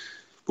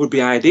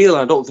be ideal.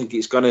 I don't think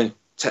it's going to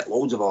take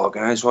loads of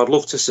organised, so I'd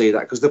love to see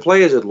that, because the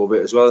players would love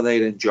it as well and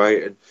they'd enjoy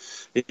it.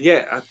 And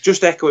yeah,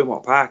 just echoing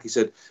what Parky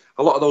said,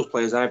 a lot of those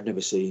players I've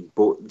never seen,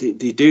 but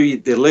they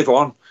live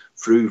on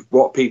through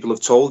what people have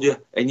told you,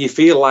 and you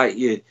feel like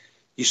you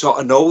sort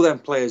of know them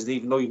players,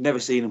 even though you've never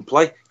seen them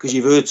play, because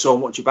you've heard so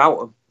much about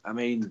them. I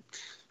mean,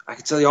 I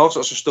can tell you all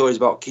sorts of stories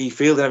about Keith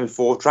Field and having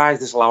 4 tries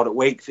disallowed at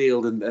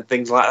Wakefield and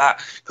things like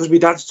that, because my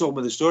dad's told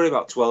me the story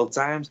about 12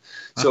 times.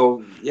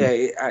 So yeah,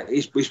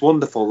 it's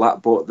wonderful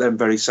that, but then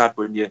very sad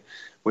when you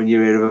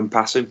hear of them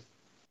passing.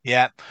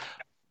 Yeah.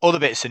 Other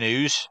bits of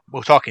news.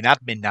 We're talking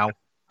admin now.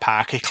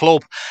 Parky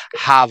Club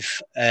have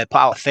put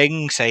out a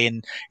thing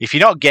saying if you're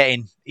not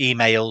getting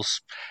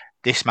emails,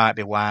 this might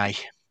be why.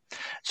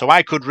 So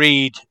I could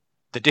read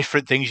the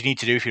different things you need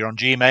to do if you're on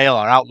Gmail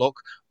or Outlook,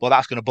 but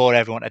that's going to bore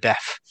everyone to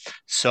death.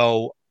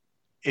 So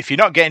if you're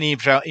not getting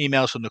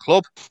emails from the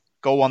club,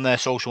 go on their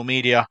social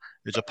media.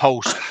 There's a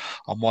post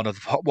on one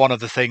of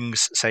the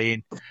things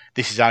saying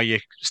this is how you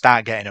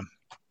start getting them.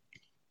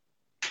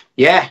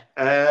 Yeah,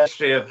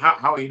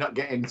 how are you not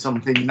getting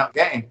something you're not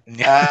getting?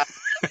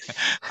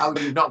 How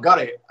you've not got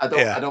it? I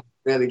don't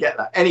really get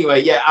that.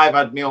 Anyway, yeah, I've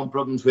had my own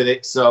problems with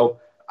it, so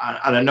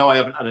and I know I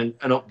haven't had an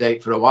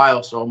update for a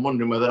while, so I'm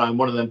wondering whether I'm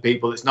one of them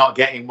people that's not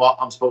getting what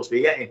I'm supposed to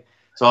be getting.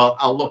 So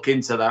I'll look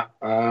into that.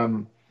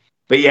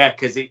 But yeah,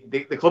 because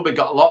the club had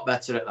got a lot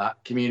better at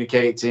that,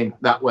 communicating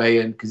that way,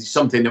 and because it's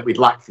something that we'd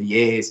lacked for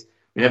years.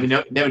 We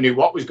never knew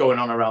what was going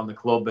on around the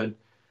club, and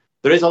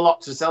there is a lot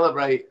to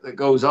celebrate that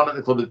goes on at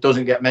the club that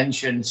doesn't get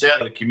mentioned,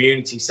 certainly the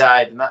community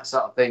side and that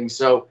sort of thing.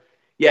 So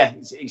yeah,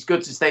 it's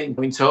good to stay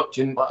in touch,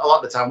 and a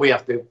lot of the time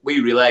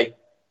we relay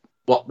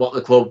what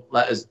the club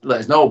let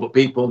us know, but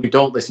people who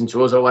don't listen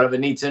to us or whatever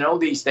need to know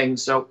these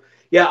things. So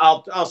yeah,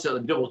 I'll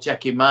certainly double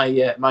check in my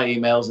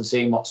emails and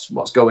seeing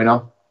what's going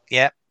on.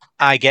 Yeah,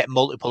 I get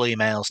multiple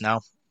emails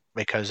now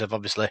because of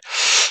obviously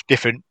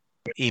different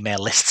email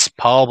lists,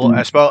 Paul. But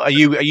I suppose, are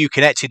you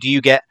connected? Do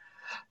you get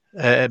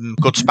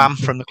good spam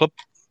from the club?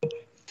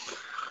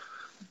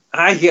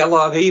 I get a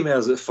lot of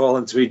emails that fall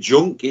into my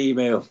junk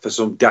email for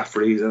some daft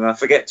reason. I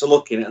forget to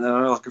look in it, and then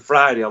on like a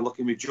Friday, I'll look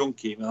in my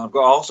junk email. I've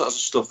got all sorts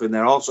of stuff in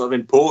there, all sorts of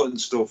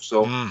important stuff.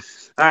 So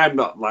I'm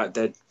not like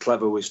dead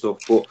clever with stuff.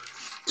 But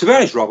to be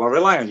honest, Rob, I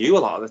rely on you a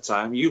lot of the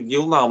time.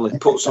 You'll normally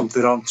put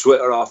something on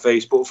Twitter or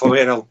Facebook for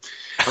me, and I'll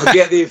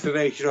get the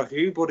information off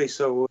you, buddy.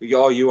 So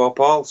you or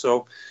Paul.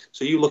 So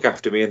you look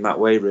after me in that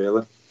way,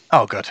 really.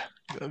 Oh, good.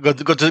 Good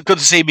to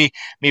see me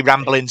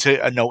rambling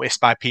to unnoticed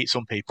by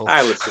some people.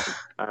 I listen.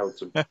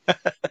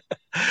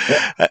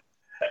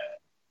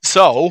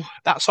 So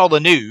that's all the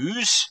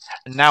news.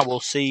 And now we'll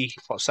see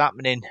what's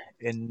happening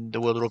in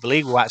the World Rugby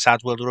League,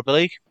 Whiteside's World Rugby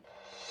League.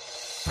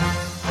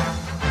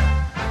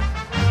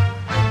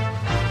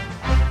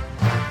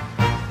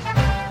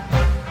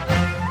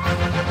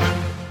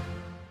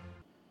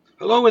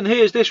 Hello, and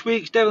here's this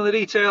week's Devil in the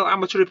Detail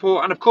Amateur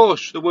Report, and of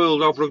course the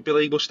World of Rugby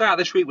League. We'll start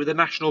this week with the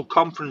National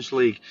Conference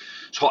League.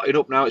 It's hotting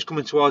up now, it's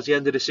coming towards the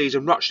end of the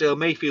season. Rochdale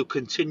Mayfield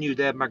continued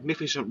their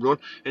magnificent run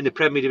in the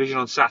Premier Division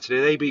on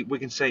Saturday. They beat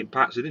Wigan St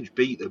Pat's. They didn't just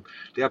beat them,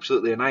 they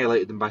absolutely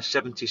annihilated them by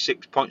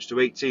 76 points to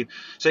 18.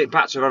 St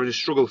Pat's are having a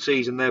struggle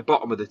season, they're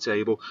bottom of the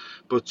table,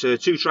 but 2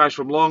 tries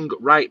from Long,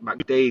 Wright,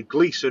 McDade,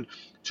 Gleeson,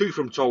 2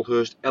 from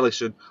Tolhurst,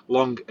 Ellison,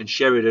 Long and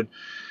Sheridan.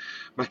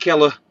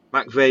 McKellar,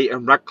 McVeigh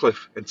and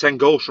Radcliffe, and 10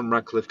 goals from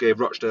Radcliffe gave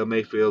Rochdale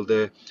Mayfield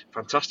a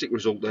fantastic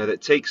result there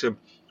that takes them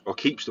or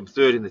keeps them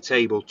third in the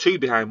table, 2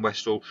 behind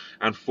Westall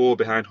and 4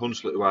 behind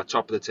Hunslet, who are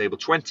top of the table.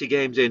 20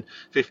 games in,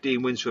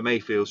 15 wins for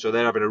Mayfield, so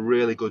they're having a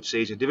really good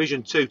season.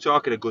 Division 2,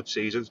 talking of good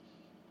seasons,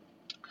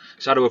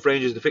 Saddleworth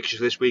Rangers, the fixtures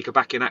this week are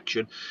back in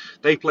action.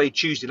 They played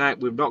Tuesday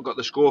night. We've not got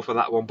the score for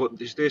that one, but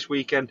this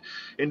weekend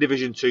in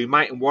Division 2,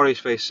 Might and Warriors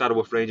face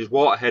Saddleworth Rangers,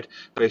 Waterhead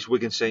face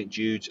Wigan St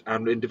Jude's,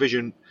 and in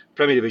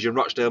Premier Division,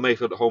 Rochdale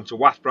Mayfield at home to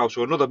Wathbrow.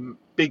 So another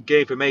big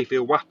game for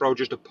Mayfield. Wathbrow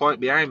just a point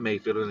behind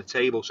Mayfield in the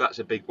table, so that's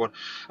a big one.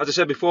 As I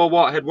said before,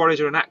 Waterhead Warriors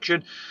are in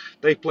action.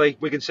 They play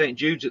Wigan St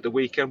Jude's at the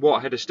weekend.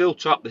 Waterhead are still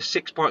top. They're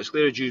 6 points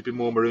clear of Dewsbury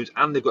Moor Maroons,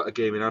 and they've got a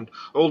game in hand.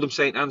 Oldham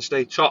St Anne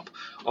stay top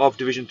of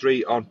Division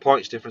 3 on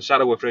points difference.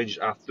 Saddleworth Rangers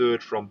are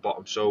third from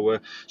bottom. So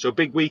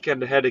big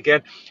weekend ahead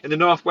again. In the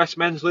North West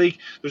Men's League,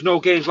 there's no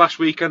games last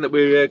weekend that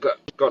we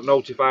got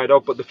notified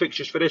of, but the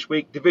fixtures for this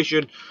week,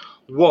 Division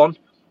 1,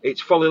 it's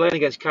Folly Lane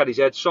against Caddy's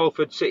Head,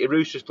 Salford City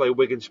Roosters play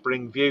Wigan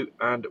Springview,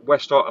 and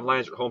West Horton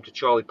Lions at home to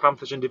Charlie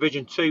Panthers. In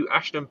Division 2,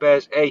 Ashton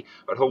Bears A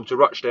at home to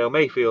Rochdale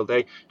Mayfield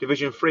A.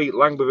 Division 3,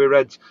 Langberry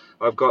Reds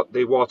have got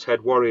the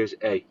Waterhead Warriors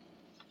A.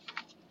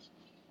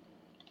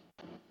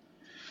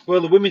 Well,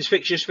 the women's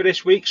fixtures for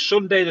this week,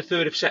 Sunday the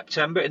 3rd of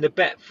September in the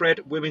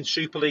Betfred Women's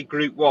Super League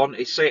Group 1,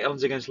 it's St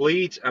Helens against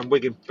Leeds and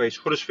Wigan face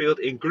Huddersfield.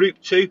 In Group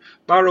 2,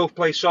 Barrow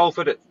play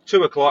Salford at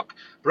 2 o'clock,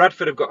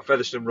 Bradford have got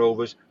Featherstone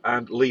Rovers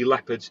and Lee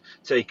Leopards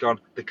take on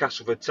the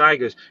Castleford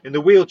Tigers. In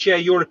the Wheelchair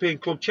European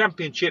Club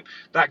Championship,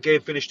 that game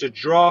finished a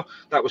draw.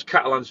 That was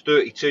Catalans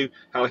 32,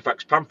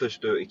 Halifax Panthers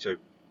 32.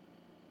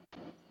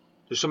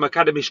 There's some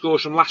academy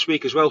scores from last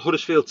week as well.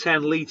 Huddersfield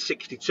 10, Leeds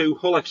 62,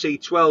 Hull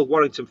FC 12,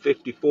 Warrington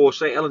 54,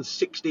 St Helens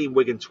 16,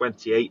 Wigan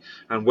 28,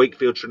 and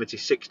Wakefield Trinity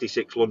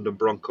 66, London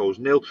Broncos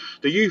 0.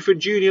 The youth and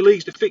junior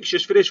leagues, the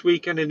fixtures for this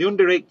weekend in the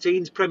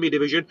under-18s Premier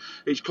Division,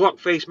 it's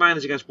Clockface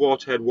Miners against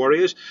Waterhead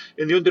Warriors.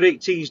 In the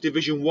under-18s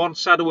Division 1,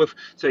 Saddleworth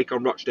take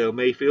on Rochdale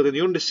Mayfield. In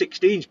the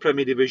under-16s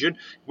Premier Division,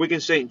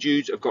 Wigan St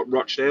Jude's have got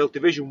Rochdale.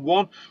 Division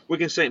 1,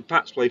 Wigan St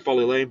Pat's play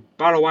Folly Lane.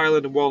 Barrow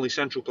Island and Walney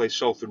Central play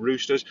Salford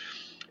Roosters.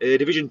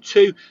 Division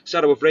 2,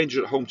 Saddleworth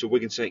Rangers at home to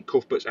Wigan St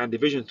Cuthberts, and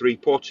Division 3,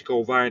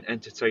 Portico Vine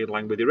entertain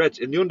Langworthy Reds.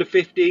 In the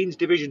under-15s,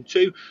 Division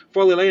 2,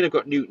 Folly Lane have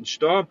got Newton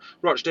Storm,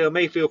 Rochdale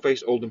Mayfield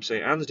face Oldham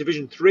St Anne's.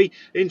 Division 3,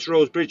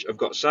 Introse Bridge have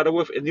got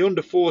Saddleworth. In the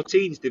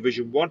under-14s,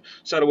 Division 1,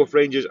 Saddleworth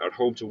Rangers at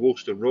home to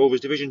Woolston Rovers.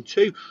 Division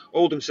 2,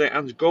 Oldham St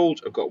Anne's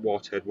Golds have got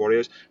Waterhead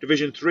Warriors.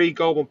 Division 3,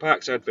 Goulburn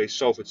Parkside face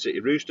Salford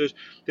City Roosters.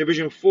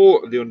 Division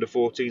 4 of the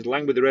under-14s,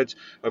 Langworthy Reds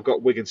have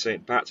got Wigan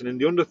St Pat's. And in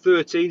the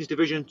under-13s,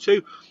 Division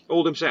 2,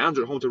 Oldham St Anne's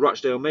are at home to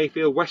Rochdale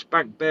Mayfield. West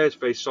Bank Bears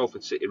face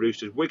Salford City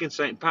Roosters. Wigan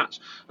St Pat's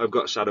have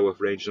got Saddleworth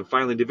Rangers. And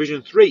finally in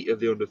Division 3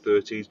 of the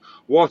under-13s,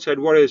 Waterhead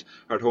Warriors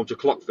are at home to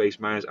Clockface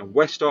Miners, and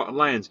West Starton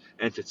Lions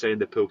entertain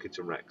the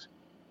Pilkington Rex.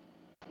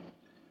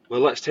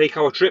 Well, let's take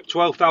our trip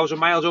 12,000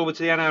 miles over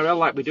to the NRL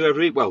like we do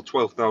every week. Well,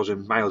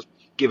 12,000 miles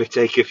give or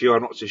take, if you're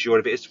not so sure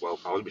if it is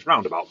 12,000. It's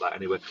round about that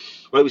anyway.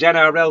 Well, it was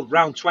NRL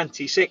round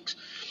 26.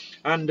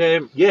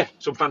 And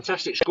some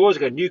fantastic scores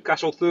again.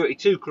 Newcastle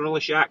 32, Cronulla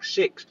Sharks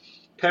 6.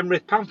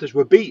 Penrith Panthers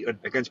were beaten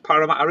against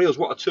Parramatta Eels.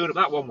 What a turn up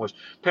that one was.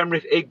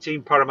 Penrith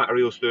 18, Parramatta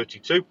Eels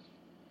 32.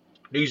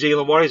 New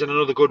Zealand Warriors and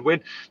another good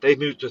win. They've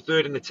moved to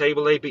third in the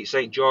table. They beat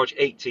St George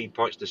 18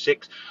 points to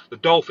 6. The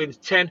Dolphins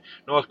 10,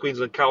 North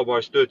Queensland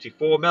Cowboys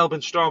 34,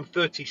 Melbourne Storm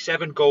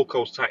 37, Gold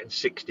Coast Titans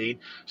 16,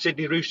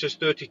 Sydney Roosters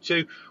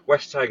 32,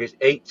 West Tigers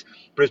 8,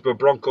 Brisbane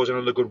Broncos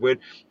another good win.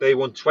 They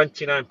won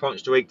 29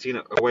 points to 18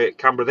 away at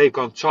Canberra. They've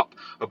gone top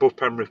above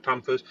Penrith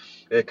Panthers.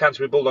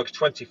 Canterbury Bulldogs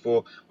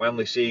 24,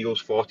 Manly Seagulls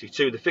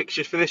 42. The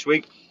fixtures for this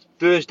week: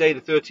 Thursday the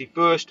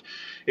 31st,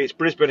 it's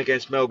Brisbane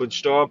against Melbourne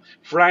Storm.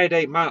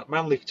 Friday,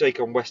 Manly take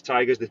on West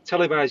Tigers. The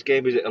televised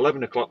game is at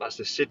 11 o'clock. That's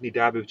the Sydney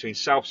derby between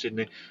South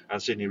Sydney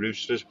and Sydney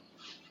Roosters.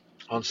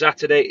 On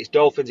Saturday, it's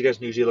Dolphins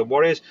against New Zealand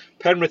Warriors.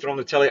 Penrith are on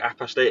the telly at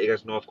 8:30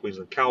 against North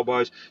Queensland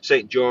Cowboys.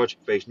 St George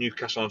face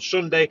Newcastle on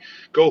Sunday.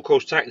 Gold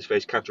Coast Titans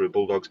face Canterbury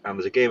Bulldogs. And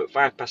there's a game at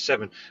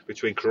 7:05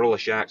 between Cronulla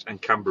Sharks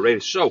and Canberra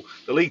Raiders. So,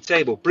 the league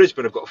table,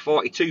 Brisbane have got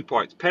 42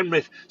 points.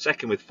 Penrith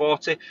second with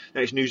 40.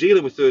 Then it's New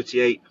Zealand with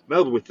 38.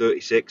 Melbourne with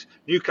 36.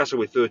 Newcastle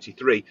with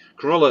 33.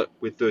 Cronulla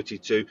with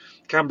 32.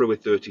 Canberra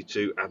with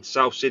 32. And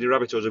South Sydney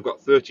Rabbitohs have got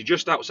 30.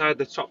 Just outside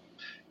the top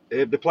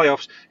the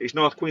playoffs, it's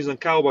North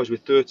Queensland Cowboys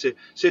with 30,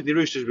 Sydney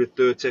Roosters with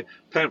 30,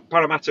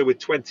 Parramatta with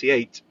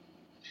 28,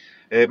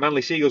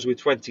 Manly Seagulls with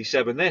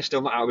 27. They're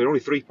still not out. They're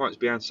only 3 points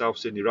behind South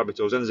Sydney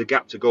Rabbitohs. Then there's a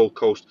gap to Gold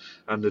Coast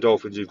and the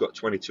Dolphins, who've got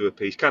 22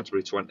 apiece.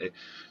 Canterbury 20,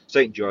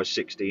 St George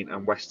 16,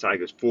 and West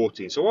Tigers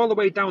 14. So all the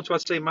way down to,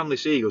 I'd say, Manly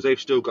Seagulls, they've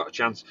still got a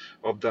chance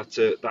of that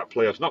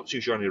playoffs. Not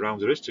too sure how many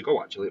rounds there is to go,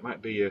 actually. It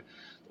might be the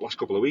last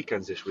couple of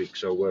weekends this week,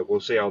 so we'll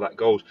see how that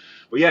goes.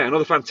 But yeah,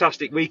 another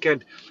fantastic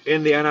weekend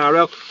in the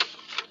NRL.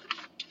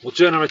 We'll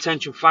turn our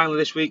attention finally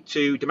this week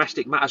to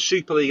domestic matters.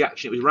 Super League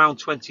action. It was round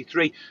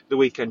 23 the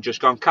weekend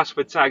just gone.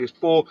 Castleford Tigers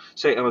 4,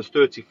 St Helens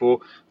 34.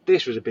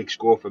 This was a big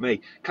score for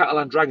me.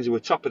 Catalan Dragons, who were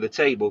top of the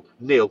table,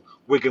 0.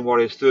 Wigan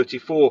Warriors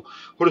 34.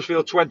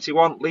 Huddersfield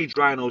 21, Leeds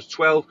Rhinos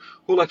 12.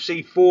 Hull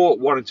FC 4,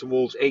 Warrington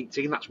Wolves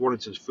 18. That's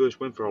Warrington's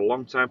first win for a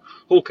long time.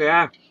 Hull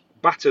KR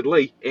battered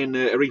Lee in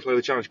a replay of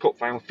the Challenge Cup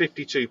final,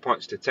 52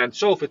 points to 10.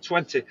 Salford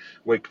 20,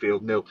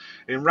 Wakefield 0.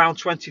 In round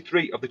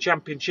 23 of the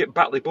Championship,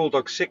 Batley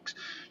Bulldogs 6,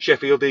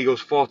 Sheffield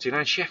Eagles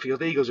 49.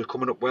 Sheffield Eagles are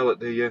coming up well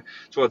at the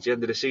towards the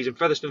end of the season.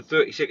 Featherstone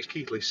 36,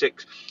 Keighley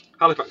 6.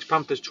 Halifax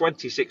Panthers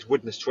 26,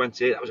 Widnes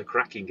 28. That was a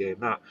cracking game,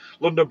 that.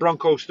 London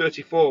Broncos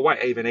 34,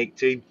 Whitehaven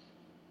 18.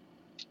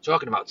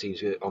 Talking about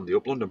teams on the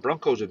up, London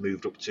Broncos have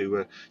moved up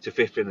to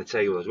 5th in the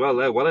table as well.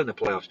 They're well in the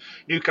playoffs.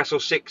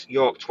 Newcastle 6,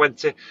 York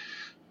 20.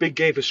 Big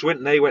game for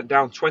Swinton. They went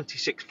down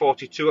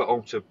 26-42 at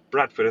home to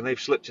Bradford, and they've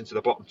slipped into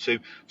the bottom two.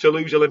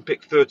 Toulouse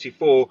Olympic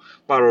 34,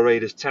 Barrow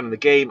Raiders 10. The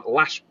game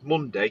last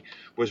Monday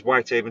was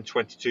Whitehaven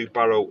 22,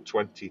 Barrow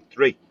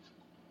 23.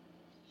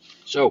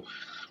 So,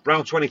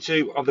 round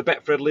 22 of the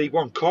Betfred League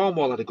 1.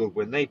 Cornwall had a good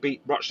win. They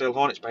beat Rochdale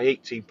Hornets by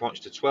 18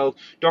 points to 12.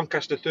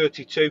 Doncaster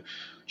 32,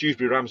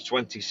 Dewsbury Rams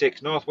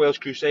 26. North Wales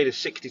Crusaders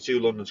 62,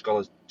 London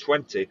Scholars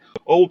 20.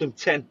 Oldham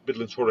 10,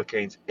 Midlands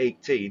Hurricanes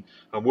 18.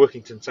 And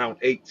Workington Town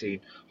 18,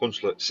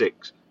 Hunslet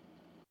 6.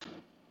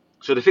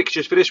 So the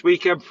fixtures for this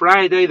weekend: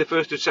 Friday the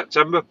 1st of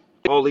September.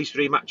 All these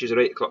three matches are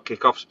 8 o'clock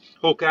kickoffs.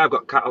 Hull KR have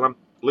got Catalan.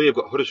 Lee have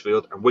got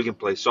Huddersfield, and Wigan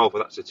play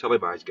Salford. That's a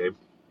televised game.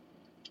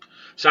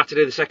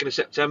 Saturday, the 2nd of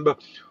September,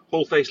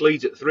 Hull face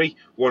Leeds at 3,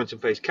 Warrington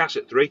face Cass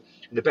at 3.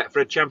 In the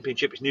Betfred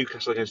Championship, it's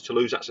Newcastle against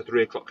Toulouse. That's a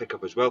 3 o'clock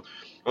kick-off as well.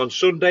 On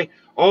Sunday,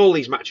 all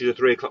these matches are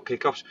 3 o'clock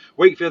kick-offs.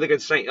 Wakefield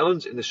against St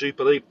Helens in the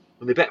Super League.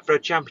 In the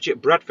Betfred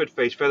Championship, Bradford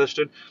face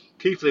Featherstone.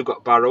 Keighley have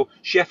got Barrow.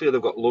 Sheffield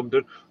have got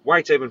London.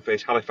 Whitehaven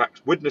face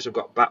Halifax. Widnes have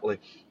got Batley.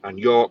 And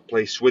York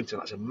plays Swinton.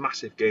 That's a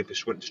massive game for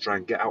Swinton to try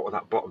and get out of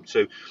that bottom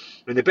 2.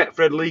 In the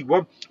Betfred League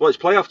 1, well, it's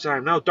playoff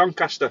time now.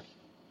 Doncaster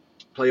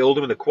play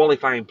Oldham in the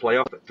qualifying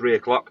playoff at 3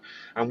 o'clock,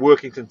 and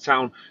Workington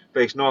Town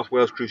face North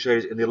Wales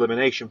Crusaders in the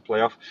elimination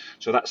playoff.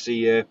 So that's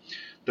the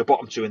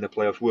bottom 2 in the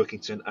playoffs,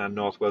 Workington and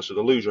North Wales. So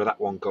the loser of that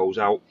one goes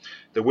out.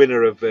 The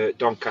winner of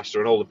Doncaster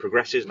and Oldham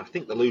progresses, and I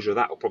think the loser of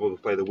that will probably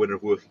play the winner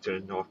of Workington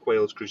and North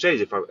Wales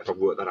Crusaders if I've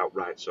worked that out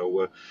right.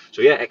 So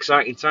yeah,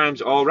 exciting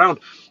times all round.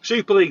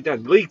 Super League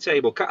then, league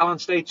table. Catalan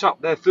stay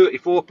top. They're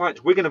 34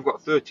 points. Wigan have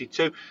got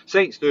 32.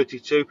 Saints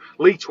 32.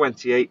 Leigh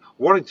 28.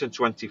 Warrington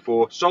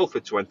 24.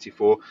 Salford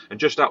 24. And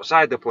just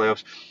outside the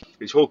playoffs,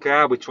 it's Hull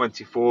KR with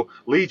 24.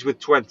 Leeds with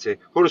 20.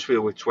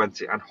 Huddersfield with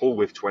 20. And Hull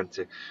with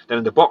 20. Then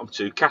in the bottom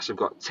 2, Cass have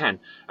got 10.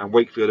 And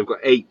Wakefield have got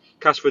 8.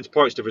 Casford's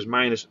points difference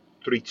minus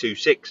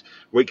 326.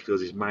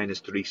 Wakefield's is minus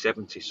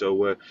 370.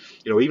 So,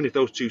 even if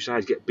those two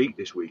sides get beat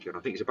this weekend,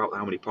 I think it's about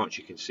how many points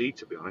you can see,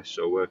 to be honest.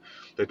 So,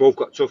 they've both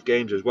got tough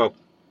games as well.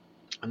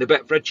 And the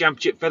Betfred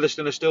Championship,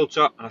 Featherstone are still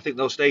top, and I think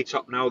they'll stay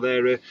top now.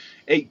 They're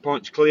 8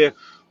 points clear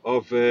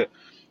of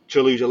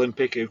Toulouse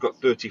Olympic, who've got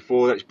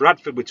 34. That's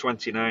Bradford with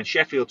 29,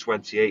 Sheffield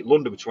 28,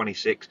 London with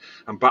 26,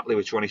 and Batley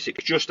with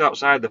 26. Just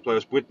outside the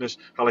players, Widnes,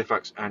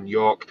 Halifax, and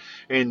York.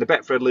 In the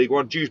Betfred League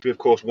 1, Dewsbury, of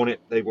course, won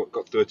it. They've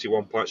got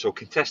 31 points. So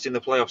contesting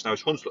the playoffs now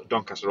is Hunslet,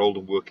 Doncaster,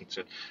 Oldham,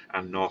 Workington,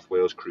 and North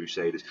Wales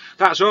Crusaders.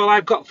 That's all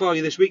I've got for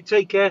you this week.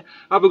 Take care,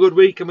 have a good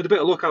week, and with a bit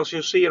of luck, I'll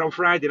see you on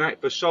Friday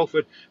night for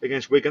Salford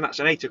against Wigan. That's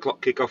an 8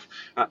 o'clock kick-off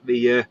at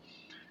the...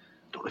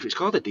 I don't know if it's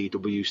called the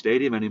DW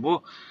Stadium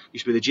anymore. It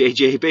used to be the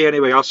JJB.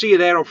 Anyway, I'll see you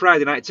there on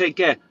Friday night. Take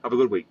care. Have a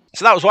good week.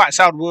 So that was White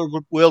Sound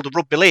World of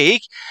Rugby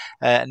League.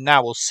 And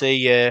now we'll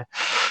we'll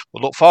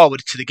look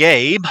forward to the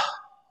game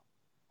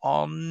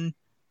on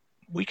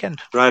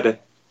weekend. Friday.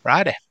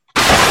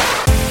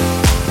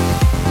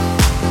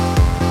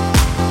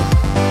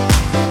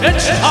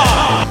 It's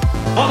time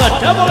for the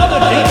Devil of the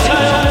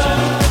Details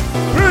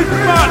Big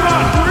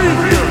Match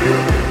Review.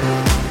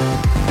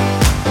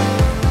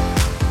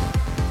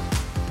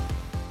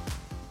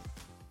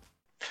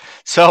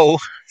 So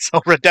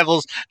Red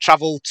Devils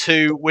travel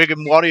to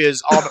Wigan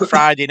Warriors on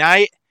Friday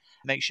night.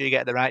 Make sure you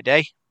get the right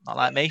day. Not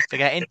like me,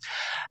 forgetting.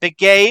 Big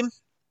game.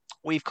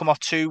 We've come off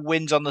 2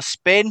 wins on the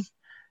spin.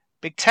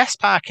 Big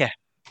test, Parker.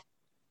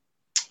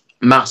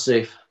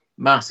 Massive.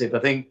 I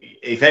think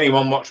if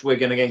anyone watched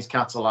Wigan against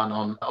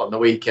Catalan on the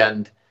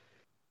weekend,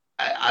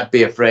 I'd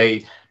be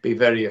afraid, be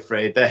very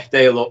afraid.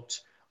 They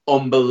looked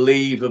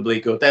unbelievably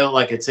good. They look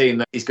like a team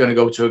that is going to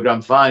go to a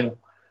grand final.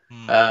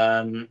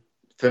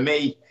 For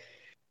me,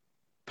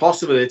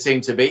 possibly the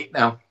team to beat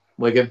now,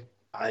 Wigan.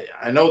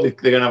 I know they're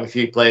going to have a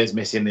few players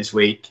missing this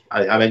week.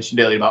 I mentioned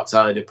earlier about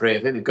Tyler Dupree.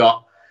 I think they've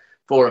got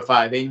 4 or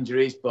 5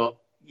 injuries, but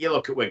you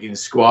look at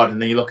Wigan's squad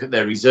and then you look at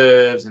their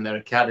reserves and their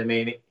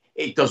academy, and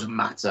it doesn't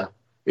matter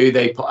who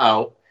they put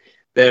out.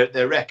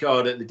 Their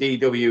record at the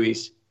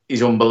DW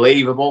is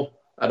unbelievable.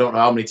 I don't know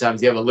how many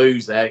times they ever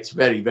lose there. It's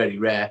very, very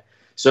rare.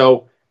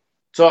 So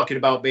talking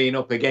about being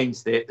up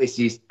against it, this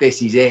is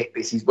it.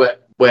 This is where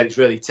it's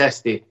really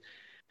tested.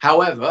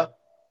 However,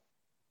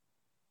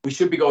 we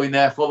should be going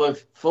there full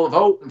of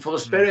hope and full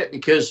of spirit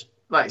because,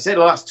 like I said,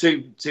 the last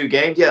two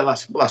games,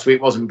 last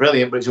week wasn't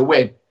brilliant, but it's a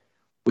win.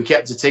 We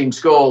kept the team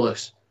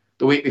scoreless.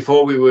 The week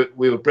before, we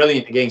were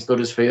brilliant against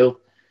Huddersfield.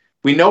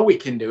 We know we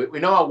can do it. We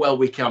know how well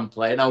we can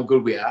play and how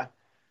good we are.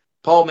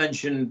 Paul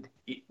mentioned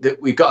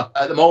that we've got,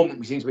 at the moment,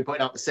 we seem to be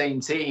putting out the same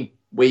team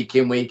week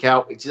in, week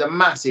out, which is a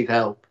massive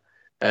help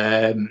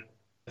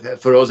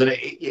for us, and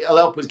it'll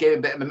help us gain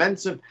a bit of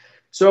momentum.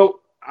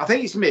 So I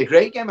think it's going to be a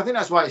great game. I think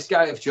that's why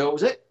Sky have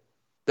chose it.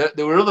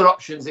 There were other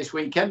options this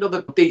weekend,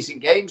 other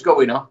decent games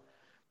going on,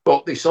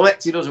 but they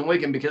selected us and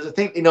Wigan because I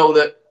think they know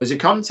that there's a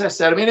contest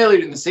there. I mean,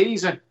 earlier in the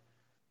season,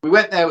 we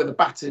went there with a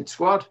battered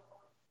squad,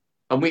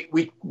 and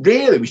we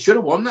should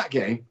have won that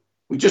game.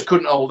 We just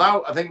couldn't hold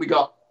out. I think we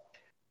got...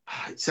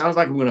 It sounds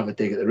like I'm going to have a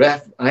dig at the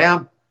ref. I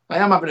am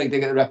having a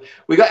dig at the ref.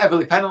 We got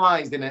heavily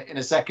penalised in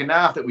a second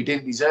half that we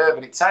didn't deserve,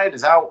 and it tired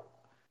us out.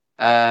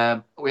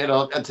 We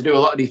had to do a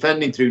lot of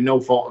defending through no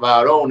fault of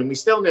our own, and we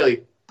still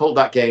nearly pulled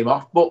that game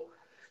off. But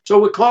so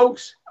we're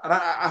close, and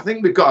I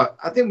think we've got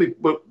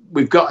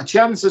a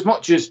chance. As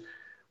much as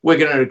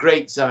Wigan are a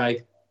great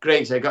side,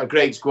 got a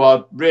great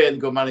squad, really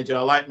good manager.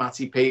 I like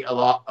Matty Pete a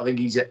lot. I think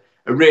he's a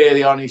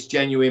really honest,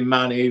 genuine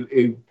man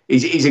who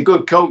he's a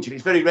good coach, and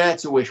it's very rare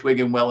to wish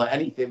Wigan well at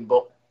anything.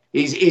 But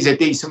he's a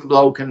decent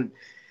bloke, and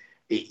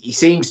he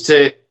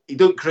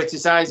doesn't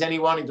criticise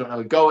anyone. He don't have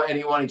a go at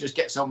anyone. He just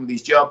gets on with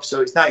his job. So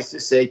it's nice to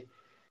see.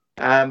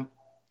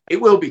 It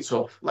will be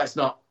tough. Let's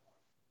not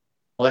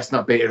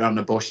beat around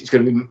the bush. It's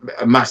going to be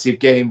a massive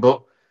game,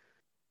 but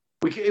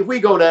if we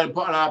go there and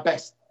put on our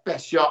best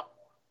shot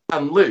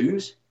and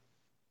lose,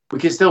 we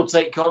can still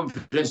take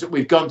confidence that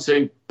we've gone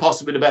to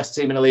possibly the best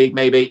team in the league,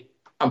 maybe,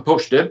 and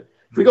pushed them.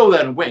 If we go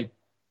there and win,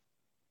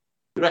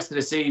 the rest of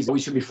the season, we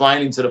should be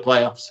flying into the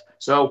playoffs.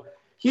 So,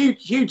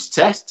 huge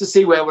test to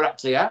see where we're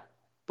actually at.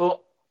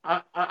 But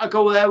I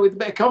go there with a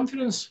bit of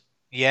confidence.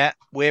 Yeah,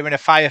 we're in a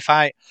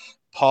firefight,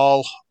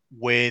 Paul,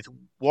 with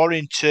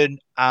Warrington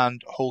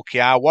and Hull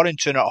KR.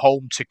 Warrington at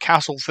home to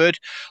Castleford,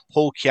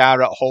 Hull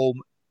KR at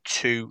home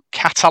to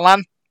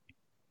Catalan.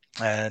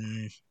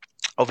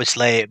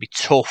 Obviously, it'd be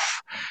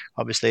tough.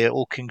 Obviously,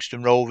 Hull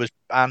Kingston Rovers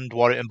and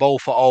Warrington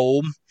both at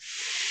home.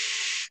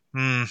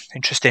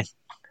 Interesting.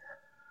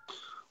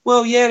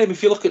 Well, yeah,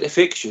 if you look at the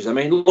fixtures, I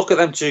mean, look at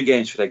them 2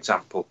 games, for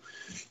example.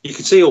 You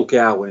can see Hull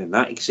KR winning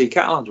that. You can see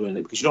Catalan's winning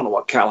it because you don't know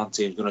what Catalan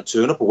team's going to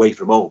turn up away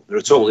from home. They're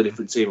a totally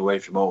different team away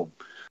from home.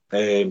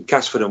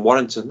 Casford and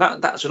Warrington,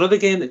 that's another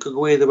game that could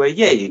go either way.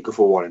 Yeah, you go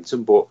for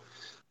Warrington, but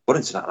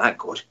Warrington aren't that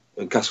good.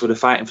 And Casford are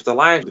fighting for their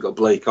lives. We've got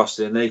Blake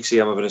Austin in there. You can see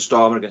him having a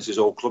stormer against his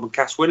old club and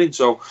Cass winning.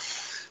 So,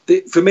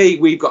 for me,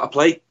 we've got to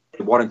play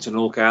Warrington and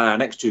Hull KR our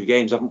next 2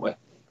 games, haven't we?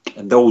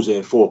 And those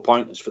are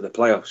 4-pointers for the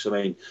playoffs. I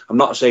mean, I'm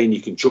not saying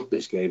you can chuck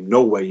this game.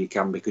 No way you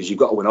can, because you've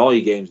got to win all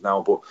your games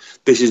now. But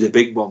this is the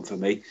big one for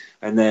me.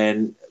 And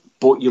then,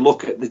 but you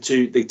look at the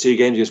two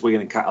games against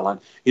Wigan and Catalan,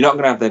 you're not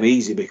going to have them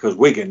easy because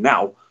Wigan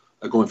now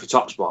are going for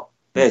top spot.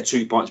 They're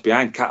 2 points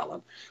behind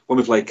Catalan. When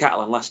we played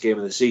Catalan last game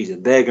of the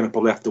season, they're going to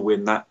probably have to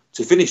win that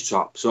to finish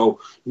top.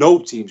 So no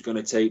team's going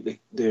to take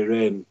their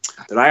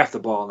eye off the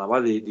ball now.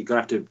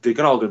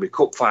 They're all going to be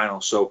cup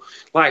finals. So,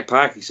 like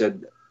Parky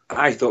said,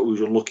 I thought we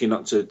were unlucky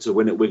not to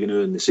win at Wigan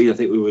early in the season. I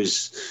think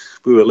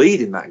we were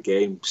leading that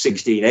game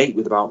 16-8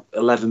 with about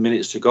 11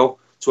 minutes to go,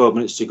 12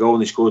 minutes to go,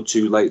 and they scored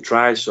 2 late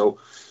tries. So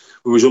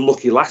we was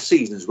unlucky last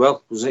season as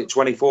well. Wasn't it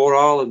 24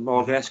 all? And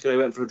Morgan Escalay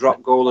went for a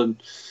drop goal and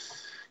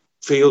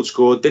Field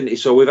scored, didn't he?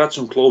 So we've had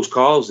some close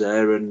calls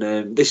there,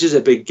 and this is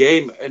a big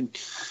game. And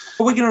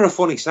Wigan are a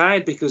funny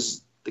side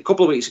because a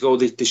couple of weeks ago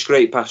they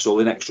scraped past all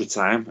in extra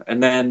time,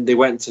 and then they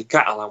went to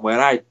Catalan where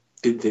I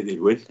didn't think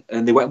they'd win,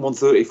 and they went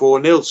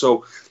 134-0.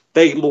 So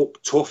they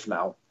look tough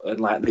now, and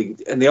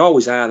they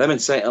always are. Them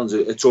and St Helens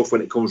are tough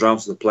when it comes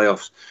round to the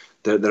playoffs.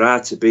 They're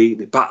hard to beat.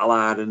 They battle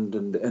hard,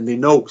 and they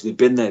know because they've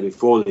been there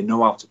before. They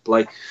know how to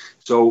play.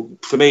 So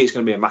for me, it's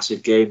going to be a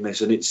massive game.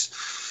 This, and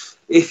it's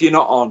if you're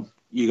not on,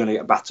 you're going to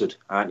get battered,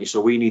 aren't you?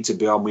 So we need to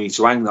be on. We need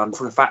to hang on.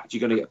 For a fact, you're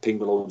going to get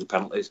pinged with loads of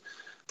penalties.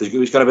 It's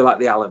going to be like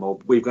the Alamo.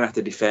 We're going to have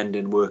to defend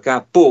and work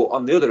hard. But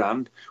on the other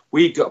hand,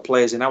 we've got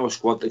players in our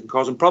squad that can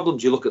cause them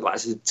problems. You look at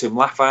Tim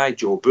Laffey,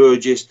 Joe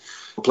Burgess,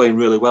 playing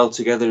really well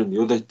together, and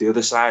the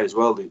other side as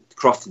well, the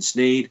Croft and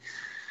Sneed.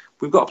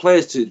 We've got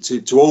players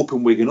to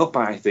open Wigan up,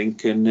 I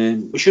think,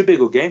 and it should be a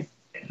good game.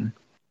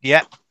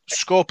 Yeah.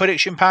 Score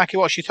prediction, Parky.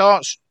 What's your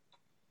thoughts?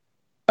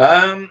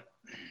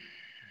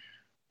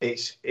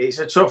 It's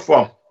a tough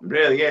one. It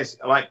really is.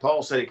 Like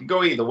Paul said, it could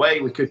go either way.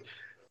 We could,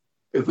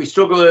 if we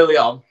struggle early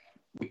on,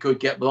 we could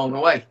get blown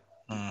away.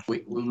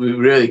 We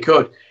really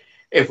could.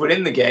 If we're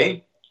in the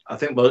game, I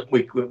think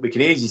we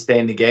can easily stay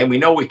in the game. We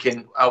know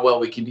how well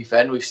we can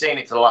defend. We've seen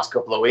it for the last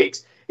couple of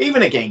weeks.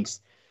 Even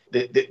against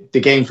the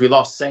games we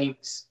lost,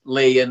 Saints,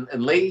 Lee and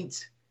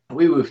Leeds,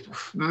 we were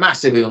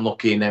massively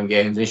unlucky in them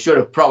games and should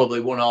have probably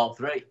won all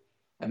 3.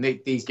 And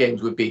these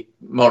games would be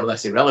more or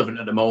less irrelevant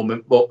at the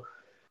moment. But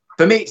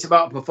for me, it's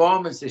about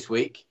performance this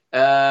week.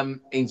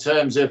 In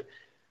terms of,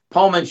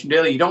 Paul mentioned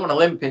earlier, you don't want to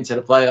limp into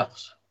the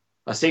playoffs.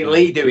 I see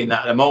Lee doing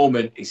that at the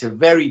moment. It's a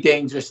very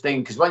dangerous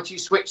thing because once you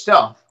switched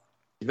off,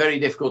 it's very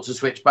difficult to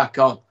switch back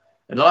on.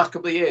 In the last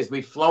couple of years,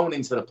 we've flown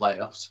into the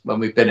playoffs when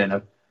we've been in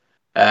them,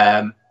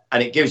 and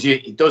it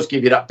does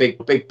give you that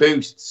big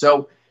boost.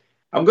 So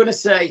I'm going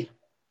to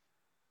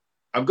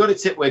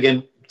tip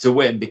Wigan to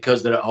win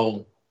because they're at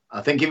home.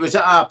 I think if it was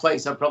at our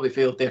place, I'd probably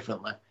feel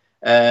differently.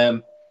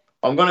 I'm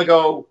going to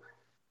go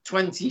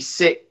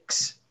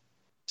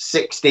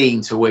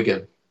 26-16 to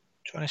Wigan.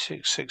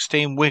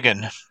 26-16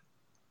 Wigan.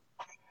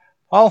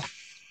 Well,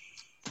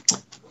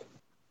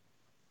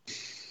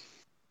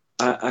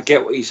 I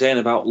get what you're saying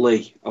about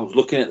Lee. I was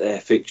looking at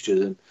their fixtures,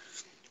 and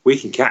we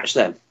can catch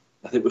them.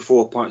 I think we're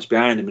 4 points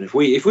behind them, and if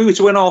we were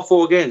to win all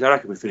 4 games, I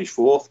reckon we finish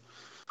 4th.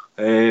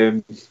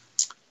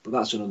 But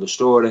that's another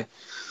story.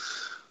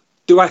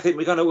 Do I think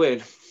we're going to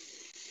win?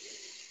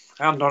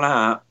 Hand on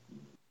heart.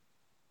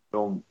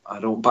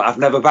 I don't. But I've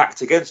never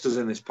backed against us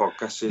in this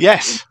podcast since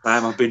the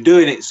time I've been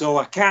doing it, so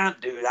I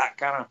can't do that,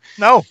 can I?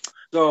 No.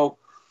 So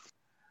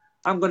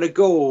I'm going to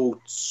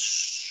go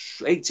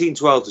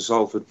 18-12 to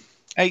Salford.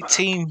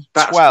 18-12.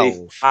 That's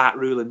the heart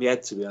rule in my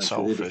head, to be honest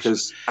with you,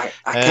 because I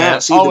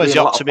can't see always the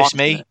optimist,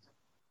 me.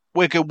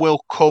 Wigan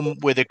will come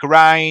with a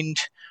grind.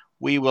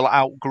 We will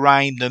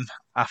outgrind them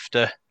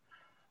after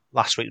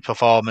last week's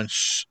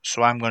performance.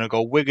 So I'm going to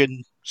go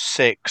Wigan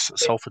 6,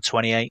 Salford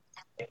 28.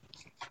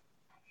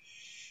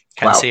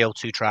 Kencio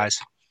 2 tries.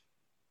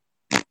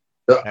 I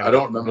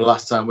don't remember the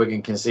last time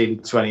Wigan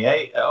conceded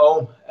 28 at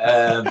home.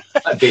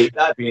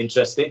 That'd be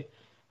interesting.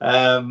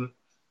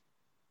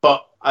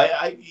 But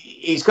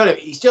he's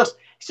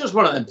it's just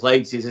one of them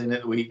places, isn't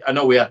it? I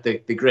know we had the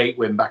great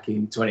win back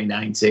in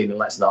 2019, and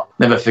let's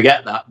never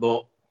forget that.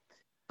 But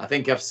I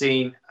think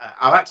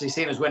I've actually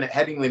seen us win at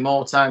Headingley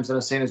more times than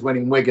I've seen us win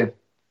in Wigan.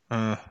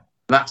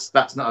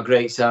 That's not a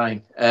great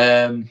sign.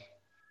 I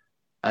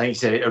think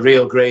it's a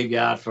real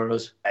graveyard for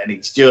us, and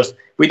it's just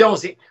we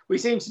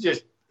seem to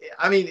just.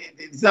 I mean,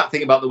 it's that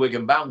thing about the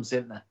Wigan bounce,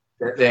 isn't there?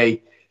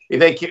 That if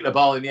they kick the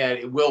ball in the air,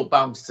 it will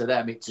bounce to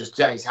them.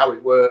 It's how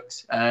it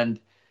works, and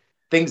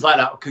things like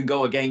that can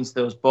go against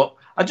us. But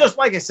I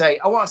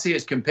want to see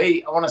us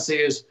compete. I want to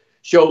see us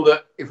show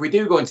that if we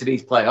do go into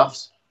these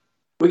playoffs,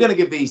 we're going to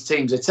give these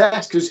teams a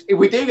test. Because if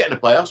we do get in the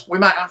playoffs, we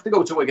might have to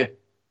go to Wigan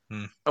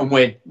and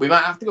win. We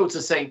might have to go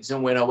to Saints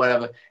and win or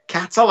whatever.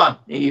 Catalan,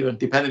 even,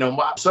 depending on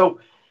what. So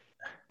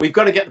we've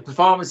got to get the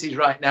performances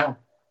right now.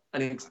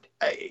 And it's,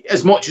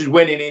 as much as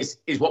winning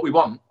is what we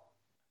want,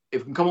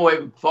 if we can come away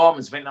with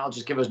performance, I think that'll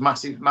just give us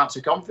massive amounts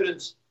of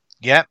confidence.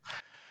 Yeah.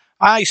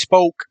 I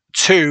spoke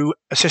to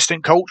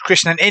assistant coach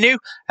Krisnan Inu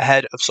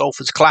ahead of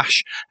Salford's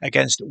clash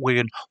against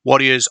Wigan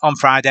Warriors on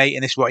Friday,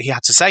 and this is what he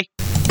had to say.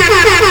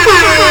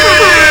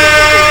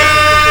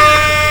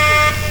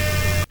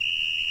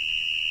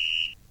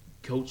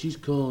 Coach's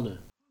Corner.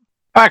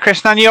 Hi,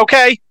 Krisnan, you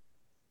okay?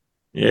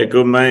 Yeah,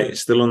 good, mate.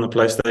 Still on the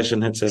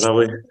PlayStation headset, are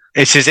we?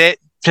 This is it.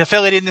 To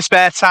fill it in the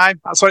spare time.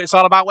 That's what it's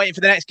all about, waiting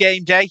for the next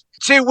game day.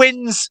 2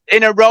 wins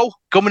in a row,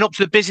 coming up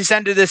to the business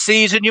end of the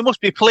season. You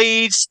must be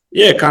pleased.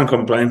 Yeah, can't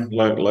complain.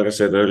 Like I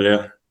said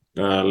earlier,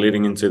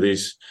 leading into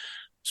these,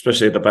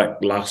 especially the back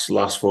last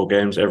 4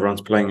 games,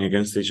 everyone's playing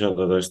against each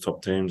other, those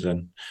top teams,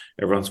 and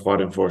everyone's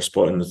fighting for a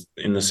spot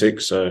in the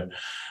 6. So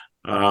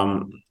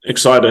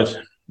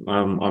excited.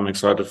 I'm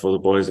excited for the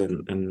boys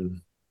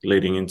and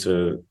leading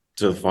into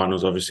the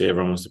finals. Obviously,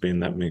 everyone wants to be in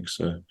that mix,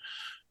 so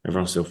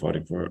everyone's still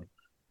fighting for it.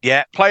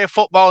 Yeah, player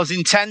football is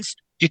intense.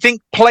 Do you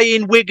think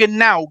playing Wigan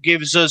now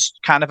gives us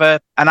kind of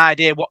an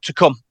idea what to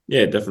come?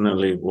 Yeah,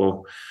 definitely.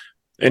 Well,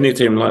 any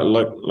team,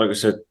 like I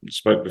said,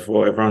 spoke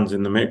before, everyone's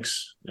in the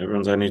mix.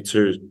 Everyone's only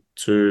two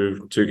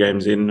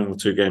games in or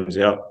 2 games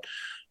out.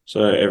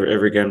 So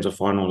every game's a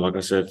final, like I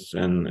said,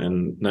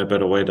 and no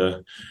better way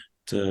to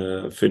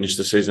finish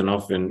the season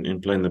off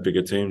in playing the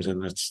bigger teams,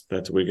 and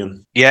that's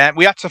Wigan. Yeah,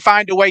 we had to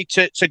find a way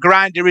to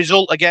grind a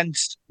result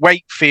against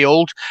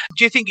Wakefield.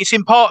 Do you think it's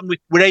important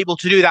we're able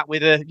to do that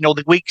with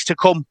the weeks to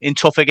come in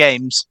tougher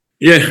games?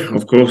 Yeah,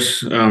 of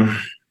course.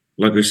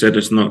 Like we said,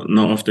 it's not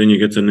often you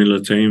get to nil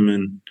a team,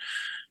 and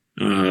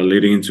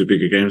leading into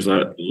bigger games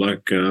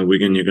like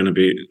Wigan, you're going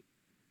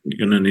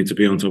to need to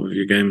be on top of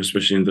your game,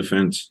 especially in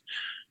defence.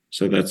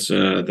 So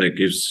that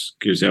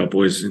gives our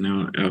boys in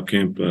our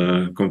camp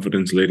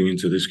confidence leading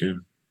into this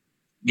game.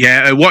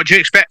 Yeah, what do you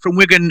expect from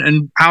Wigan,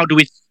 and how do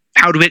we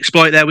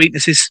exploit their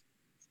weaknesses?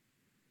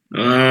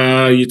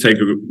 You take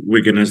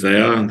Wigan as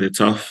they are; they're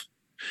tough.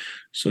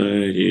 So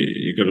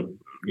you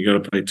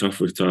got to play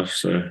tough with tough.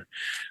 So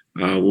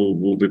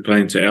we'll be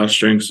playing to our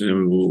strengths,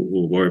 and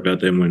we'll worry about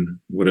them when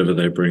whatever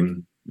they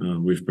bring.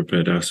 We've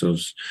prepared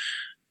ourselves.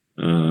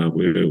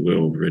 We're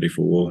all ready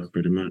for war,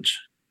 pretty much.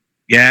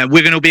 Yeah,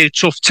 we're going to be a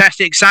tough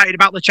test. Excited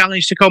about the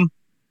challenge to come?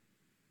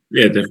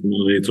 Yeah,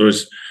 definitely. It's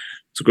always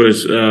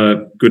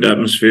good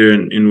atmosphere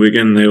in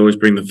Wigan. They always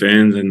bring the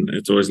fans, and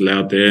it's always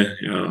loud there.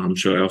 I'm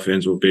sure our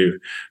fans will be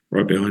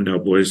right behind our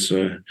boys.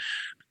 So,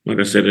 like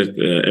I said,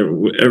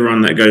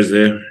 everyone that goes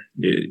there,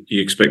 you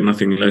expect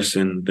nothing less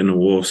than a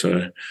war.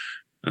 So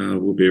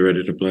we'll be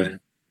ready to play.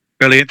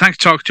 Brilliant. Thanks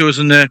for talking to us,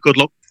 and good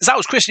luck. That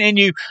was Krisnan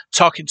Inu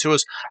talking to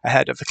us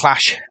ahead of the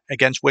clash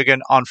against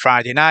Wigan on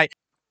Friday night.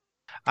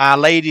 Our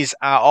ladies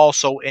are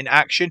also in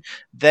action.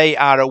 They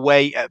are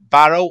away at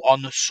Barrow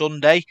on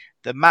Sunday.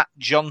 The Matt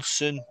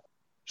Johnson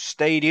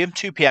Stadium,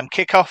 2 p.m.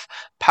 kickoff.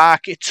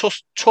 Park, a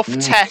tough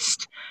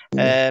test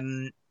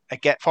again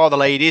for the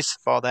ladies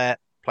for their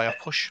playoff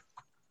push.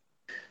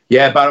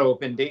 Yeah, Barrow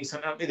have been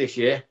decent, haven't we, this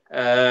year?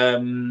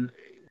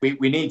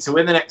 We need to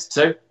win the next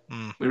 2.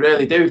 We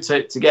really do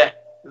to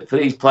get for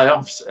these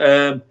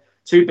playoffs.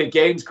 2 big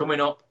games coming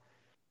up.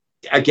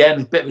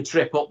 Again, a bit of a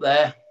trip up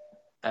there.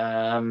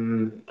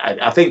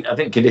 I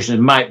think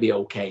conditions might be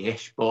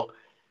okay-ish, but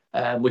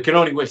we can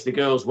only wish the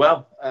girls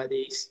well.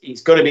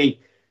 It's going to be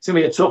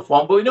a tough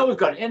one, but we know we've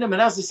got it in them.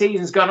 And as the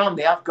season's gone on,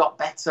 they have got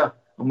better,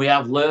 and we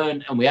have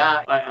learned. And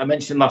I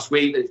mentioned last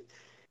week that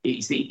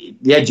it's the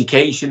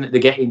education that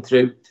they're getting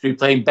through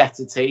playing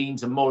better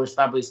teams and more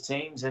established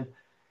teams. And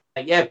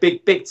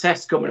big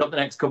test coming up the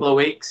next couple of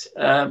weeks.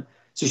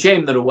 It's a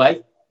shame they're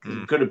away.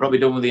 Could have probably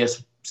done with the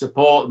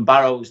support, and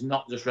Barrow's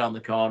not just round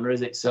the corner,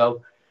 is it?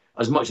 So,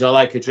 as much as I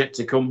like a trip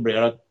to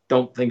Cumbria, I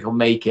don't think I'll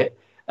make it.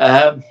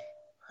 But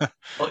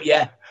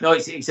yeah, no,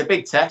 it's a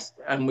big test,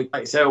 and we,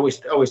 like I say, I wish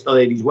the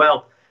ladies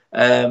well.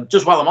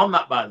 Just while I'm on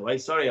that, by the way,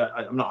 sorry,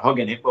 I'm not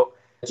hogging it, but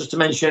just to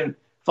mention,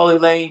 Folly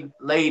Lane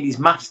ladies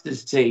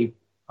masters team.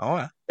 Oh,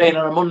 yeah. Playing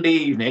on a Monday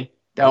evening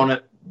down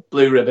at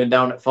Blue Ribbon,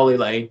 down at Folly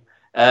Lane,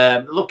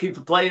 looking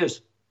for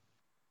players.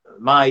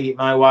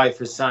 My wife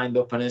has signed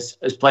up and has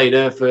played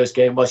her first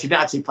game. Well, she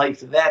didn't actually play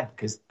for them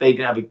because they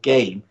didn't have a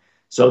game.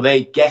 So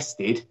they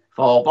guested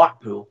for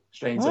Blackpool,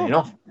 strangely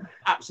enough.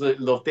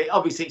 Absolutely loved it.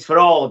 Obviously, it's for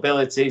all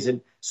abilities,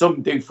 and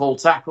some do full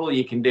tackle.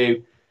 You can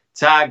do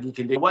tag, you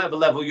can do whatever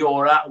level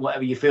you're at,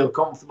 whatever you feel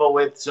comfortable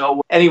with.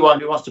 So anyone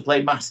who wants to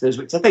play Masters,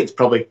 which I think is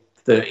probably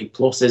 30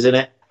 plus, isn't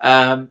it?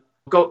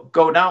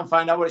 Go down,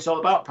 find out what it's all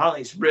about.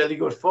 Apparently, it's really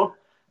good fun.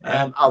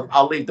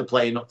 I'll leave the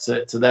playing up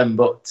to them,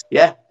 but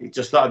yeah,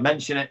 just thought I'd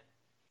mention it.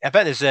 I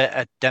bet there's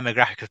a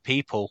demographic of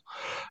people,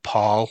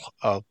 Paul,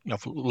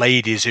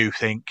 ladies who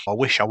think, I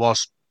wish I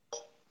was,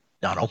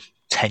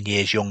 10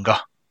 years younger,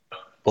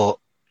 but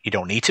you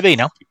don't need to be,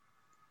 no?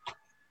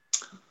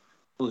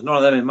 Well, there's none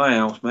of them in my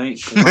house,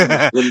 mate.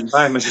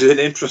 My missus isn't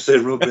interested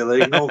in rugby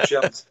league, no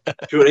chance.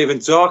 She wouldn't even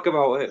talk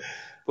about it.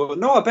 But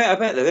no, I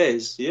bet there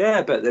is. Yeah,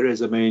 I bet there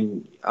is. I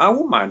mean, I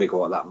wouldn't mind to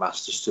go at that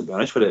Masters, to be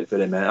honest, for a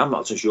minute. I'm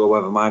not so sure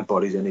whether my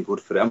body's any good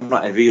for it. I'm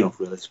not heavy enough,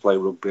 really, to play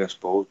rugby, I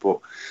suppose. But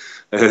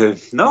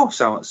no,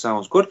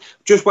 sounds good.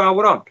 Just while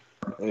we're on,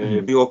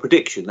 your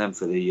prediction then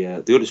for the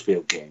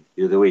Huddersfield game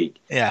the other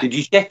week. Yeah. Did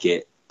you check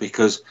it?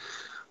 Because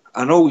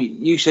I know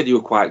you said you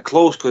were quite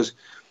close, because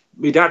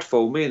my dad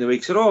phoned me in the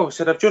week. Said,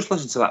 I've just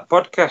listened to that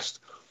podcast.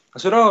 I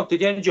said, did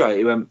you enjoy it?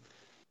 He went,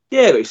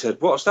 yeah, but he said,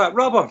 what's that,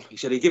 Rob on? He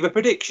said, he gave a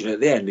prediction at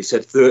the end. He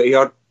said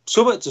 30-odd,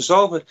 something to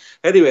Salford.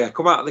 Anyway, I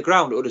come out of the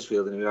ground at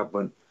Huddersfield and he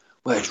went,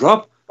 where's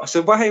Rob? I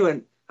said, why? He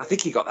went, I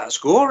think he got that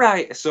score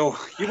right. So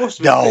you must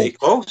have been pretty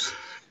close.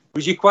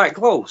 Was you quite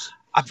close?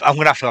 I'm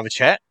going to have a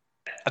check.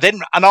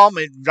 I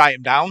normally write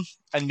them down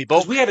in my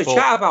book. We had a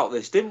chat about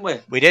this, didn't we?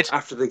 We did.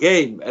 After the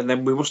game, and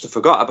then we must have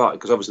forgot about it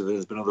because obviously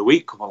there's been another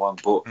week come along.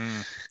 But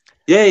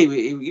yeah,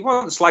 he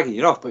wasn't slagging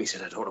you off, but he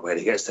said, I don't know where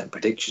he gets them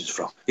predictions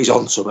from. He's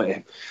on something,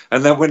 him.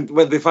 And then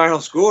when the final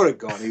score had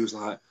gone, he was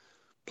like,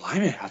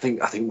 blimey, I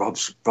think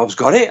Rob's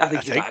got it. I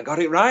think he might have got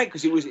it right,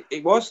 because it was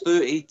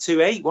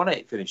 32-8, wasn't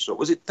it? Finished up.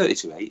 Was it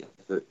 32-8?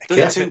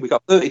 32. We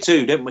got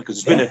 32, didn't we?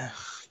 Because there's been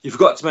you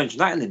forgot to mention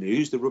that in the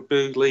news, the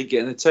Rugby League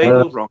getting the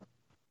tables wrong.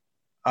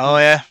 Oh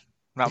yeah,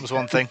 that was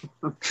one thing.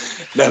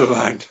 Never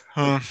mind.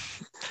 I'll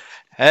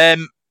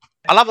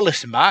have a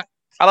listen back.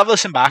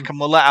 And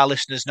we'll let our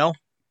listeners know.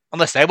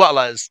 Unless they want to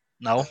let us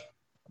know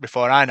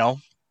before I know.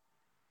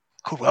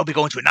 Could well be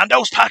going to a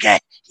Nando's party.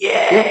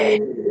 Yeah.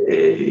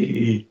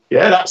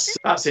 Yeah,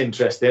 that's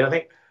interesting. I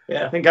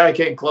think I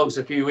came close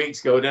a few weeks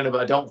ago, didn't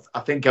I? But I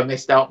think I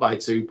missed out by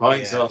 2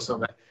 points or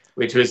something,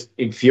 which was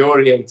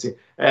infuriating.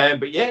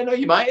 But yeah, no,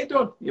 you might have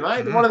done.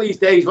 One of these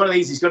days, one of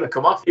these is going to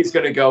come off. He's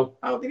going to go,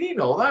 how did he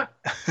know that?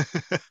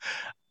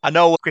 I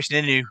know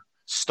Krisnan Inu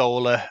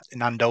stole a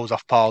Nando's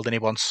off Paul, didn't he,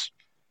 once?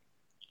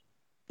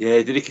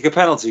 Yeah, did he kick a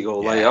penalty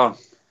goal later on?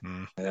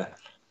 Yeah.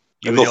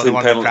 You were the only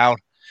one in the crowd.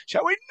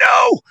 Shall we?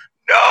 No!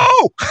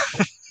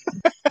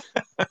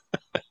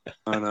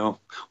 I know.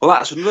 Well,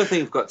 that's another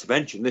thing we've got to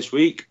mention this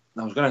week.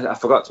 I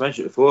forgot to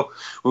mention it before.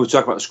 We were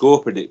talking about the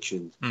score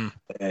predictions.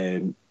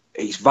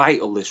 It's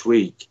vital this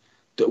week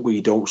that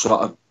we don't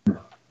sort of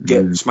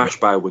get smashed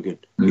by Wigan.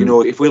 You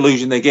know, if we're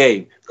losing the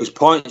game, because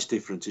points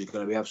difference is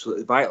going to be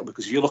absolutely vital.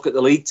 Because if you look at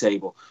the league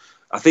table,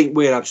 I think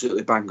we're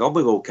absolutely bang on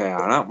with OKR,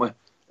 aren't we?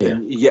 Yeah.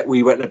 And yet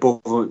we went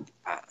above them.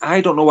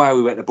 I don't know why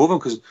we went above them,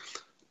 because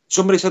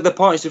somebody said the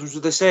points difference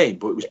was the same,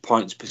 but it was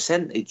points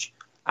percentage.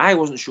 I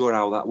wasn't sure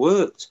how that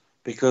worked,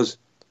 because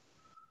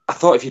I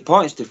thought if your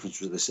points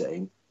difference was the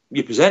same,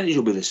 your percentage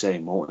will be the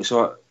same, won't it?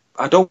 So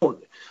I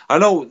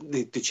know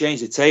they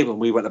changed the table and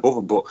we went above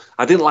them, but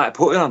I didn't like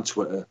putting it on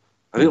Twitter.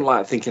 I didn't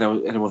like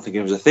anyone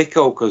thinking it was a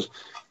thicko, because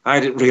I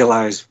didn't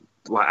realise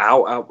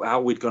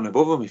how we'd gone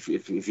above them. If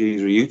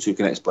either of you two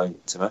can explain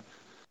it to me.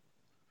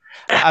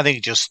 I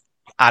think just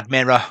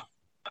admira.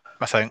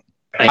 I think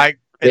at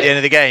the end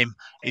of the game,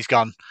 he's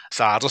gone.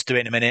 So I'll just do it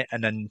in a minute,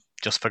 and then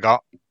just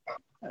forgot.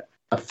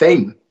 I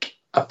think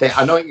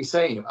I know what you're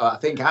saying. I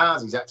think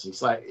ours is actually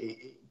slightly,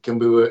 it can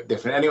be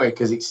different anyway,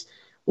 because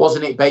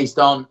wasn't it based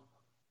on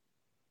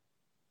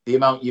the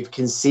amount you've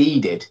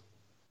conceded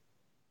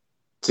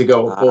to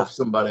go above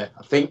somebody?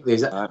 I think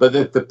there's, but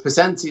the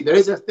percentage,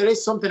 there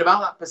is something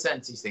about that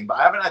percentage thing, but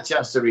I haven't had a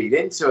chance to read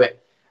into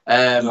it.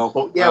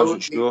 But yeah,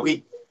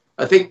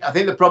 I think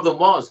the problem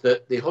was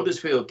that the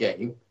Huddersfield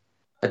game,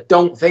 I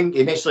don't think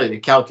initially they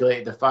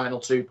calculated the final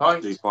 2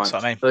 points. 2 points. So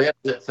they had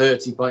it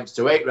 30 points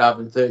to 8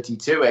 rather than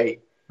 32-8,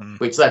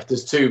 which left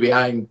us 2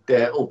 behind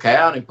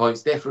Ulkayar in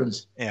points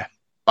difference. Yeah.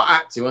 But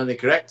actually, when they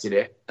corrected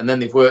it, and then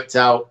they've worked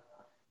out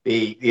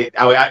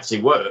how it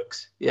actually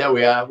works, yeah,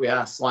 we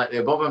are slightly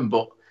above them,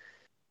 but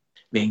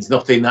means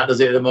nothing. That does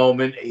it at the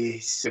moment.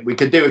 We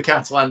could do a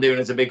Catalan doing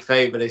us a big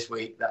favour this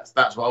week.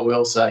 That's what I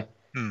will say.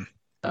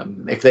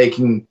 If they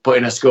can put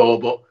in a score,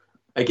 but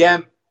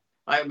again,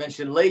 I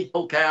mentioned Lee.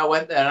 I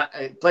went there,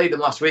 played them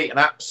last week, and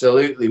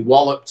absolutely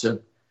walloped them.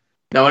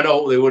 Now I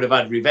know they would have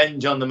had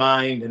revenge on the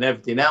mind and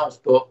everything else,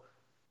 but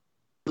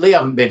Lee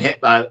haven't been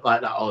hit by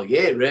like that all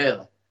year,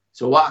 really.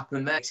 So what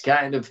happened next?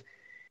 Kind of,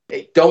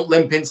 don't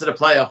limp into the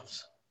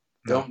playoffs.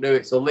 Don't do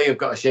it. So Lee have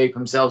got to shape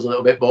themselves a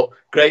little bit, but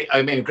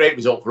a great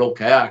result for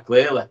OKR,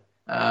 clearly,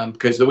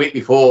 because the week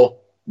before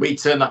we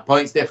turned that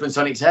points difference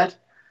on its head,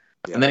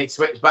 and then it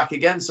switched back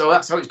again. So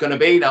that's how it's going to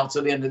be now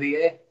till the end of the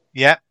year.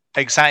 Yeah,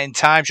 exciting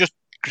times. Just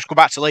go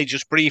back to Leeds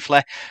just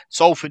briefly.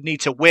 Salford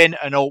need to win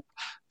and hope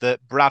that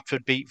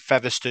Bradford beat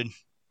Featherstone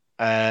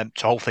to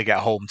hopefully get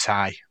a home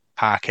tie,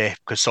 Parky,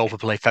 because Salford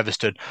play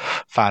Featherstone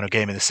final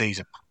game of the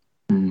season.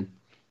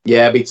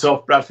 Yeah, it'll be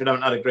tough. Bradford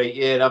haven't had a great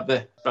year, have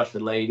they?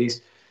 Bradford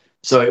ladies.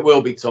 So it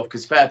will be tough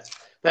because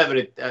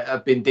Feather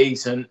have been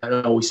decent. I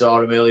know we saw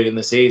them earlier in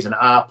the season at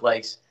our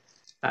place.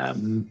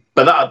 But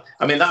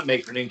that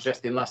make for an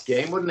interesting last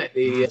game, wouldn't it?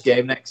 The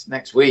game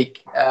next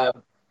week.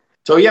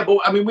 So yeah, but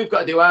I mean, we've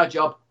got to do our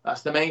job.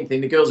 That's the main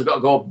thing. The girls have got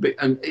to go.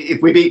 And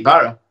if we beat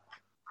Barrow,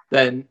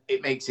 then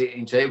it makes it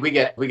interesting.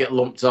 If we get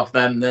lumped off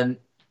them, then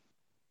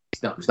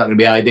it's not going to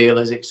be ideal,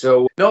 is it?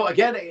 So no,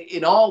 again,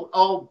 in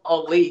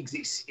all leagues,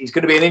 it's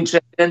going to be an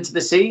interesting end to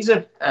the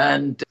season.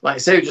 And like I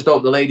say, we just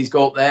hope the ladies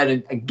go up there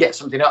and get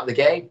something out of the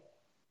game.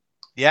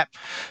 Yeah.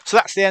 So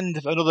that's the end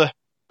of another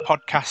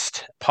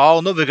podcast, Paul.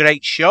 Another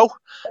great show.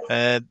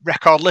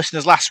 Record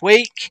listeners last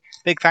week.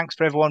 Big thanks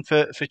for everyone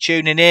for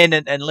tuning in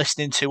and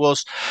listening to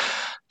us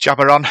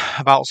jabber on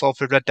about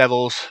Salford Red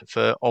Devils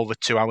for over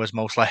 2 hours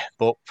mostly.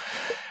 But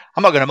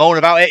I'm not going to moan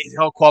about it. It's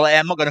all quality.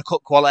 I'm not going to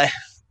cut quality.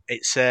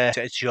 It's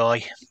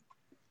joy.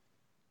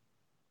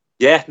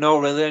 Yeah, no,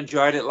 really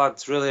enjoyed it,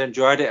 lads. Really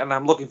enjoyed it, and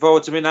I'm looking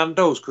forward to my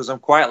Nando's because I'm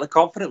quietly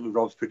confident with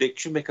Rob's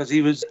prediction because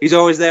he's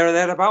always there or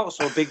thereabouts.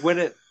 So a big win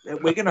at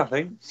Wigan, I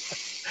think.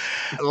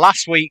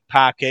 Last week,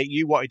 Parker,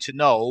 you wanted to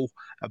know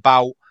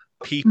about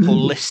people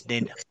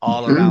listening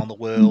all around the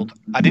world.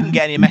 I didn't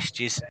get any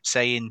messages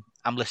saying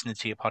I'm listening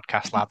to your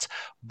podcast, lads,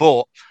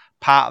 but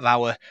part of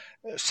our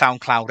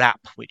SoundCloud app,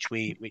 which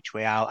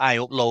I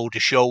upload the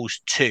shows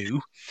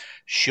to,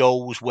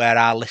 shows where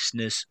our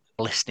listeners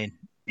are listening.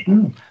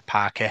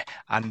 Parker,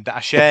 and I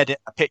shared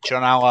a picture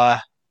on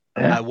our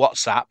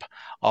WhatsApp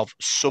of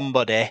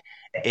somebody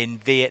in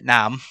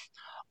Vietnam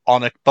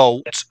on a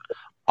boat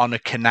on a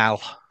canal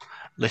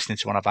listening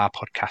to one of our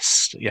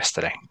podcasts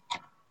yesterday.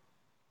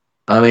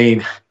 I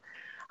mean,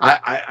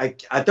 I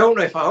don't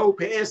know if I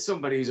hope it is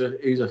somebody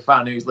who's a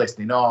fan who's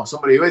listening or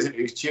somebody who isn't,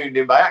 who's tuned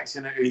in by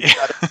accident,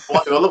 I don't know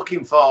what they were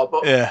looking for.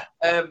 But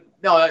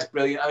no, that's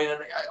brilliant. I mean,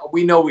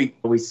 we know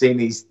we've seen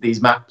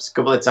these maps a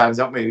couple of times,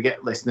 haven't we? We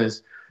get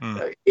listeners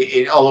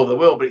all over the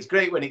world, but it's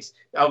great when it's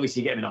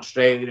obviously getting in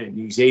Australia and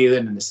New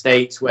Zealand and the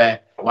States where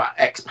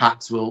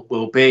expats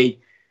will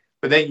be,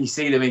 but then you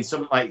see them in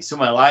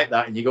somewhere like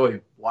that and you're going,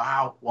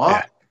 wow,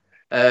 what?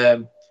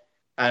 And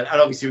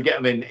obviously we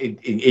get them in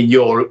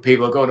Europe.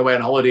 People are going away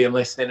on holiday and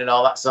listening and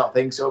all that sort of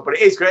thing. So, but it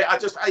is great.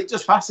 It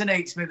just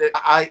fascinates me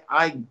that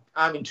I'm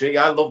intrigued.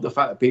 I love the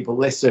fact that people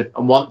listen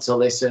and want to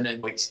listen,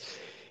 and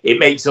it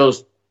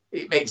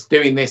makes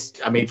doing this.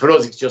 I mean, for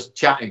us, it's just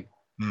chatting.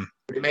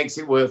 But it makes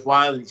it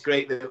worthwhile. It's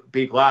great that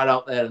people are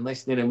out there and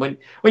listening. And when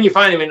you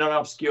find them in an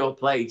obscure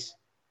place,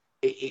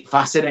 it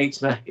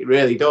fascinates me. It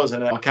really does.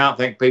 And I can't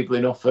thank people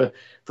enough for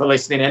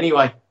listening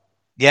anyway.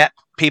 Yeah,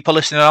 people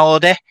listening on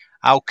holiday,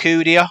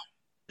 Alcudia,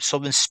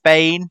 southern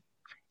Spain,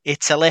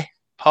 Italy,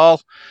 Paul.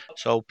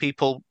 So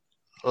people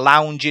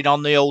lounging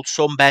on the old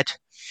sunbed,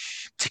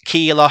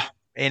 tequila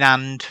in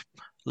hand,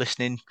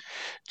 listening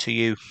to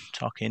you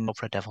talking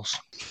Red Devils.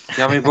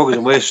 Yeah, I mean, buggers,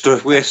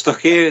 and we're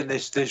stuck here in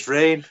this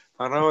rain.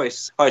 I know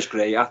it's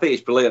great. I think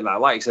it's brilliant.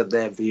 That, like I said,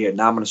 there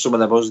Vietnam and some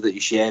of them others that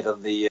you shared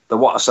on the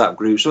WhatsApp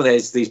group. Some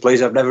of these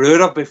players I've never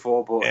heard of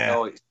before,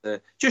 but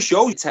it just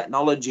shows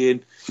technology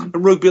and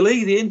rugby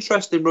league, the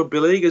interest in rugby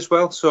league as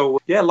well. So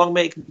yeah, long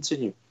may it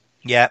continue.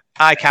 Yeah,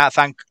 I can't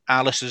thank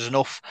our listeners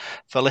enough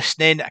for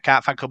listening. I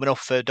can't thank them enough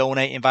for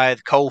donating via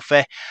the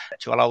Ko-fi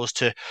to allow us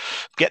to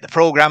get the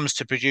programmes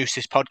to produce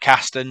this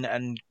podcast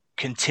and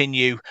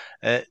continue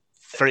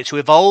for it to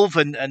evolve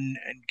and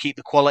keep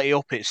the quality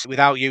up. It's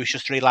without you, it's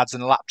just three lads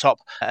and a laptop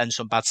and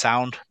some bad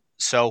sound.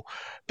 So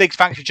big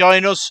thanks for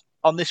joining us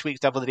on this week's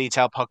Devil the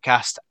Detail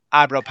podcast.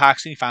 I'm Rob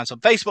Parkinson. You find us on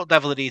Facebook,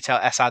 Devil the Detail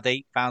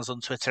SRD. Find us on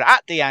Twitter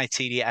at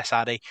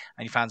DITDSRD.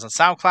 And you find us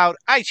on SoundCloud,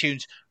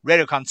 iTunes,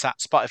 Radio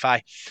Contact,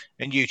 Spotify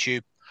and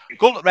YouTube.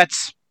 Go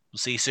Reds. We'll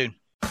see you soon.